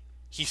then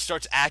he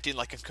starts acting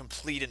like a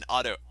complete and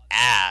utter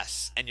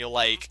ass, and you're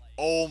like,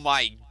 oh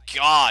my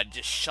god,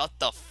 just shut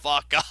the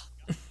fuck up.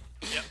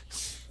 Yep.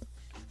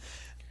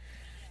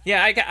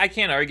 Yeah, I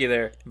can't argue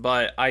there,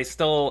 but I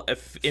still,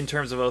 if in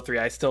terms of 03,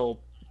 I still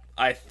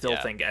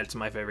Yeah. think Ed's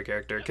my favorite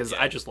character because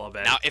Yeah. I just love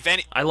Ed. Now, if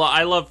any, I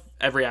love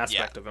every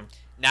aspect of him.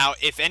 Now,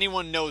 if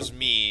anyone knows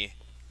me,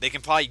 they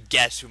can probably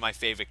guess who my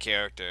favorite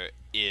character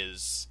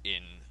is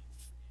in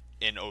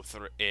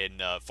 03 in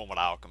Fullmetal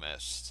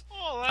Alchemist.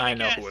 Oh, let me I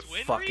know guess, who it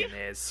Winry? fucking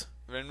is.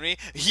 Renry?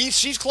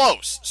 She's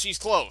close. She's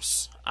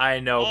close. I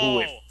know who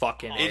it Oh,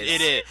 fucking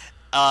is. It is.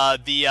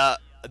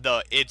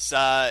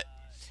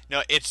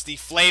 It's the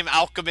Flame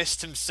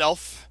Alchemist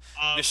himself,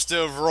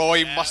 Mr. Roy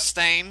yeah.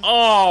 Mustang.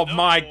 Oh The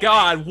my boy.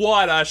 god,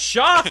 what a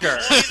shocker!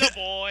 Boy, the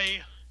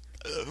boy.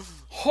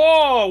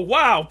 Oh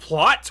wow,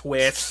 plot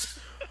twist.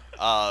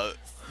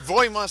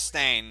 Roy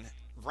Mustang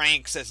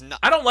ranks as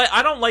I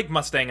don't like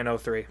Mustang in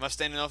 03.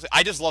 Mustang in 03.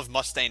 I just love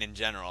Mustang in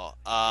general.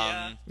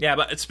 Yeah. Yeah,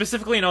 but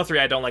specifically in 03,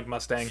 I don't like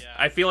Mustang. Yeah.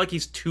 I feel like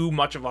he's too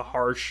much of a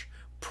harsh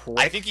prick.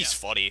 I think he's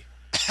funny.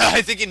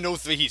 I think in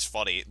 03 he's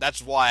funny.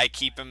 That's why I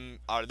keep him.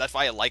 That's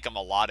why I like him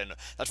a lot, and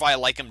that's why I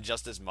like him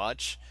just as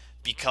much,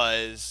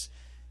 because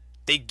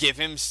they give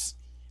him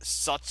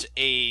such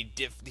a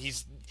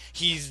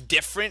he's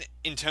different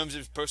in terms of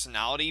his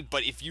personality.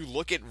 But if you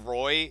look at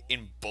Roy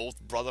in both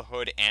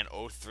Brotherhood and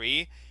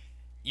 03,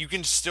 you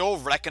can still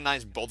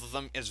recognize both of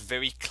them as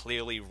very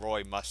clearly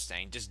Roy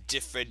Mustang, just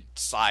different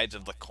sides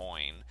of the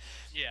coin.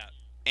 Yeah.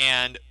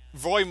 And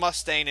Roy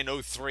Mustang in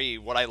 03,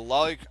 what I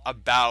like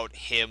about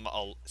him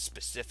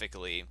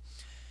specifically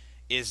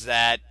is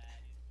that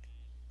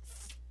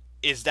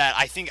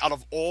I think out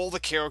of all the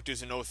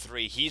characters in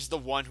 03, he's the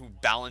one who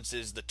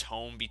balances the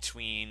tone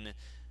between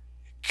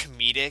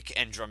comedic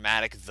and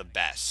dramatic the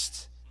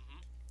best.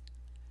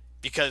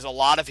 Because a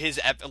lot of his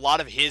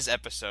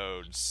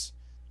episodes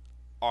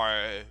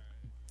are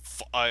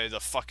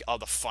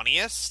the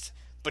funniest,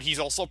 but he's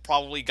also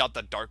probably got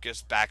the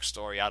darkest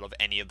backstory out of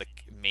any of the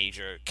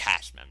major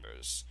cast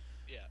members.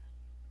 Yeah.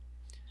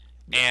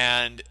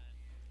 And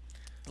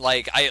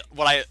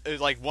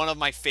one of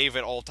my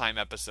favorite all-time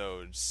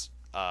episodes.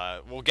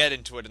 We'll get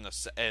into it in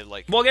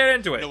the We'll get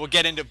into it. No, we'll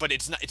get into, but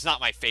it's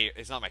not my favorite.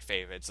 It's not my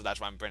favorite, so that's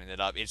why I'm bringing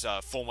it up. It's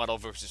Fullmetal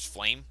versus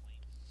Flame.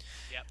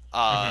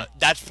 Yep.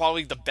 That's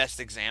probably the best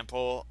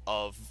example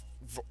of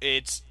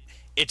it's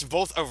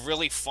both a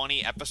really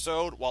funny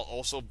episode while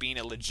also being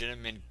a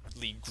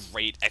legitimately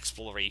great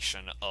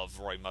exploration of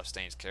Roy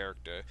Mustang's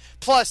character.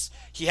 Plus,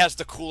 he has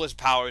the coolest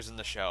powers in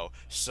the show.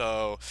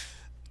 So,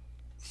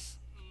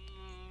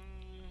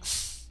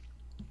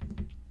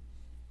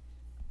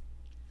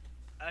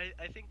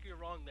 I think you're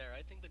wrong there.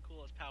 I think the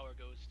coolest power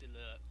goes to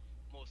the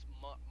most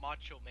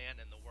macho man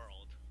in the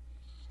world.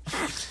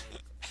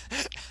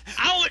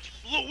 Alex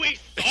Louis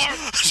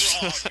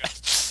Armstrong!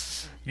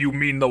 You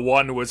mean the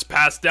one who has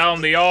passed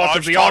down the art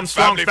of the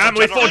Armstrong Armstrong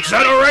family family for for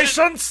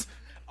generations?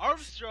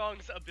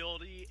 Armstrong's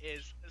ability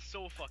is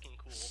so fucking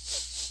cool.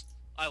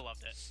 I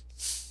loved it.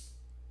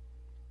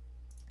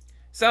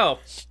 So,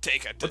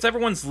 take it. what's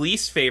everyone's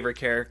least favorite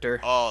character?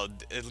 Oh,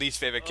 least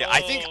favorite character.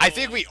 I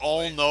think we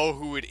all know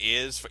who it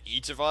is for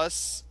each of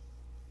us.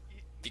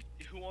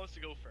 Who wants to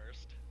go first?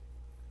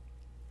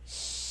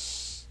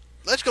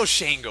 Let's go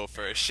Shane go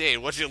first.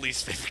 Shane, what's your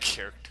least favorite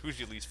character? Who's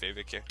your least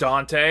favorite character?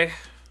 Dante.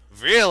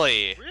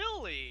 Really?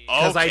 Really?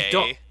 Because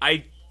Okay.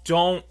 I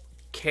don't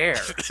care.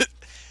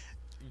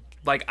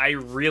 Like, I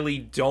really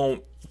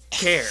don't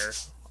care,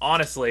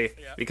 honestly,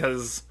 Yeah.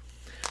 because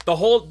the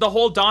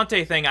whole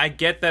Dante thing, I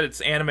get that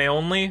it's anime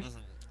only,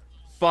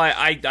 but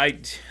I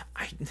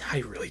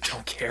really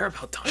don't care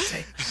about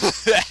Dante.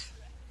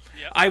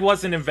 Yep. I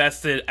wasn't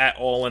invested at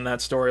all in that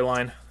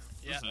storyline.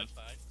 Yeah, that's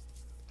fine.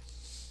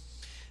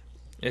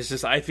 It's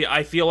just I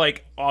feel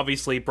like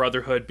obviously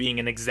Brotherhood being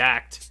an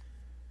exact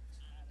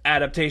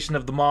adaptation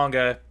of the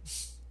manga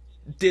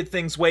did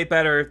things way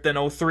better than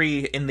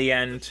 03 in the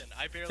end. Listen,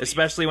 I barely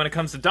Especially when it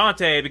comes to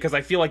Dante, because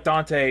I feel like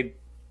Dante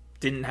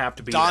didn't have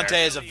to be Dante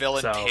there. as a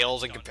villain So-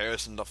 pales in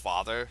comparison to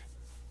Father.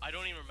 I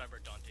don't even remember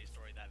Dante's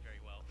story that very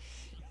well.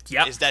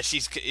 Yep. Is that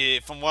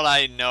from what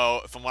I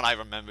know, from what I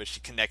remember,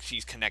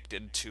 she's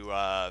connected to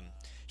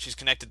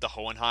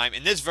Hohenheim.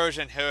 In this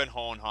version, her and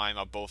Hohenheim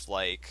are both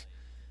like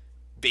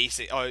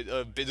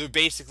they're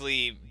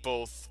basically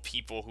both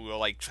people who are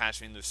like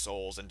transferring their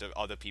souls into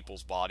other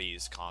people's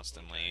bodies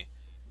constantly,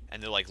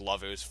 and they're like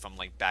lovers from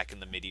like back in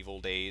the medieval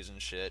days and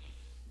shit.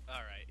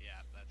 Alright,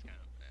 yeah, that's kind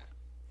of...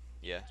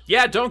 Yeah.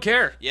 Yeah, don't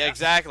care. Yeah,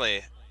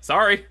 exactly.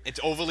 Sorry. It's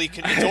overly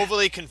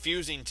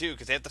confusing too,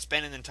 because they have to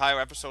spend an entire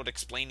episode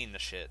explaining the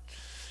shit.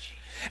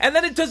 And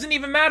then it doesn't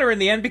even matter in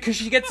the end because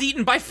she gets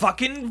eaten by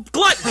fucking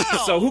Gluttony,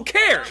 so who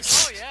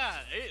cares? Oh yeah,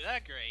 ain't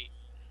that great?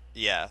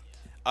 Yeah.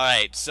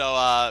 Alright,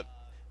 so,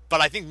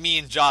 but I think me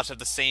and Josh have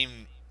the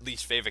same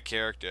least favorite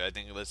character. I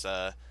think it was,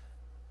 I'll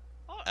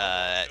uh,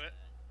 go into it.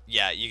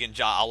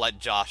 yeah, I'll let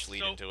Josh lead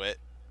So- into it.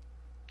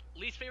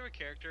 Least favorite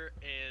character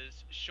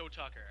is Show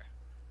Tucker.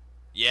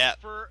 Yeah.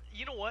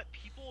 You know what?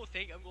 People will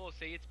think I'm going to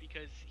say it's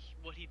because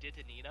what he did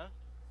to Nina.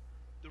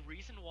 The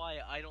reason why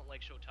I don't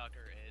like Show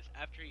Tucker is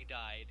after he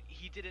died,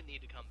 he didn't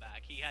need to come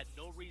back. He had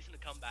no reason to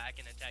come back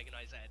and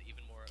antagonize Ed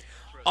even more.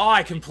 Oh,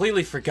 I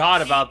completely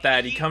forgot about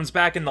that. He comes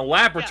back in the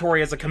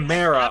laboratory as a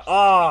chimera.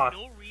 Oh.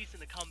 No reason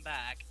to come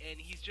back, and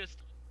he's just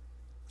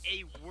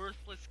a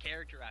worthless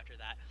character after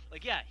that.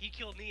 Like, yeah, he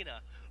killed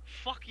Nina.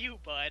 Fuck you,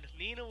 bud.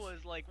 Nina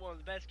was like one of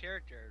the best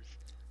characters.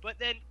 But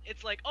then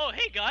it's like, oh,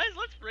 hey guys,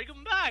 let's bring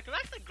him back.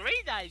 That's a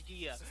great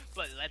idea.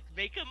 But let's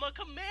make him a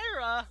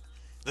chimera.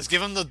 Let's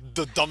give him the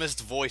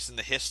dumbest voice in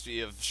the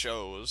history of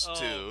shows, Oh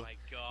too. my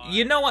god.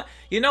 You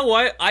know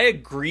what? I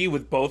agree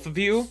with both of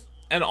you.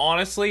 And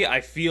honestly,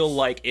 I feel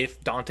like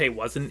if Dante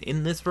wasn't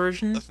in this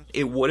version,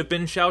 it would have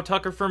been Shao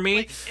Tucker for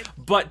me.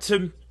 But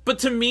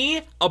to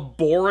me, a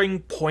boring,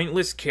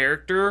 pointless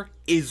character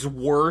is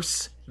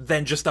worse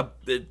than just a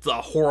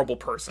horrible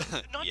person.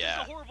 Not Yeah.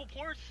 just a horrible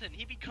person.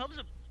 He becomes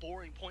a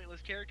boring,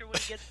 pointless character when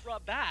he gets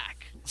brought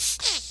back.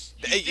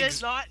 He He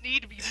does not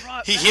need to be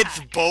brought He back. hits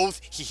both.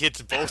 He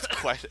hit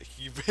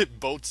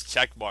both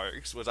check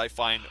marks, which I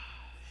find.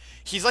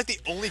 He's like the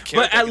only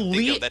character I can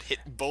think of that hit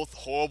both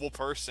horrible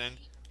person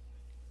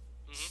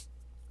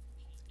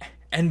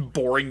and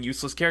boring,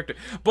 useless character.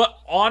 But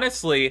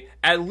honestly,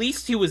 at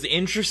least he was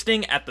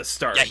interesting at the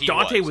start. Yeah, he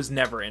Dante was. was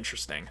never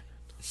interesting.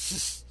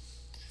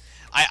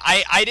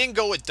 I didn't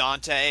go with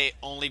Dante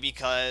only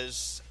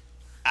because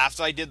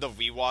after I did the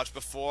rewatch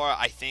before,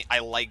 I think I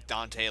like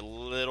Dante a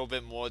little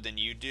bit more than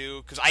you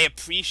do because I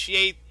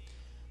appreciate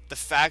the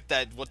fact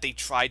that what they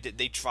tried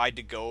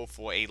to go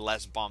for a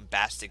less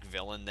bombastic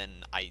villain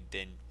than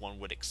one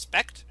would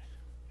expect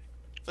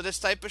for this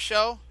type of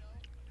show.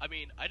 I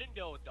mean, I didn't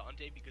go with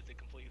Dante because I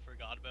completely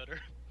forgot about her.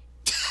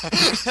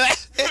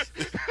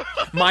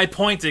 My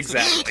point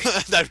exactly.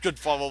 That could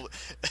probably.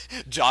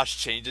 Josh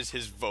changes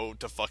his vote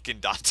to fucking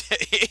Dante.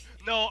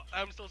 No,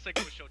 I'm still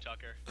sticking with Show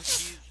Tucker.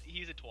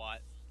 He's a twat.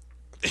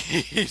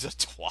 He's a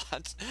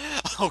twat.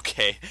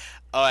 Okay.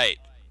 Alright.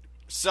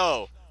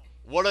 So,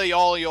 what are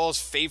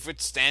y'all's favorite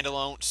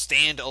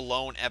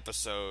standalone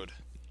episode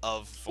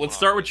of Let's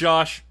start with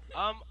Josh.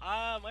 My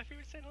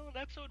favorite standalone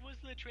episode was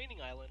the training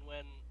island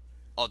when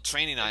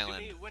Training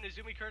Island. when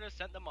Izumi Curtis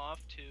sent them off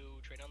to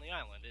train on the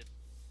island. It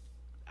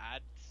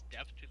adds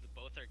depth to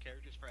both their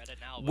characters for Ed and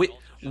Al. But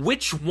also just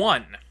Which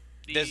one?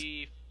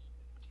 the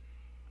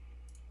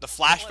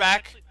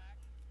flashback?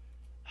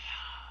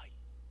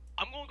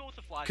 I'm gonna go with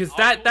the flashback.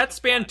 Because that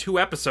spanned 2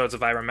 episodes,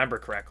 if I remember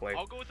correctly.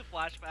 I'll go with the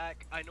flashback.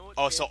 I know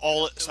it's So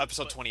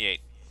episode 28.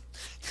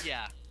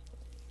 Yeah.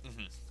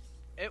 Mhm.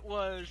 It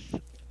was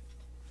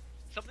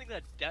something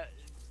that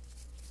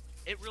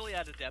it really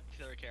added depth to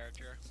their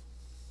character.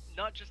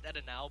 Not just Ed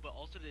and Al, but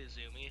also to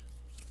Izumi.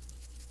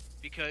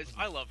 Because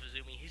I love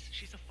Izumi.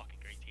 She's a fucking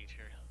great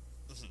teacher.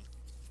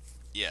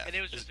 Yeah. And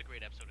it was just a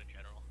great episode in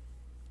general.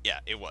 Yeah,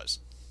 it was.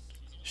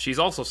 She's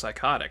also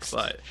psychotic,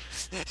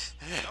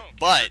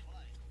 but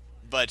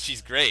But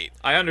she's great.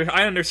 I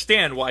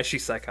understand why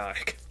she's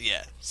psychotic.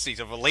 Yeah, she's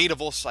a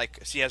relatable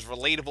She has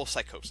relatable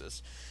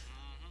psychosis.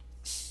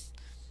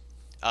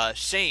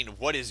 Shane,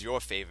 what is your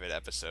favorite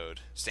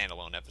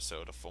standalone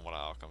episode of Fullmetal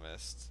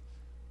Alchemist?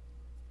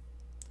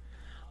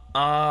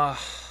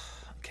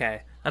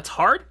 Okay. That's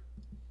hard.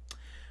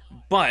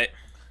 But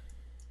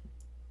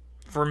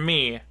for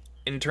me,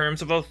 in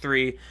terms of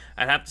 03,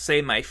 I'd have to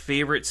say my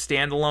favorite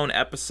standalone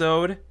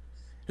episode,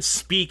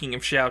 speaking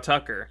of Shao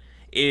Tucker,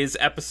 is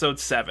episode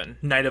 7,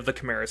 Night of the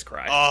Chimera's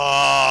Cry.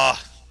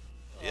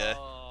 Yeah.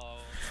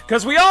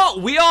 Because we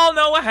all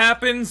know what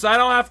happens. I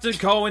don't have to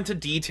go into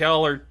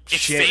detail or It's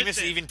shit.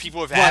 famous even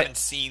people who haven't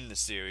seen the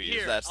series.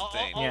 Here, That's the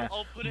thing.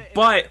 I'll put it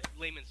But-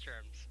 in layman's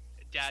terms.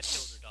 Dad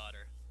killed her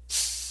daughter.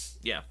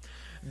 Yeah.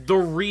 The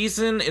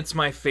reason it's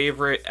my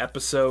favorite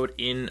episode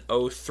in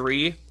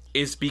 03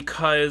 is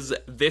because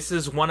this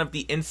is one of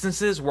the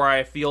instances where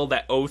I feel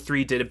that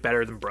 03 did it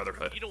better than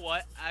Brotherhood. You know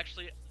what?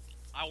 Actually,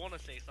 I want to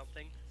say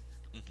something.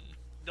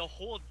 The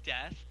whole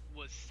death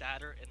was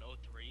sadder in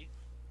 03.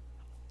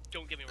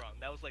 Don't get me wrong,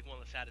 that was like one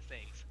of the saddest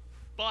things.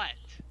 But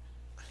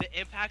the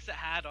impacts it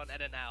had on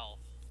Ed and Al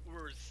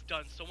were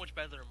done so much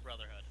better in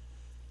Brotherhood.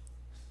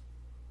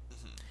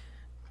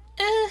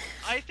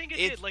 I think it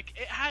did. Like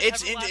it had.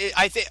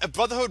 I think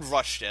Brotherhood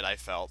rushed it. I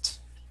felt.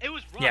 It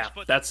was rushed, Yeah,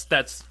 but that's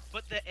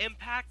But the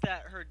impact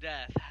that her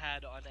death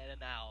had on Ed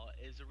and Al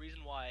is the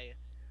reason why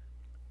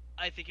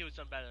I think it was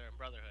done better in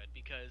Brotherhood.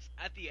 Because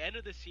at the end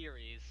of the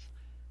series,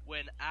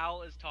 when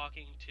Al is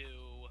talking to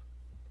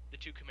the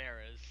two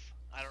Chimeras,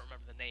 I don't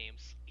remember the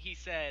names, he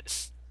said,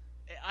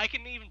 I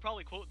can even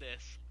probably quote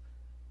this,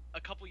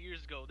 a couple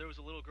years ago, there was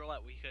a little girl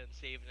that we couldn't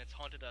save, and it's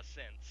haunted us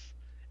since.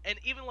 And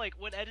even like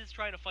when Ed is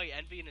trying to fight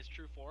Envy in his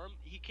true form,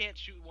 he can't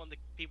shoot one of the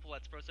people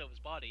that sprouts out of his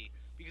body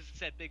because it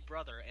said Big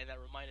Brother, and that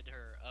reminded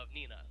her of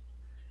Nina.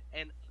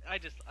 And I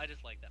just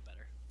like that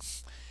better.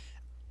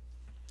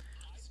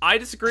 I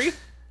disagree.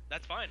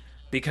 That's fine.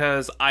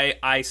 Because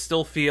I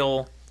still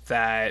feel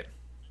that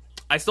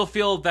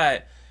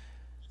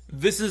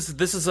this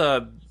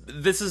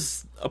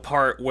is a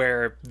part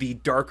where the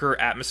darker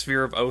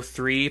atmosphere of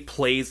 '03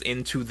 plays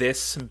into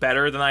this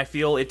better than I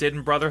feel it did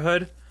in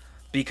Brotherhood.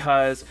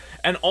 Because,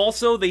 and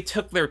also they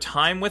took their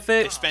time with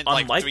it. They spent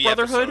unlike like 3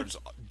 Brotherhood, episodes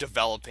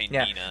developing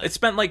Nina. It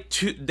spent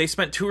they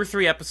spent 2 or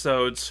 3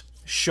 episodes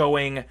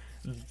showing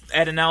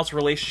Ed and Al's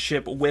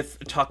relationship with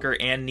Tucker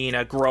and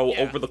Nina grow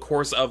over the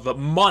course of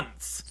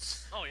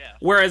months. Oh yeah.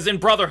 Whereas in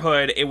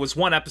Brotherhood, it was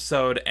 1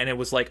 episode and it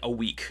was like a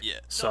week. Yeah.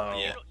 So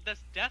This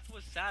death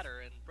was sadder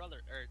in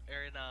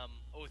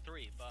in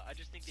 '03, but I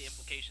just think the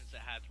implications it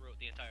had throughout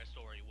the entire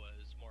story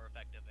was more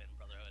effective in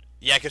Brotherhood.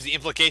 Yeah, because the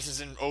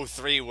implications in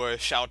 '03 where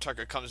Shao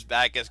Tucker comes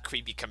back as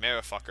creepy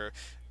Chimera fucker.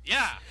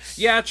 Yeah.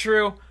 Yeah,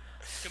 true.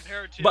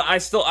 Compared to. But I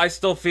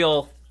still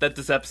feel that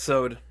this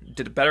episode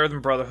did it better than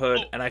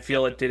Brotherhood, and I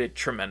feel it did it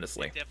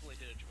tremendously. It definitely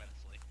did it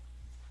tremendously.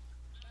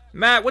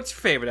 Matt, what's your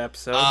favorite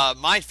episode?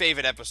 My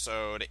favorite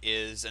episode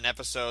is an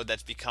episode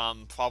that's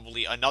become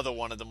probably another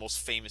one of the most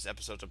famous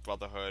episodes of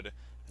Brotherhood.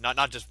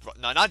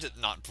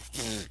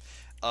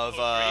 Of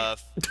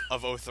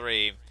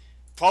 '03.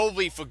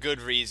 Probably for good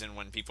reason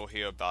when people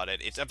hear about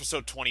it. It's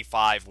episode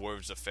 25,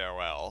 Words of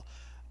Farewell.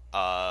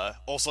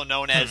 Also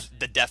known as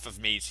The Death of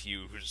Mace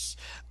Hughes.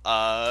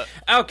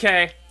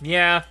 Okay,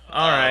 yeah,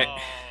 alright. Oh,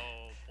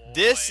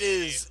 This boy.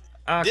 is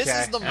Okay. this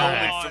is the Come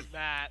moment on, from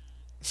Matt.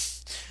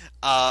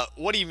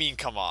 what do you mean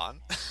come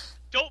on?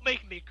 Don't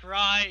make me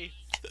cry.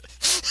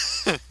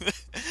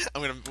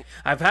 I'm gonna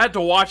I've had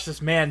to watch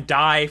this man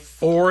die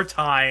 4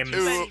 times.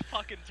 Many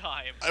fucking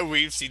times.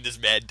 we've seen this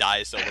man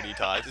die so many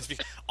times.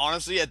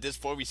 Honestly, at this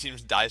point, we've seen him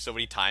die so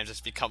many times, it's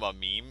become a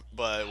meme.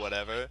 But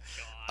whatever.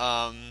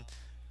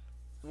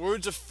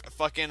 Words of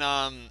fucking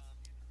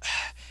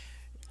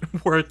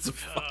Words of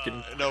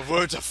fucking... no,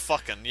 words of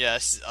fucking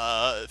yes.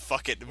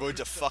 Fuck it.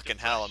 Words of fucking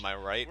hell. Am I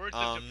right? Words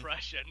of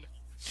depression.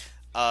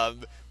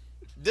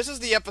 This is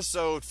the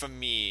episode for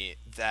me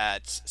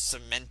that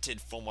cemented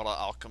Fullmetal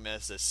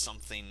Alchemist as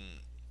something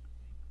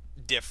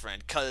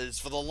different. Because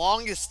for the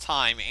longest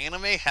time,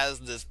 anime has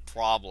this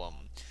problem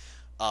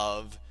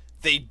of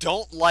they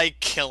don't like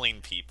killing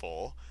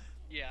people.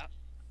 Yeah.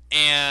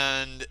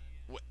 And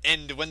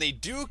when they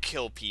do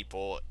kill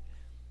people,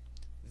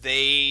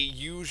 they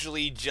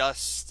usually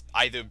just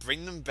either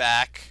bring them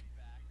back,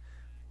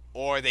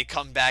 or they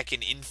come back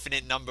in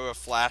infinite number of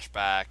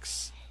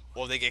flashbacks,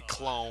 or they get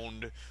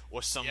cloned,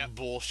 or some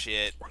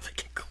bullshit. Or they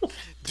get cool.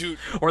 Dude.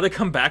 Or they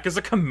come back as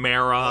a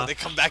chimera. Or they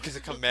come back as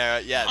a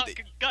chimera. Yeah.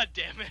 God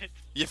damn it.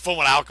 Yeah,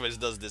 Fullmetal Alchemist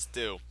does this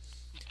too.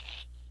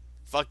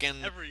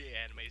 Fucking. Every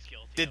anime's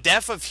guilty. The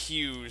death of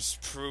Hughes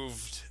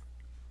proved.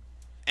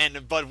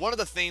 But one of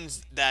the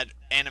things that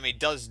anime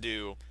does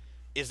do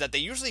is that they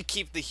usually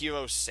keep the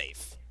heroes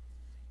safe.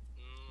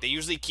 They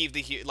usually keep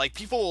like,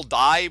 people will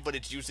die, but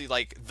it's usually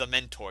like the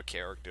mentor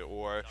character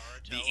or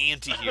the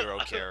anti-hero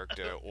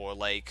character or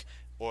the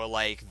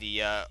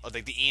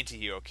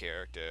anti-hero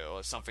character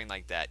or something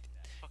like that.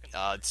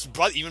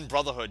 Even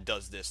Brotherhood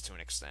does this to an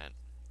extent.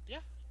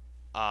 Yeah.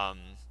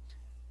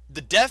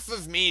 The death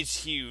of Mage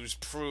Hughes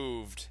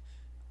proved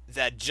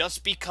that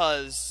just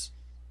because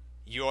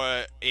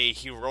you're a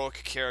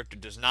heroic character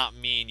does not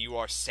mean you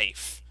are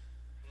safe.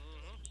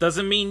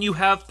 Doesn't mean you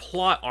have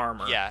plot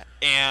armor. Yeah,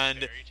 and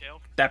Fairy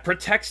tale. That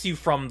protects you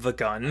from the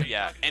gun.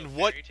 yeah, and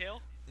Fairy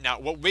tale?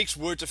 what makes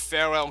Words of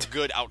Farewell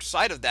good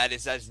outside of that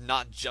is that it's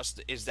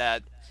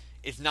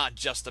not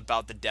just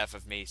about the death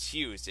of Mace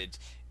Hughes.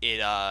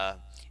 It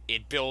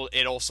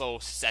also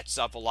sets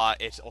up a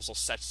lot. It also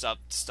sets up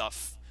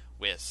stuff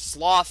with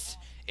Sloth.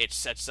 It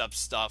sets up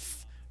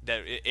stuff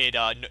that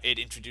it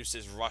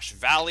introduces Rush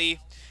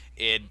Valley.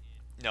 It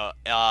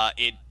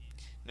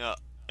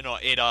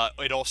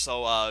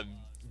also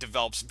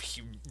develops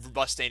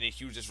Mustang and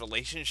Hughes'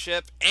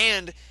 relationship,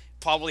 and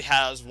probably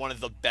has one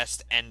of the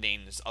best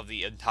endings of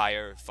the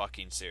entire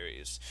fucking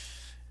series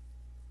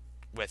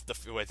with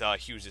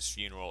Hughes'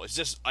 funeral. It's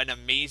just an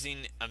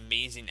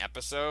amazing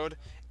episode,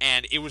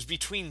 and it was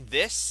between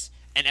this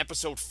and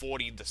episode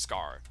 40, The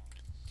Scar,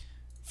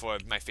 for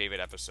my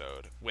favorite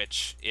episode,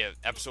 which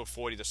episode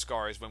 40, The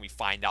Scar, is when we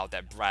find out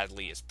that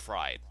Bradley is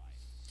Pride,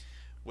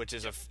 which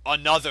is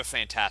another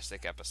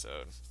fantastic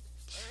episode.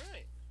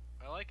 Alright.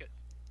 I like it.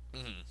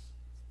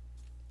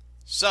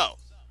 So,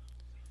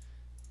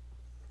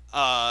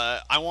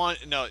 I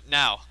want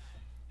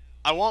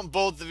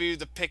both of you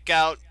to pick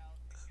out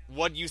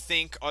what you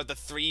think are the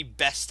 3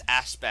 best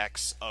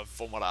aspects of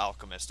Fullmetal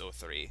Alchemist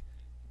 03.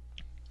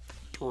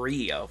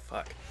 3, oh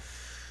fuck. What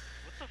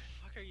the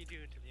fuck are you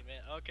doing to me,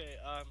 man? Okay,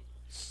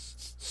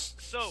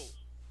 so,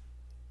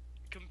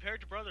 compared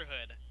to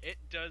Brotherhood, it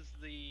does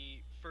the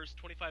first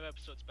 25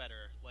 episodes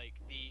better. Like,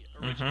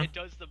 it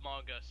does the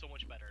manga so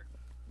much better.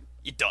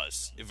 It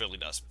does. It really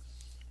does.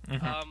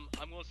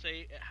 I'm gonna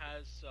say it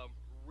has some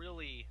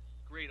really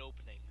great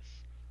openings.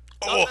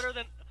 Oh,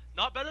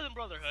 Not better than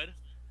Brotherhood.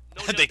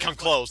 No they doubt come there,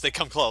 close. They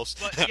come close.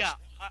 but yeah,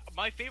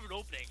 my favorite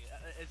opening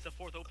is the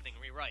fourth opening.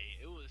 Rewrite.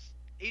 It was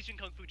Asian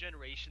Kung Fu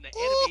Generation.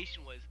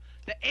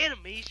 The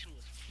animation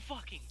was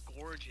fucking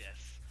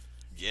gorgeous.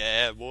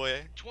 Yeah,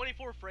 boy.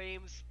 24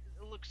 frames.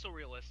 It looks so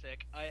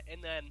realistic.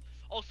 And then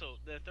also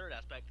the third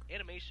aspect,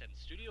 animation.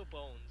 Studio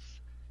Bones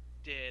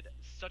did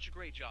such a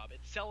great job.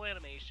 It's cell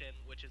animation,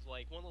 which is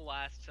like one of the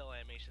last cell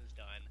animations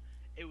done.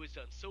 It was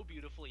done so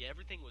beautifully.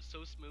 Everything was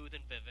so smooth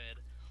and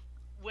vivid.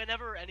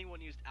 Whenever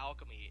anyone used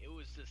alchemy, it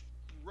was this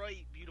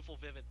bright, beautiful,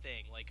 vivid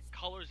thing, like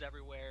colors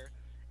everywhere,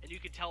 and you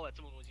could tell that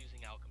someone was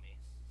using alchemy.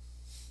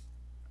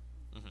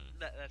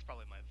 That's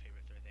probably my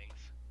favorite three things.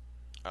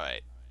 All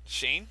right,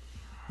 Shane.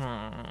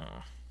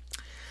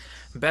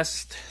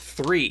 Best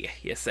three,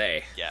 you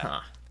say? Yeah. Huh.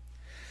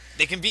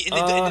 They can be. And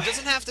it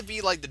doesn't have to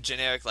be like the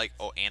generic like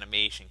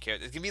animation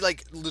character. It can be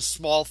like the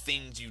small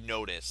things you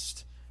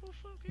noticed.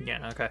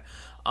 Yeah. Okay.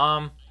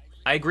 I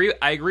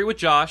agree with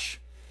Josh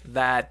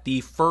that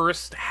the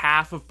first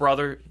half of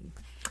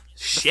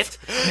shit.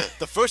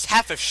 The first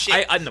half of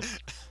shit.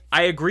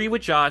 I agree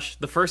with Josh.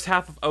 The first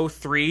half of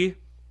 03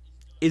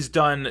 is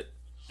done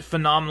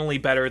phenomenally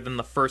better than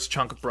the first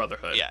chunk of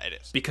Brotherhood. Yeah, it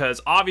is.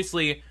 Because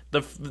obviously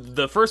the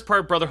first part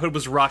of Brotherhood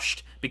was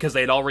rushed because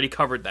they had already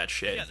covered that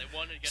shit. Yeah, they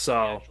wanted to get to the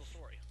actual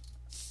story.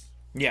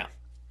 Yeah.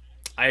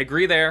 I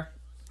agree there.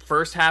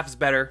 First half is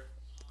better.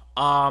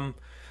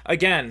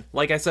 Again,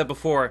 like I said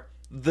before,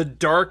 the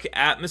dark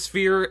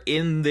atmosphere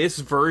in this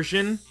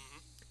version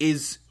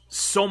is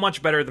so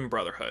much better than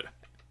Brotherhood.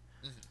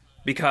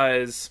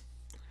 Because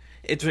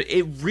it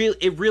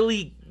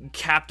really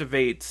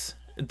captivates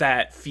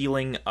that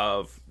feeling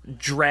of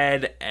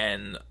dread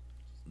and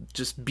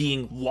just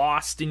being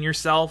lost in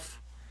yourself,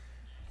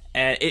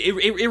 and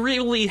it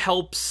really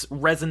helps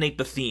resonate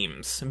the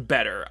themes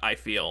better, I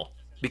feel,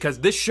 because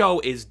this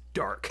show is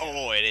dark.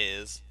 Oh, it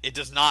is. It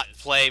does not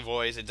play,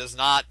 boys. It does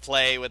not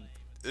play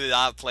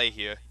without play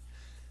here.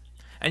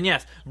 And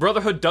yes,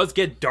 Brotherhood does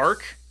get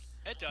dark,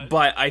 It does.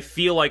 but I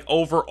feel like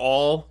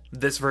overall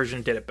this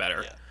version did it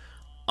better. Yeah.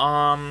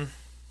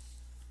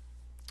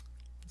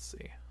 Let's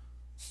see.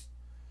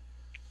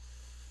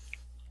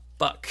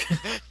 Fuck.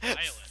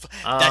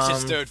 That's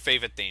his third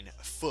favorite thing.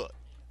 Fuck.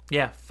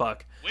 Yeah,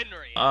 fuck.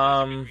 Winry.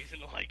 That's a good reason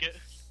to like it.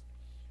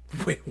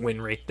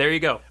 Winry. There you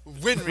go.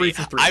 Winry.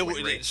 Reason three,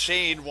 Winry.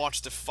 Shane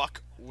wants to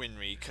fuck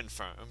Winry.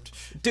 Confirmed.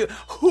 Dude,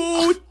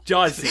 who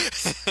doesn't?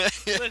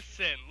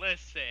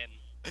 Listen.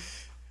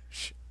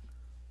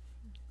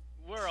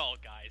 We're all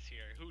guys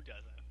here. Who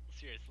doesn't?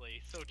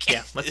 Seriously. So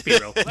Yeah, let's be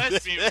real.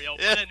 Let's be real.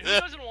 But then who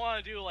doesn't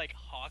want to do like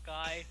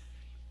Hawkeye,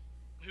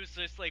 who's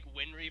just like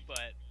Winry,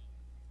 but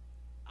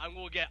I'm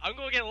gonna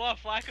get a lot of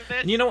flack with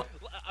this. You know,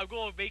 I'm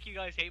gonna make you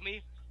guys hate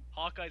me.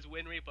 Hawkeye's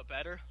Winry, but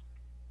better.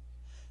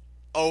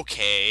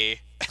 Okay.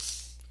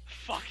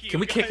 Fuck you. can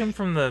we guys. kick him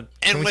from the?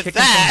 And Can we with kick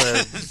that-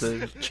 him from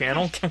the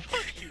channel?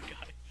 Fuck you guys.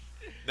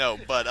 No,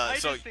 but I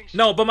so just think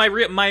No, but my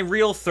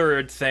real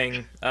third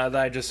thing that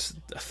I just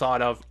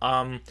thought of.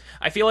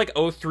 I feel like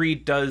 03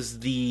 does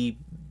the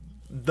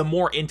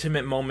more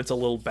intimate moments a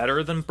little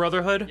better than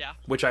Brotherhood, Yeah.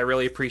 which I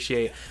really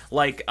appreciate.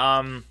 Like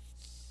the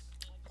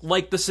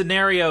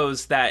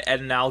scenarios that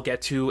Ed and Al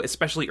get to,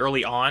 especially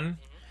early on,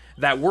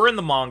 that were in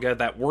the manga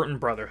that weren't in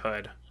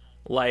Brotherhood.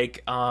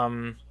 Like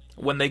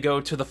when they go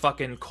to the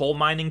fucking coal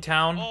mining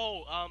town.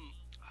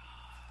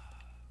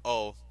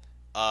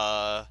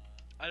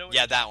 I don't.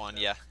 yeah, that one,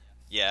 yeah.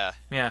 Yeah,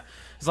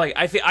 it's like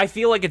I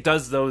feel like it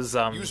does those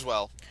Use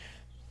well.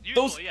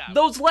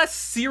 those less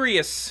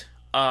serious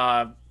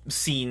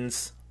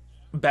scenes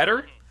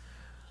better,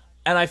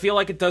 and I feel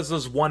like it does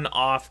those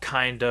one-off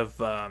kind of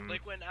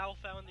like when Al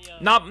found the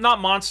not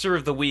monster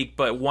of the week,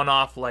 but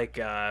one-off like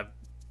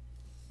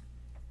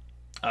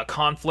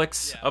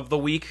conflicts Yeah. of the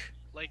week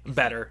like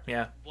better.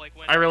 Yeah, like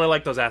when I really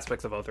like those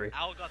aspects of 03.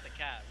 Al got the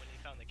cat when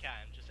he found the cat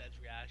and just Ed's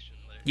reaction.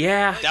 Like,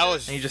 Yeah, That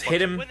was and he just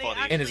hit him when they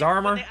funny. in his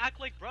armor. When they act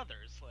like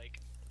brothers, like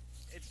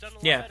it's done a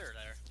lot Yeah. better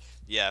there.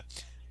 Yeah.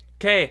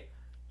 Okay,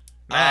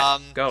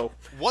 Matt, go.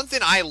 One thing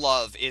I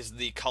love is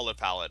the color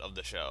palette of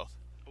the show.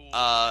 Ooh,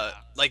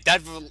 Like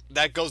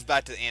that goes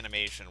back to the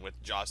animation, which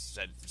Josh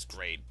said is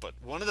great. But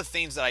one of the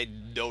things that I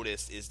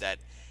noticed is that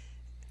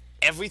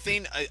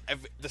everything,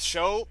 the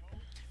show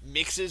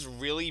mixes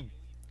really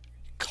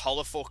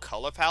colorful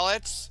color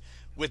palettes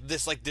with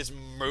this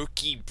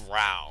murky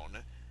brown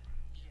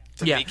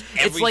to Yeah, make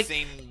it's like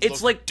everything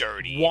it's look like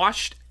dirty.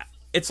 washed.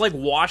 It's like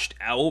washed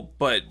out,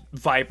 but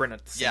vibrant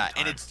at the same Yeah,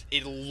 time. and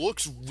it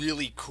looks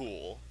really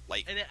cool.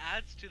 Like, and it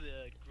adds to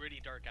the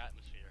gritty, dark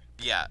atmosphere.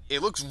 yeah,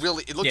 it looks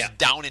Yeah.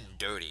 down and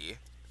dirty,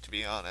 to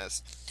be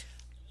honest.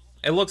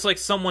 It looks like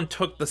someone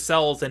took the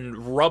cells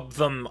and rubbed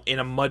them in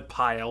a mud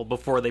pile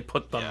before they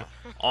put them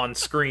on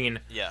screen.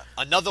 Yeah,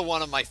 another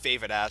one of my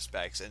favorite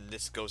aspects, and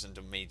this goes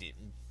into maybe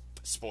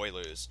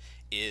spoilers,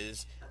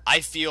 is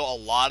I feel a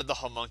lot of the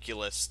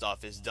homunculus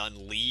stuff is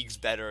done leagues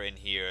better in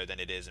here than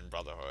it is in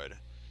Brotherhood.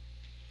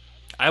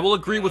 I will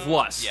agree with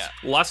Lust. Yeah.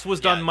 Lust was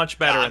done much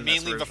better in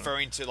this mainly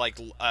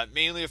version.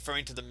 mainly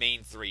referring to the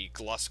main three: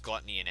 Lust,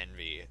 Gluttony, and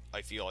Envy.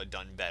 I feel are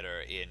done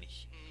better in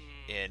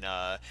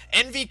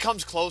Envy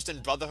comes close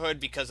in Brotherhood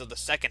because of the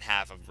second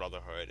half of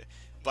Brotherhood.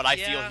 But I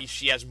feel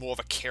she has more of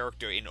a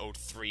character in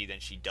 03 than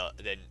she does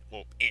it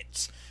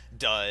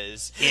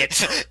does.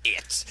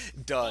 It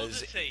does. I'll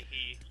just say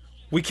he.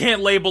 We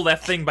can't label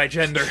that thing by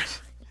gender.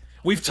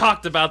 We've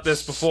talked about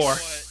this before.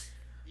 But,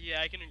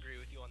 yeah, I can agree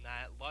with you on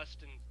that.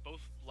 Both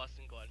Lust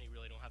and Gluttony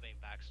really don't have any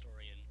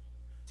backstory in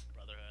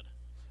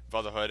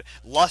Brotherhood.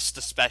 Lust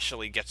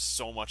especially gets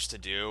so much to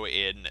do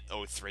in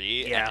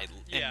 03,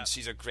 and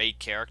she's a great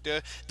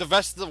character. The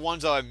rest of the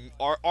ones are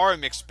a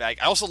mixed bag.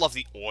 I also love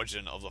the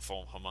origin of the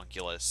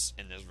homunculus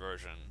in this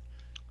version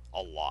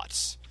a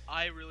lot.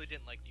 I really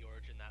didn't like the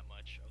origin that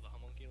much of the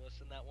homunculus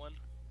in that one.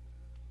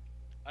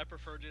 I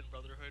preferred it in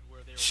Brotherhood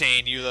where they were...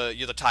 Shane, you're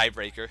the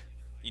tiebreaker.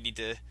 You need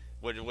to...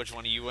 Which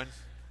one are you in?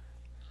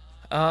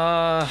 Do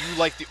you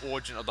like the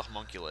origin of the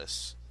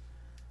homunculus?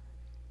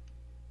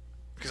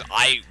 Because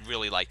I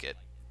really like it.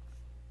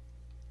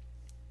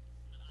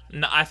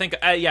 No, I think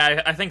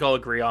I think I'll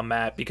agree on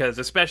that, because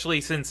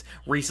especially since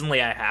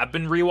recently I have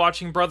been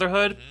rewatching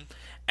Brotherhood,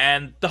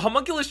 and the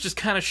homunculus just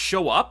kind of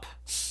show up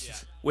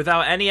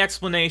without any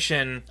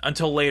explanation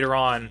until later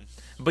on.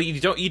 But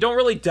you don't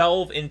really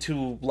delve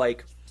into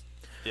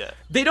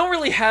they don't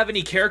really have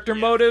any character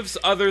motives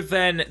other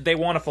than they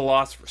want a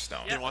Philosopher's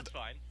Stone. Yeah, that's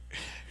fine.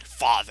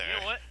 Father. You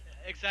know what?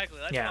 Exactly,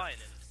 that's fine.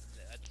 And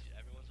that's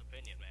everyone's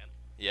opinion, man.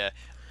 Yeah.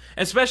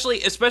 Especially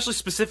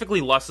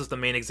specifically Lust is the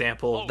main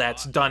example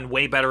that's done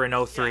way better in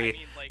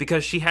 03,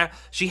 because she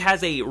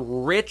has a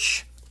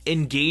rich,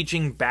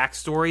 engaging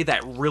backstory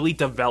that really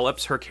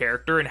develops her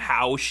character and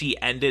how she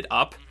ended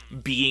up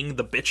being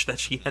the bitch that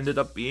she ended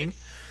up being.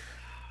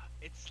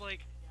 It's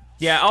like...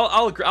 Yeah,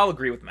 I'll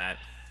agree with Matt.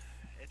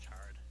 It's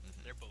hard.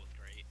 They're both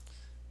great.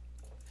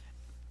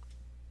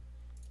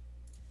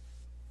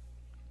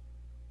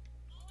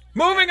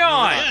 Moving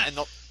on!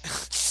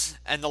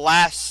 And the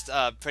last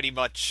pretty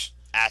much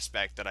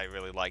aspect that I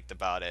really liked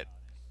about it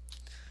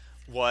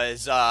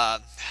was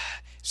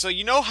so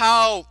you know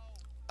how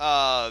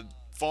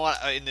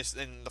in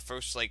the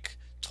first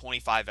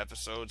 25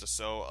 episodes or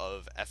so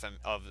of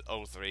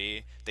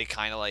 '03 they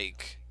kind of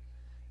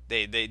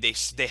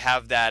they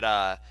have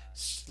that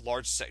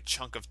large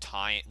chunk of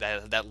time,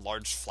 that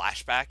large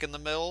flashback in the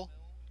middle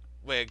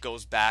where it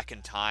goes back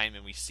in time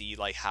and we see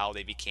how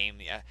they became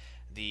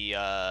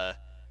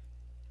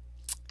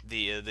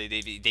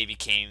they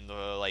became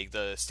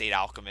the state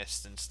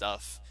alchemists and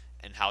stuff,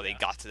 and how they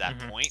got to that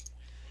point.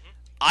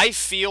 I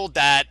feel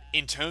that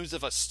in terms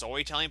of a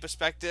storytelling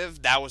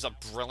perspective, that was a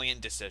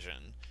brilliant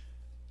decision.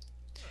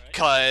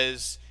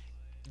 Because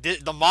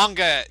the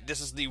manga,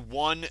 this is the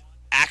one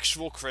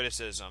actual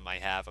criticism I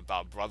have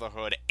about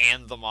Brotherhood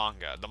and the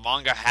manga. The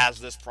manga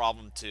has this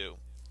problem too.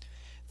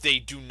 They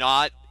do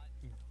not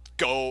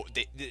go...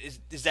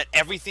 is that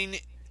everything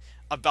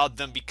about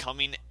them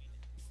becoming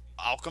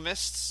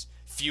alchemists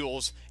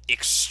feels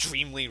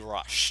extremely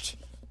rushed.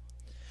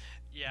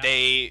 Yeah.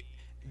 They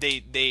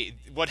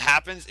what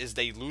happens is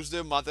they lose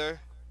their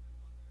mother,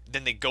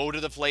 then they go to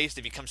the place,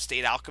 they become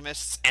state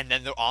alchemists, and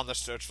then they're on the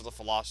search for the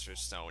Philosopher's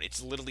Stone.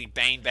 It's literally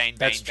bang, bang,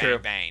 bang,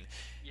 bang, bang.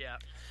 Yeah.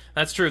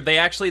 That's true. They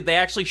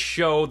actually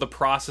show the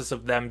process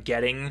of them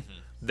getting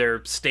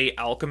their state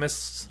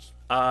alchemists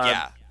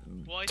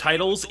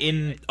titles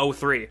in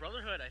 03.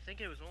 Brotherhood, I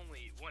think it was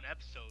only one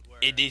episode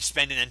where... They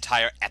spend an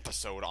entire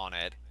episode on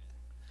it.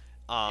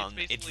 It's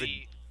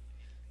basically...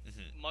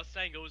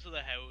 Mustang goes to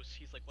the house,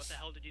 he's like, what the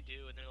hell did you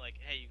do? And they're like,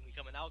 hey, you can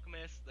become an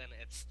alchemist. Then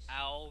it's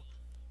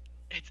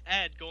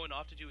Ed going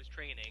off to do his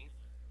training.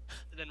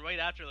 And then right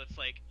after, it's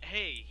like,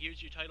 hey,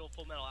 here's your title,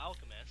 Fullmetal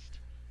Alchemist.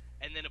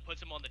 And then it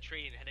puts him on the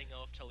train heading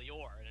off to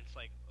Lior, and it's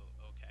like,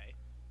 oh, okay.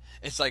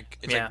 It's like,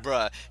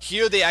 bruh.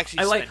 Here they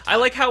actually I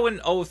like how in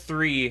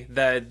 03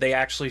 that they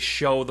actually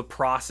show the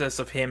process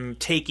of him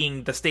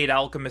taking the state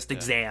alchemist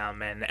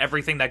exam and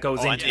everything that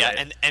goes into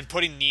it. And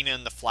putting Nina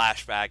in the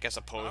flashback as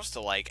opposed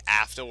to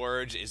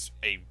afterwards is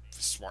a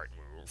smart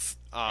move.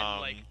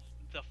 And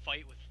the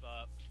fight with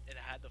it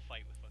had the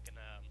fight with fucking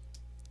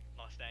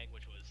Mustang,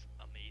 which was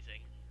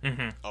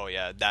amazing. Oh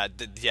yeah,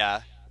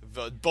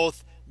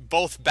 both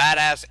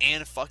badass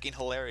and fucking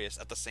hilarious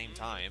at the same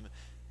time.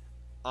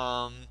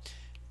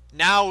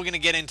 Now we're gonna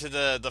get into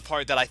the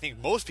part that I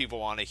think most people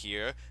want to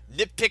hear: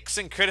 nitpicks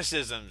and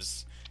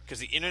criticisms, because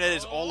the internet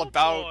is all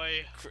about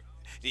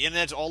the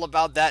internet's all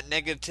about that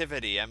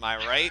negativity. Am I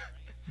right?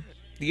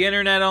 The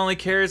internet only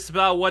cares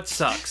about what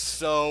sucks.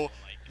 So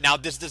now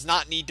this does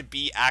not need to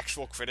be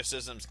actual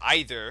criticisms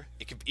either.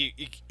 It could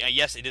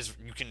yes, it is.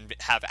 You can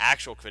have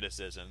actual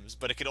criticisms,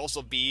 but it could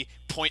also be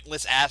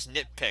pointless ass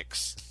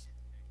nitpicks.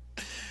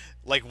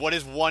 Like, what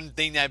is one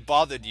thing that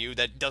bothered you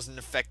that doesn't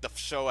affect the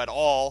show at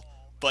all,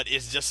 but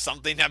is just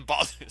something that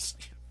bothers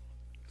you?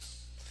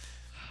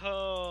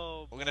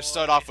 Oh, we're gonna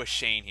start off with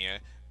Shane here.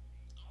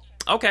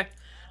 Okay.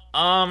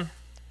 My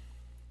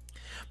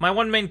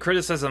one main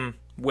criticism,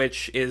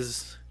 which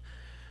is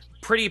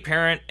pretty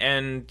apparent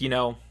and,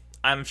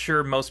 I'm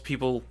sure most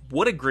people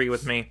would agree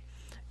with me,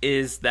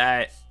 is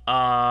that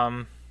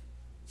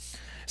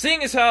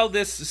seeing as how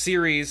this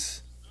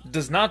series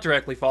does not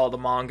directly follow the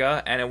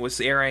manga, and it was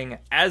airing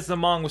as the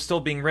manga was still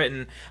being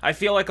written, I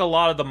feel like a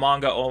lot of the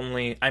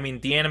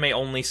the anime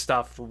only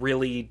stuff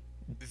really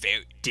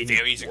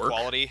varies in work.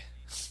 quality.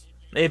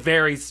 It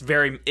varies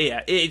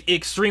it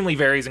extremely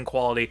varies in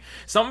quality.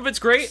 Some of it's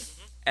great,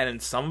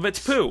 and some of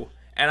it's poo.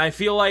 And I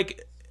feel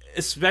like,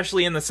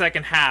 especially in the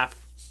second half,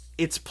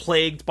 it's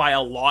plagued by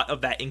a lot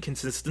of that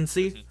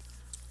inconsistency.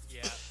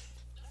 Yeah.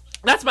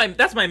 That's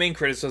my main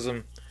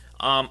criticism.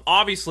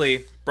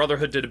 Obviously,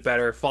 Brotherhood did it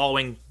better,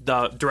 following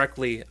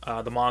directly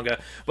the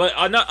manga. But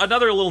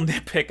another little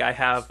nitpick I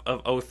have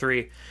of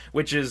 03,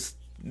 which is,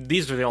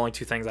 these are the only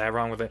two things I have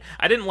wrong with it.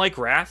 I didn't like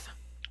Wrath.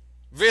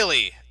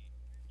 Really?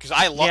 Because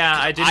I love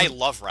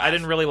Raph. I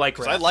didn't really like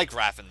Raph. I like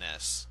Raph in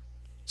this.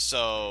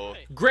 So,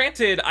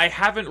 granted, I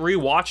haven't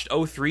rewatched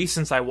 03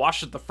 since I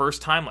watched it the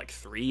first time like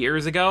 3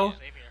 years ago. Same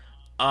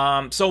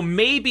here. So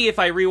maybe if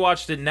I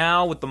rewatched it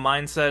now with the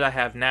mindset I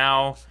have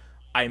now,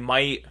 I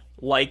might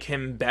like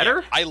him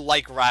better. yeah, I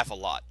like Raph a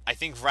lot. I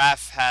think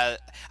Raph has.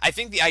 I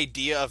think the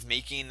idea of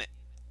making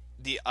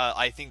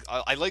I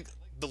like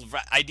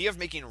the idea of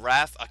making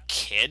Raph a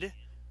kid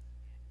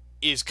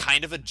is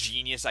kind of a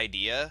genius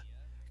idea.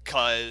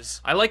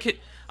 Cause I like it.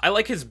 I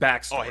like his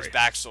backstory. his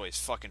backstory is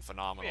fucking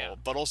phenomenal. Yeah.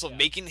 But also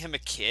making him a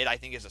kid, I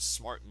think, is a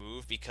smart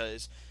move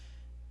because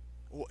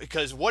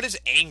what is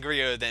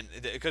angrier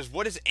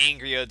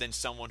than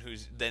someone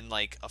who's than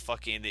like a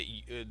fucking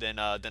than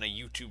a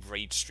YouTube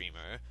raid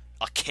streamer,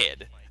 a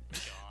kid. Oh my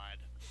god.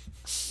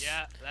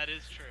 Yeah, that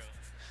is true.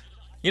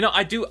 You know,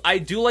 I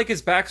do like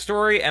his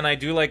backstory, and I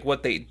do like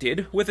what they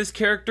did with his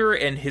character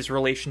and his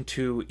relation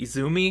to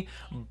Izumi,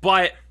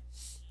 but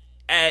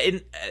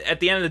at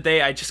the end of the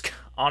day, I just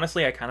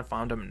honestly I kind of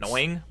found him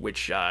annoying,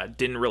 which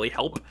didn't really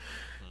help.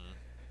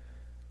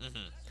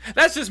 Mm-hmm.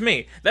 That's just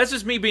me. That's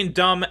just me being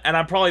dumb, and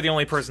I'm probably the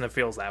only person that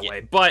feels that way.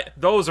 But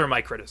those are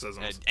my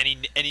criticisms.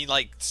 Any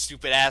like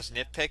stupid ass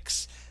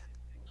nitpicks?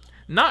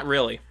 Not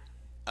really.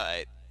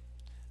 Alright.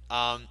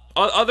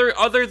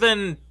 Other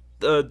than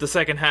the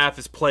second half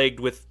is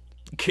plagued with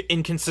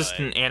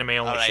inconsistent anime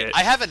only shit.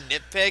 I have a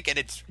nitpick, and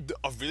it's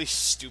a really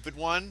stupid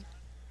one.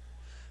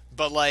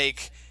 But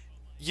like,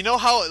 you know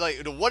how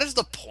like what is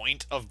the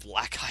point of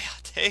Black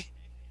Hayate?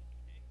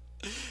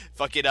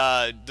 Fucking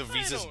the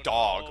Riza's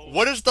dog. know.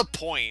 What is the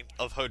point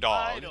of her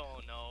dog? I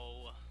don't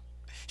know.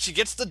 She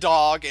gets the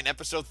dog in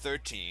episode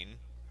 13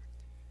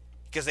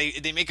 because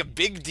they make a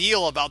big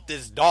deal about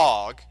this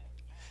dog.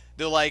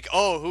 They're like,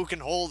 oh, who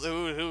can hold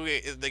who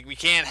like we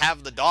can't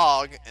have the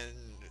dog,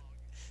 and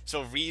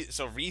so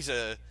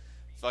Riza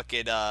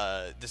fucking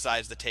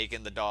decides to take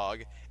in the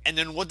dog, and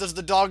then what does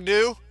the dog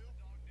do?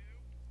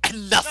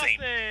 Nothing.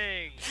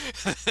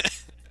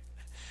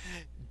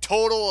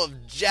 Total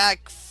of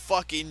jack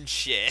fucking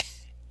shit.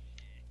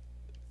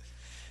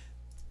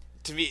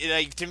 To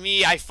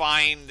me, I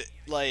find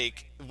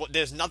like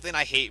there's nothing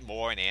I hate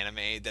more in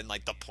anime than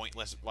like the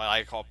pointless, what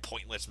I call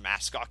pointless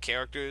mascot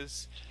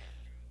characters,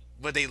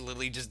 where they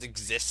literally just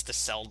exist to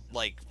sell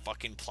like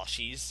fucking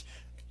plushies.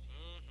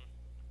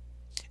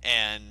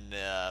 And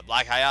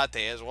Black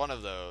Hayate is one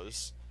of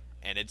those,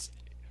 and it's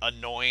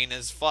annoying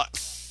as fuck.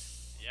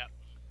 Yep.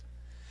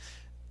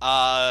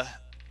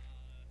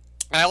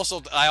 I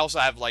also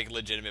have like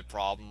legitimate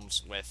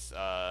problems with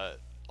a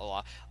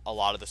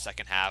lot of the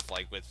second half,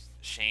 like with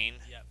Shane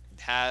Yep.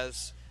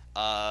 has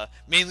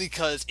mainly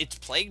because it's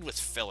plagued with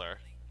filler.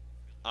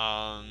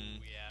 Yeah.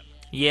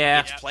 Yeah.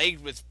 It's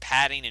plagued with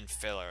padding and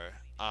filler.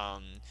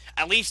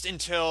 At least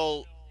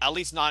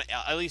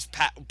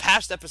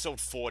past episode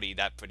 40,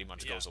 that pretty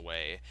much goes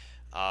away,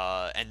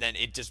 and then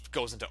it just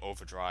goes into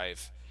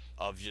overdrive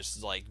of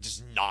just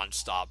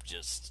nonstop,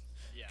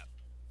 Yeah.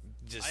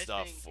 just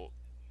I think- full,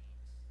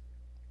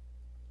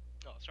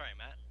 Oh, sorry,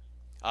 Matt.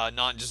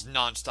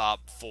 nonstop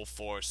full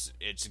force.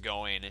 It's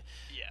going.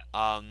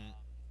 Yeah.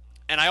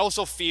 And I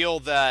also feel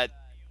that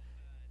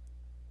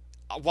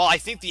while I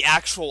think the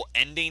actual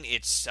ending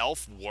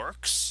itself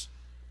works,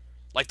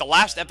 like the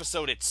last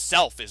episode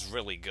itself is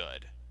really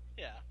good.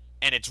 Yeah.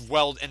 And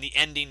and the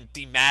ending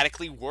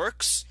thematically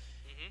works.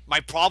 My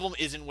problem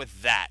isn't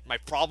with that. My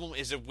problem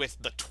is with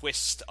the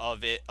twist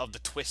of the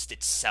twist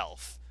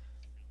itself.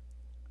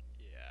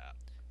 Yeah.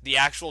 The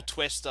actual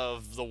twist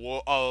of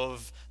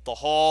the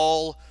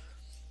whole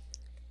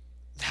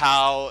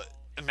how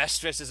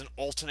Amestris is an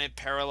alternate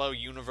parallel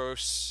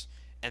universe,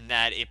 and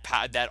that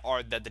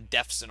that the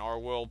deaths in our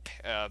world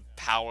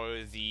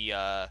power the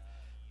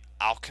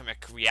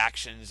alchemic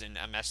reactions in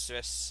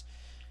Amestris.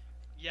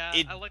 Yeah.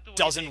 It I like the way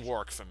doesn't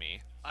work for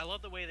me. I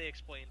love the way they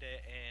explained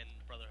it in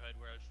Brotherhood,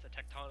 where it's the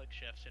tectonic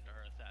shifts in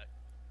Earth that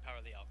power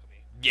the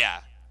alchemy.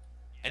 Yeah,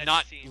 and That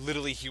not seems-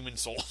 literally human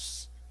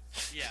souls.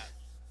 Yeah.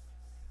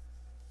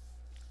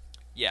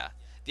 Yeah,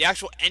 the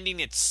actual ending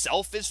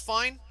itself is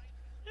fine.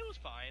 It was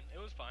fine. It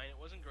was fine. It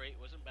wasn't great.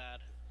 It wasn't bad.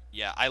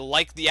 Yeah, I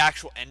like the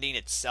actual ending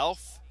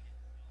itself.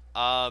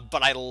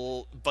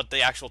 but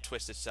the actual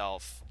twist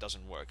itself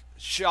doesn't work.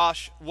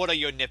 Josh, what are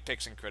your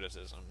nitpicks and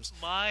criticisms?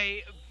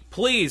 My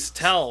Please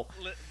tell.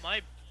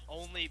 my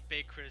only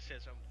big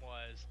criticism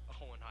was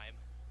Hohenheim.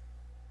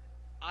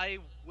 I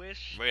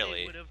wish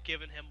Really? they would have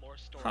given him more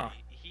story. Huh.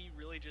 He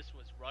really just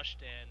was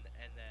rushed in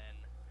and then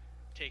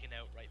taken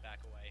out right back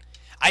away.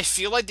 I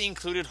feel like they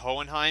included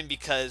Hohenheim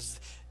because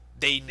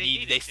they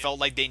felt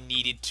to. like they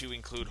needed to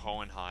include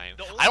Hohenheim.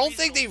 The only I don't reason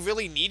think they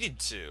really needed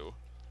to.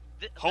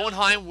 that was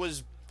Hohenheim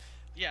was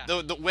yeah.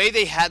 the way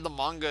they had the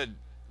manga,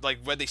 like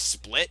where they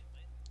split.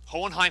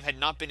 Hohenheim had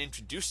not been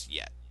introduced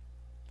yet,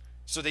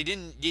 so they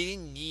didn't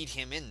need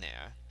him in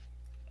there.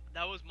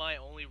 That was my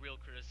only real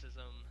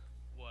criticism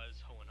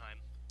was Hohenheim.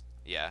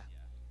 Yeah.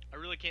 I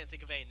really can't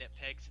think of any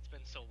nitpicks. It's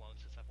been so long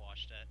since I've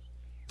watched it.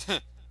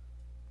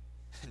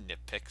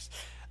 Nitpicks.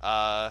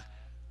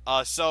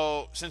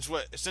 So since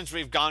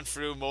we've gone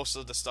through most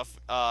of the stuff,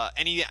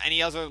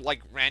 any other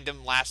like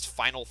random last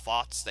final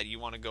thoughts that you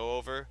want to go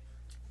over?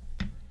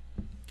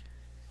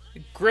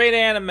 Great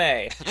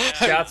anime.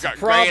 Got some Great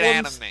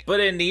problems, anime. but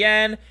in the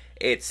end,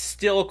 it's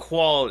still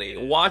quality.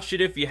 Watch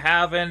it if you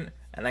haven't,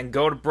 and then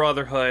go to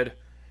Brotherhood.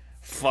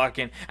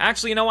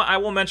 Actually, you know what? I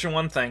will mention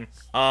one thing.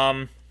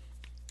 I've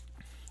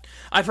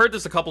heard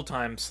this a couple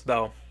times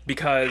though,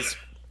 because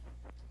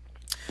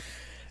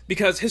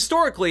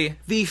historically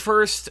the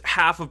first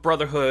half of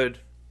Brotherhood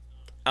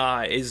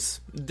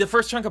the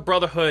first chunk of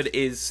Brotherhood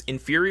is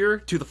inferior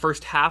to the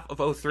first half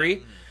of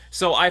 03.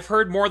 So I've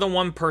heard more than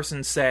one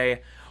person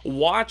say,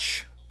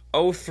 watch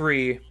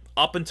 03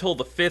 up until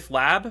the 5th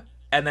lab,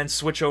 and then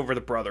switch over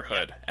to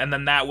Brotherhood. And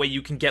then that way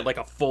you can get like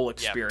a full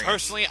experience. Yeah,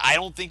 personally, I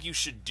don't think you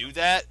should do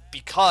that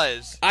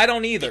because... I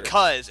don't either.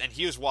 Because, and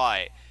here's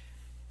why.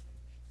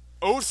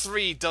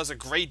 03 does a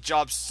great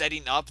job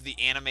setting up the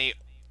anime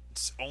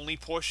only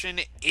portion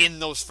in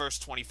those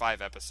first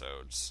 25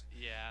 episodes.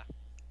 Yeah.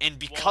 And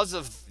because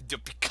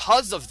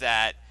of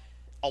that,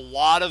 a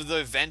lot of the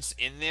events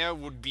in there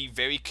would be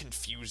very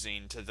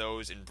confusing to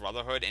those in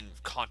Brotherhood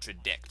and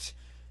contradict.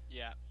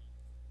 Yeah.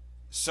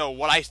 So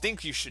what I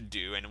think you should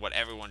do, and what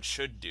everyone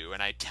should do,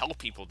 and I tell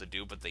people to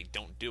do, but they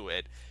don't do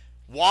it,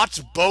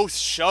 watch both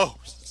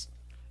shows.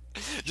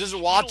 Just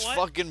watch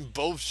fucking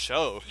both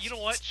shows. You know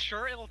what?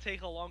 Sure, it'll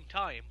take a long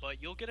time,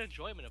 but you'll get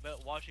enjoyment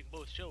about watching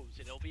both shows,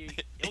 and it'll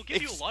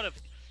give you a lot of...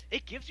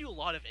 It gives you a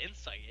lot of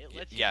insight. It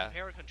lets you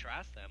compare and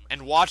contrast them.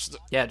 And watch the...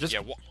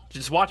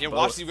 just watch both.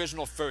 Watch the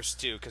original first,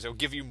 too, because it'll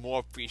give you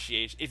more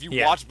appreciation. If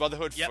you watch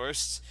Brotherhood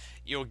first,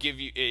 you're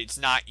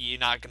not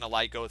going to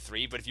like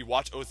 03, but if you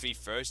watch 03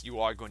 first, you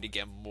are going to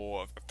get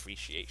more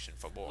appreciation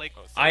for more 03.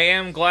 I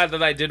am glad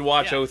that I did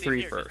watch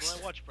 03 first.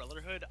 When I watched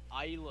Brotherhood,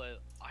 I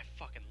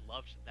fucking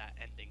loved that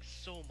ending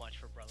so much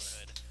for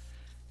Brotherhood.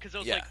 Because I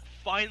was like,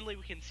 finally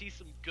we can see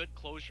some good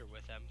closure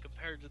with them,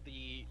 compared to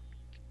the...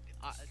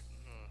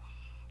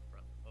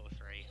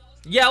 03.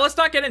 Yeah, let's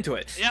not get into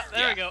it. Yeah,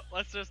 there we go.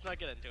 Let's just not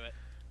get into it.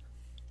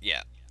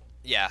 Yeah.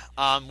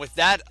 With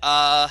that,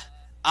 out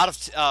of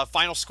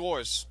final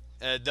scores,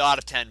 out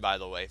of 10, by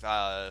the way,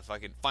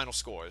 fucking final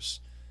scores.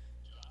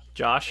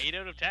 Josh? 8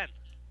 out of 10.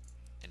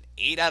 An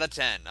 8 out of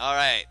 10. All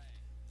right.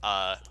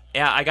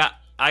 Yeah, I got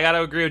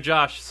to agree with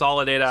Josh.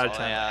 Solid 8 out of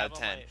 10. 8 out of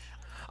 10.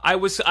 I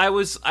was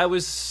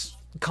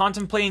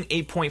contemplating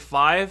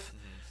 8.5.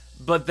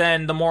 But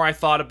then the more I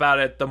thought about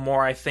it, the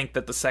more I think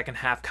that the second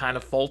half kind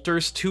of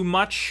falters too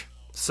much.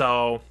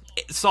 So,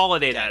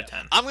 solid 8 out of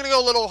 10. I'm going to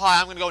go a little high.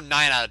 I'm going to go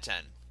 9 out of 10.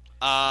 Really?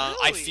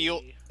 I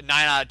feel 9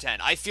 out of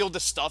 10. I feel the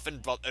stuff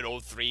in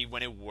 03,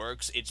 when it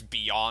works, it's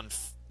beyond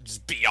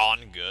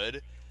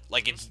good.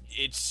 Like,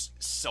 it's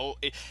so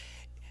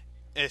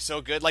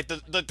good. Like,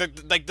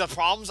 the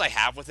problems I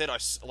have with it are,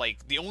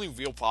 like, the only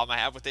real problem I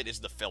have with it is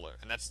the filler.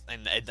 And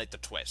like, the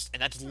twist.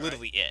 And that's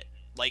literally it.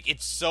 Like,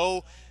 it's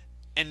so...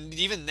 And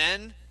even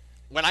then,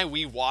 when I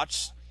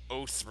rewatch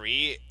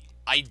 03,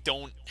 I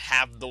don't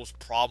have those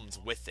problems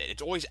with it.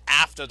 It's always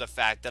after the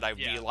fact that I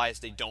realize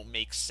they don't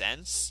make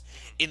sense.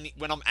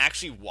 When I'm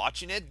actually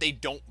watching it, they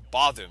don't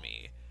bother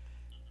me,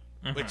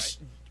 which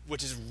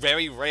is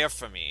very rare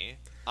for me.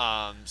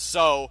 But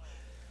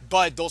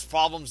those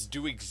problems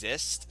do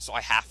exist, so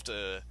I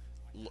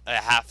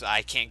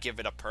can't give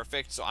it a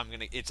perfect. So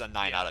it's a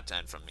 9 out of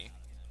 10 from me.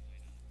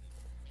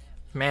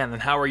 Man, then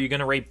how are you going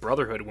to rate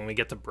Brotherhood when we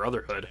get to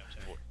Brotherhood?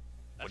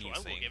 What do you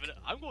think?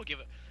 I'm going to give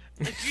it...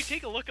 If you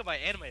take a look at my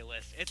anime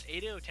list, it's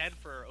 8 out of 10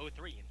 for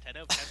 03 and 10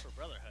 out of 10 for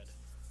Brotherhood.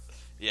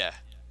 Yeah.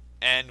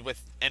 And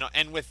with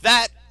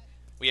that,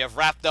 we have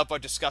wrapped up our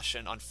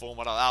discussion on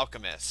Fullmetal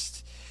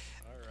Alchemist.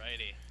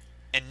 Alrighty.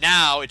 And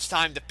now it's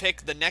time to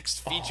pick the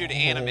next featured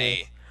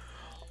anime.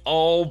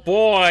 Oh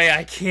boy,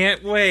 I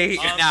can't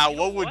wait. And now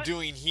what we're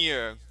doing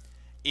here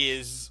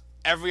is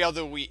every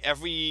other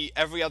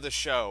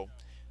show,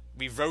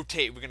 we're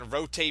going to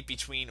rotate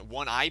between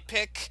one I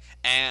pick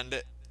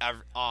and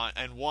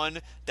one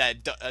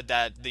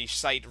that the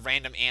site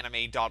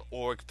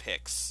randomanime.org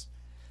picks.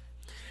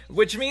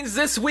 Which means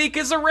this week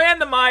is a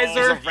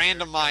randomizer. It's a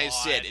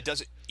randomized shit. It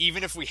doesn't,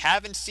 even if we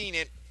haven't seen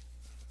it,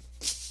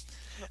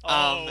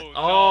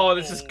 Oh,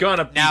 this is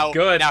gonna be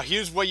good. Now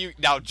here's what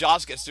now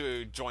Josh gets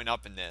to join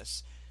up in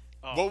this.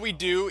 Oh, What we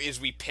do is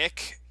we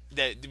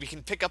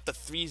can pick up the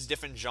 3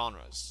 different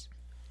genres,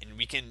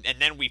 and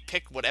then we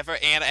pick whatever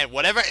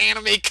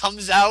anime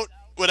comes out,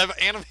 whatever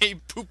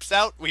anime poops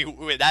out,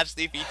 that's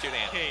the featured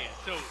anime. Okay,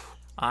 so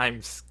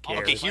I'm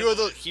scared. Okay,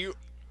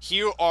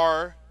 here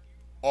are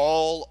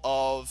all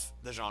of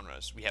the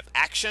genres. We have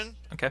action,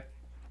 Okay.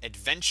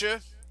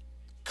 adventure,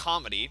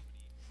 comedy,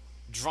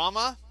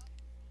 drama,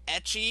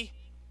 ecchi,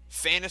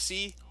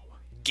 fantasy,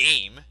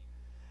 game,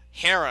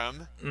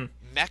 harem,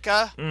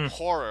 mecha,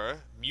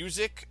 horror,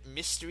 music,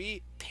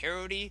 mystery,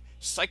 parody,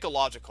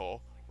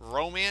 psychological,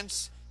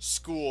 romance,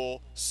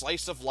 school,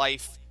 slice of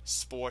life,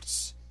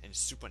 sports, and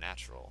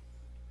supernatural.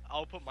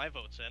 I'll put my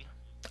votes in.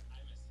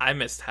 I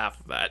missed half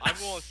of that. I'm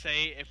going to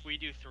say if we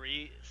do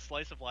 3,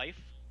 slice of life,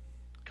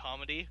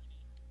 comedy,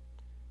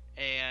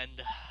 and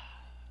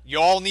You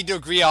all need to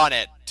agree on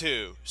it,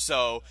 too.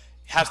 So,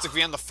 has to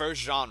agree on the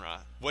first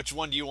genre. Which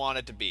one do you want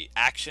it to be?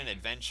 Action,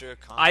 adventure,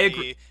 comedy, I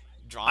agree.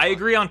 drama? I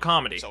agree on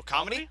comedy. So,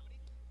 comedy?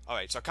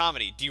 Alright, so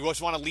comedy. Do you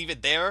just want to leave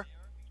it there?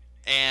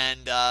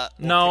 And,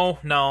 no.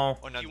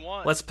 Or do you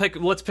want? Let's pick 2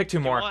 more.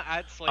 You want to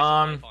add slice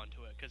of life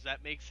onto it because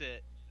that makes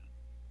it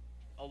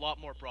a lot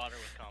more broader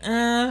with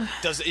comedy.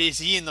 Is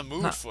he in the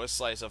mood for a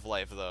slice of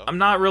life, though? I'm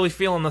not really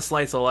feeling the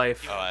slice of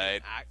life.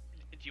 Alright.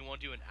 Do you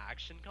want to do an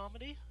action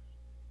comedy?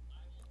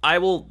 I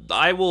will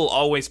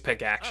always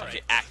pick action.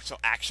 Alright. So,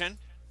 action?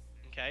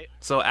 Okay.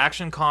 So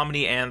action,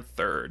 comedy, and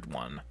third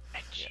one.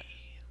 Ecchi.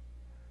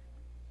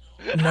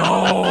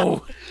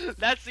 No.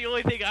 That's the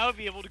only thing I would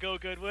be able to go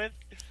good with.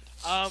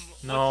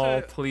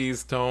 No,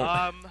 please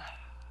don't.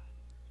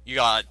 You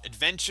got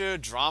adventure,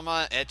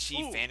 drama,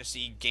 ecchi, Ooh.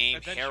 fantasy, game,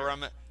 Adventure.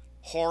 harem,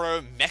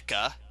 horror,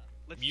 mecha,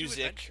 Let's do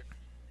music,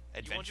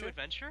 You want to do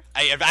adventure?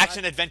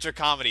 action, adventure,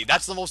 comedy.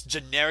 That's the most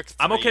generic. 3.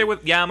 I'm okay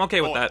with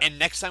that. And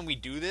next time we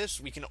do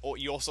this,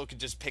 you also could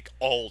just pick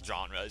all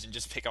genres and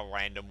just pick a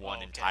random one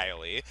okay.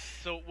 entirely.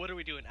 So what are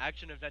we doing?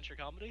 Action, adventure,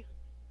 comedy?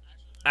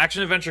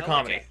 Action, adventure,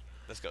 comedy. Okay,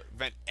 let's go.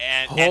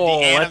 And Oh,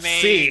 the anime let's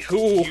see.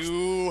 Who-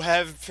 you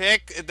have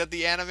picked that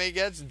the anime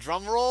gets.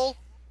 Drum roll.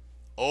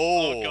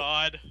 Oh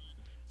God.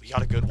 We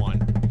got a good one.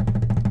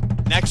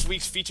 Next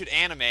week's featured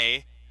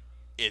anime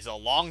is a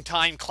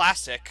longtime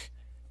classic,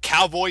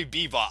 Cowboy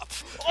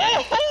Bebop.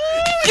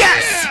 Oh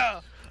Yes!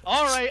 yeah!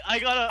 All right, I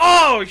gotta.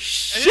 Oh It's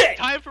shit!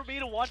 time for me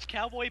to watch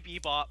Cowboy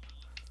Bebop.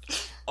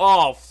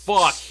 Oh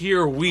fuck!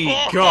 Here we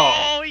go.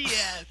 Oh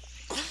yes!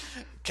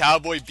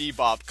 Cowboy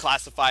Bebop,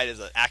 classified as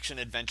an action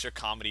adventure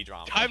comedy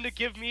drama. Time to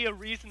give me a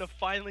reason to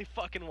finally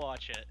fucking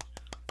watch it.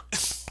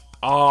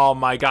 Oh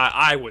my god!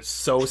 I was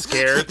so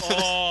scared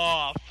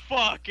Oh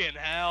fucking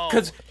hell!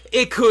 because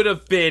it could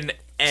have been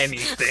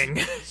anything.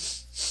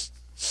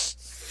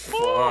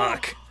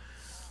 Fuck.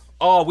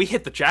 Oh, we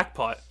hit the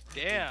jackpot.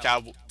 Damn.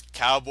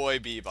 Cowboy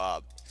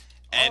Bebop.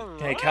 And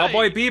Alright. Hey,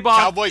 Cowboy Bebop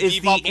Cowboy is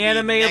Bebop will the be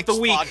anime of next the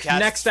week. podcast's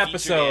Next featured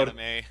episode.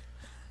 anime.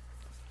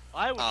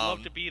 I would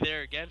love to be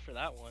there again for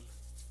that one.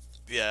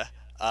 Yeah.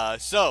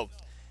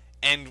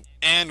 And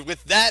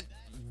with that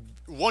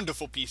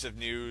wonderful piece of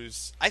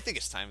news, I think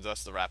it's time for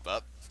us to wrap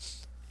up.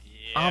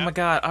 Yeah. Oh my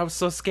god, I was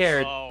so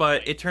scared, Oh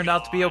but my it turned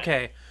out to be God.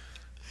 okay.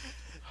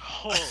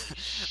 Holy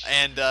shit.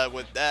 And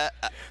with that,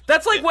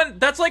 That's like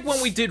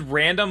when we did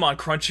random on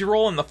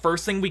Crunchyroll and the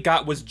first thing we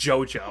got was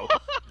JoJo.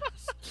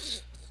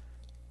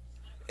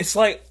 It's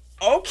like,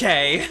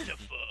 okay.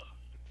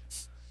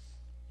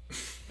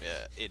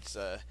 yeah, it's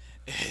that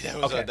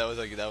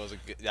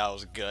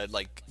was good.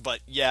 Like, but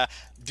yeah,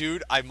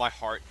 dude, my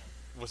heart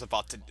was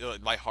about to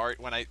my heart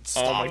when I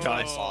stopped my when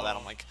God. I saw that.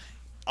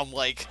 I'm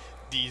like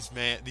these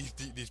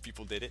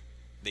people did it.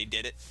 They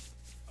did it.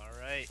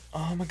 Alright.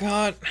 Oh my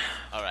god.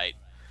 All right.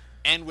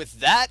 And with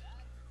that,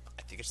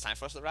 I think it's time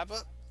for us to wrap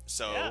up.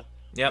 So, Yeah.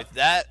 Yep. with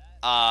that,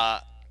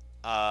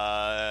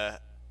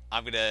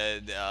 I'm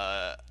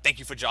gonna thank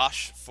you for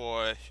Josh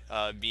for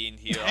being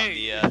here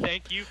Hey, on the.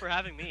 thank you for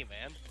having me,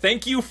 man.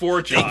 Thank you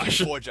for Thank Josh.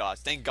 you for Josh.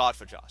 Thank God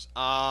for Josh.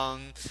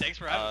 Thanks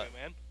for having me,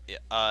 man.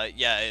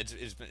 Yeah,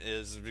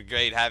 it's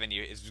great having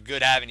you. It's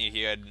good having you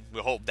here, and we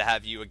hope to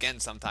have you again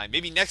sometime.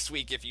 Maybe next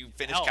week if you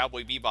finish Hell.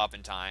 Cowboy Bebop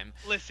in time.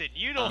 Listen,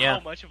 you know Yeah. how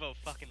much of a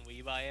fucking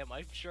weeb I am.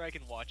 I'm sure I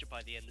can watch it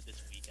by the end of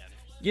this weekend.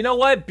 You know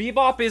what?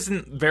 Bebop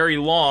isn't very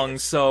long,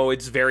 so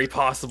it's very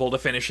possible to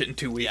finish it in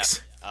 2 Yeah.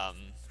 weeks.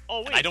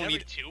 Oh wait, I don't every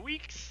need- 2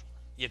 weeks?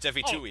 It's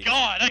every 2 weeks.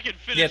 God, I can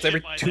finish Yeah, it's every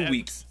it by 2 then.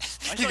 weeks. I You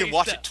thought can you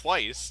watch said- it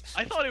twice.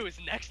 I thought it was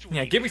next week.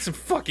 Yeah, give me some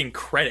fucking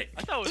credit.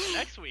 I thought it was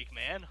next week,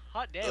 man.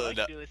 Hot damn, I no.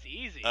 can do this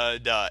easy.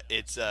 No,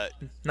 it's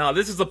No,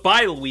 this is a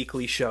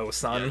bi-weekly show, yeah,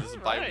 son. this is a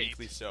Alright.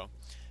 bi-weekly show.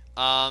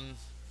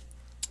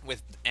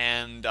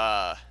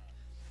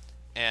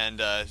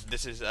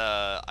 This is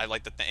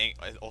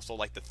I also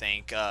like to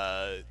thank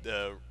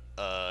the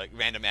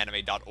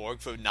randomanime.org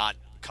for not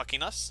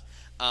cucking us.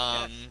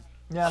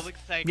 I'd like to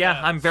thank, Yeah,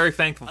 I'm very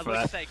thankful I'd for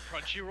like to that. thank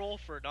Crunchyroll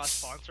for not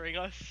sponsoring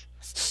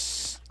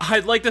us.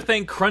 I'd like to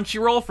thank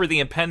Crunchyroll for the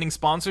impending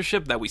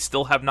sponsorship that we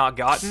still have not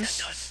gotten.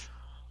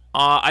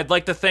 I'd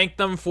like to thank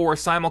them for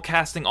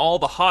simulcasting all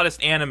the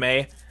hottest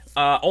anime,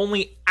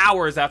 only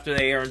hours after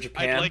they air in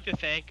Japan. I'd like to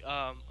thank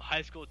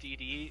High School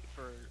DD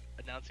for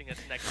announcing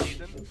its next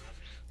season.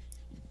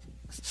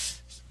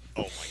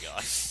 Oh my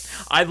god.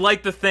 I'd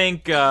like to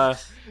thank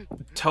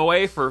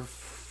Toei for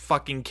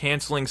fucking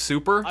canceling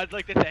Super. I'd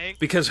like to thank...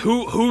 Because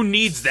who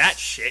needs that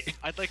shit?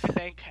 I'd like to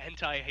thank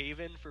Hentai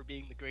Haven for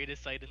being the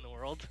greatest site in the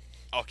world.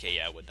 Okay,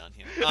 yeah, we're done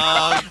here.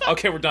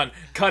 Okay, we're done.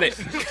 Cut it.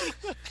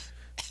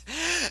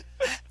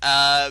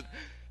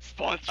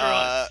 Sponsor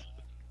us.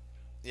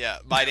 Yeah,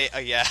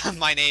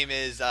 my name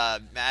is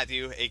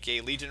Matthew,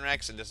 aka Legion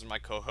Rex, and this is my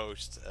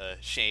co-host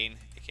Shane,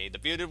 aka the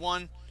Bearded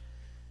One.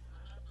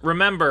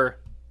 Remember,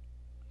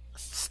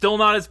 still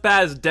not as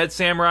bad as Dead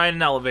Samurai in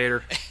an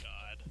elevator. God.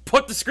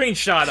 Put the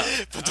screenshot up.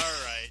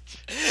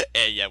 Alright.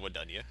 And yeah, we're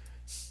done here.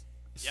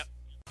 Yep.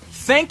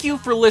 Thank you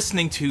for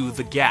listening to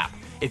The G.A.P.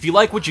 If you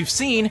like what you've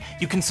seen,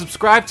 you can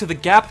subscribe to the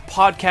G.A.P.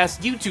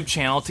 Podcast YouTube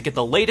channel to get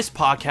the latest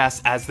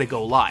podcasts as they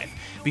go live.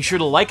 Be sure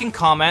to like and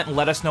comment and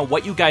let us know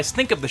what you guys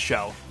think of the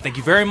show. Thank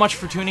you very much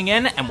for tuning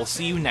in, and we'll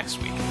see you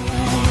next week.